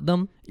 invert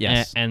them,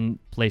 and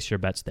place your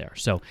bets there.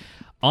 So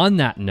on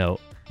that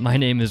note, my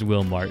name is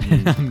Will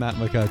Martin. I'm Matt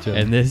McCutcheon.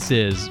 And this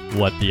is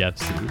What the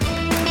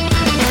FC.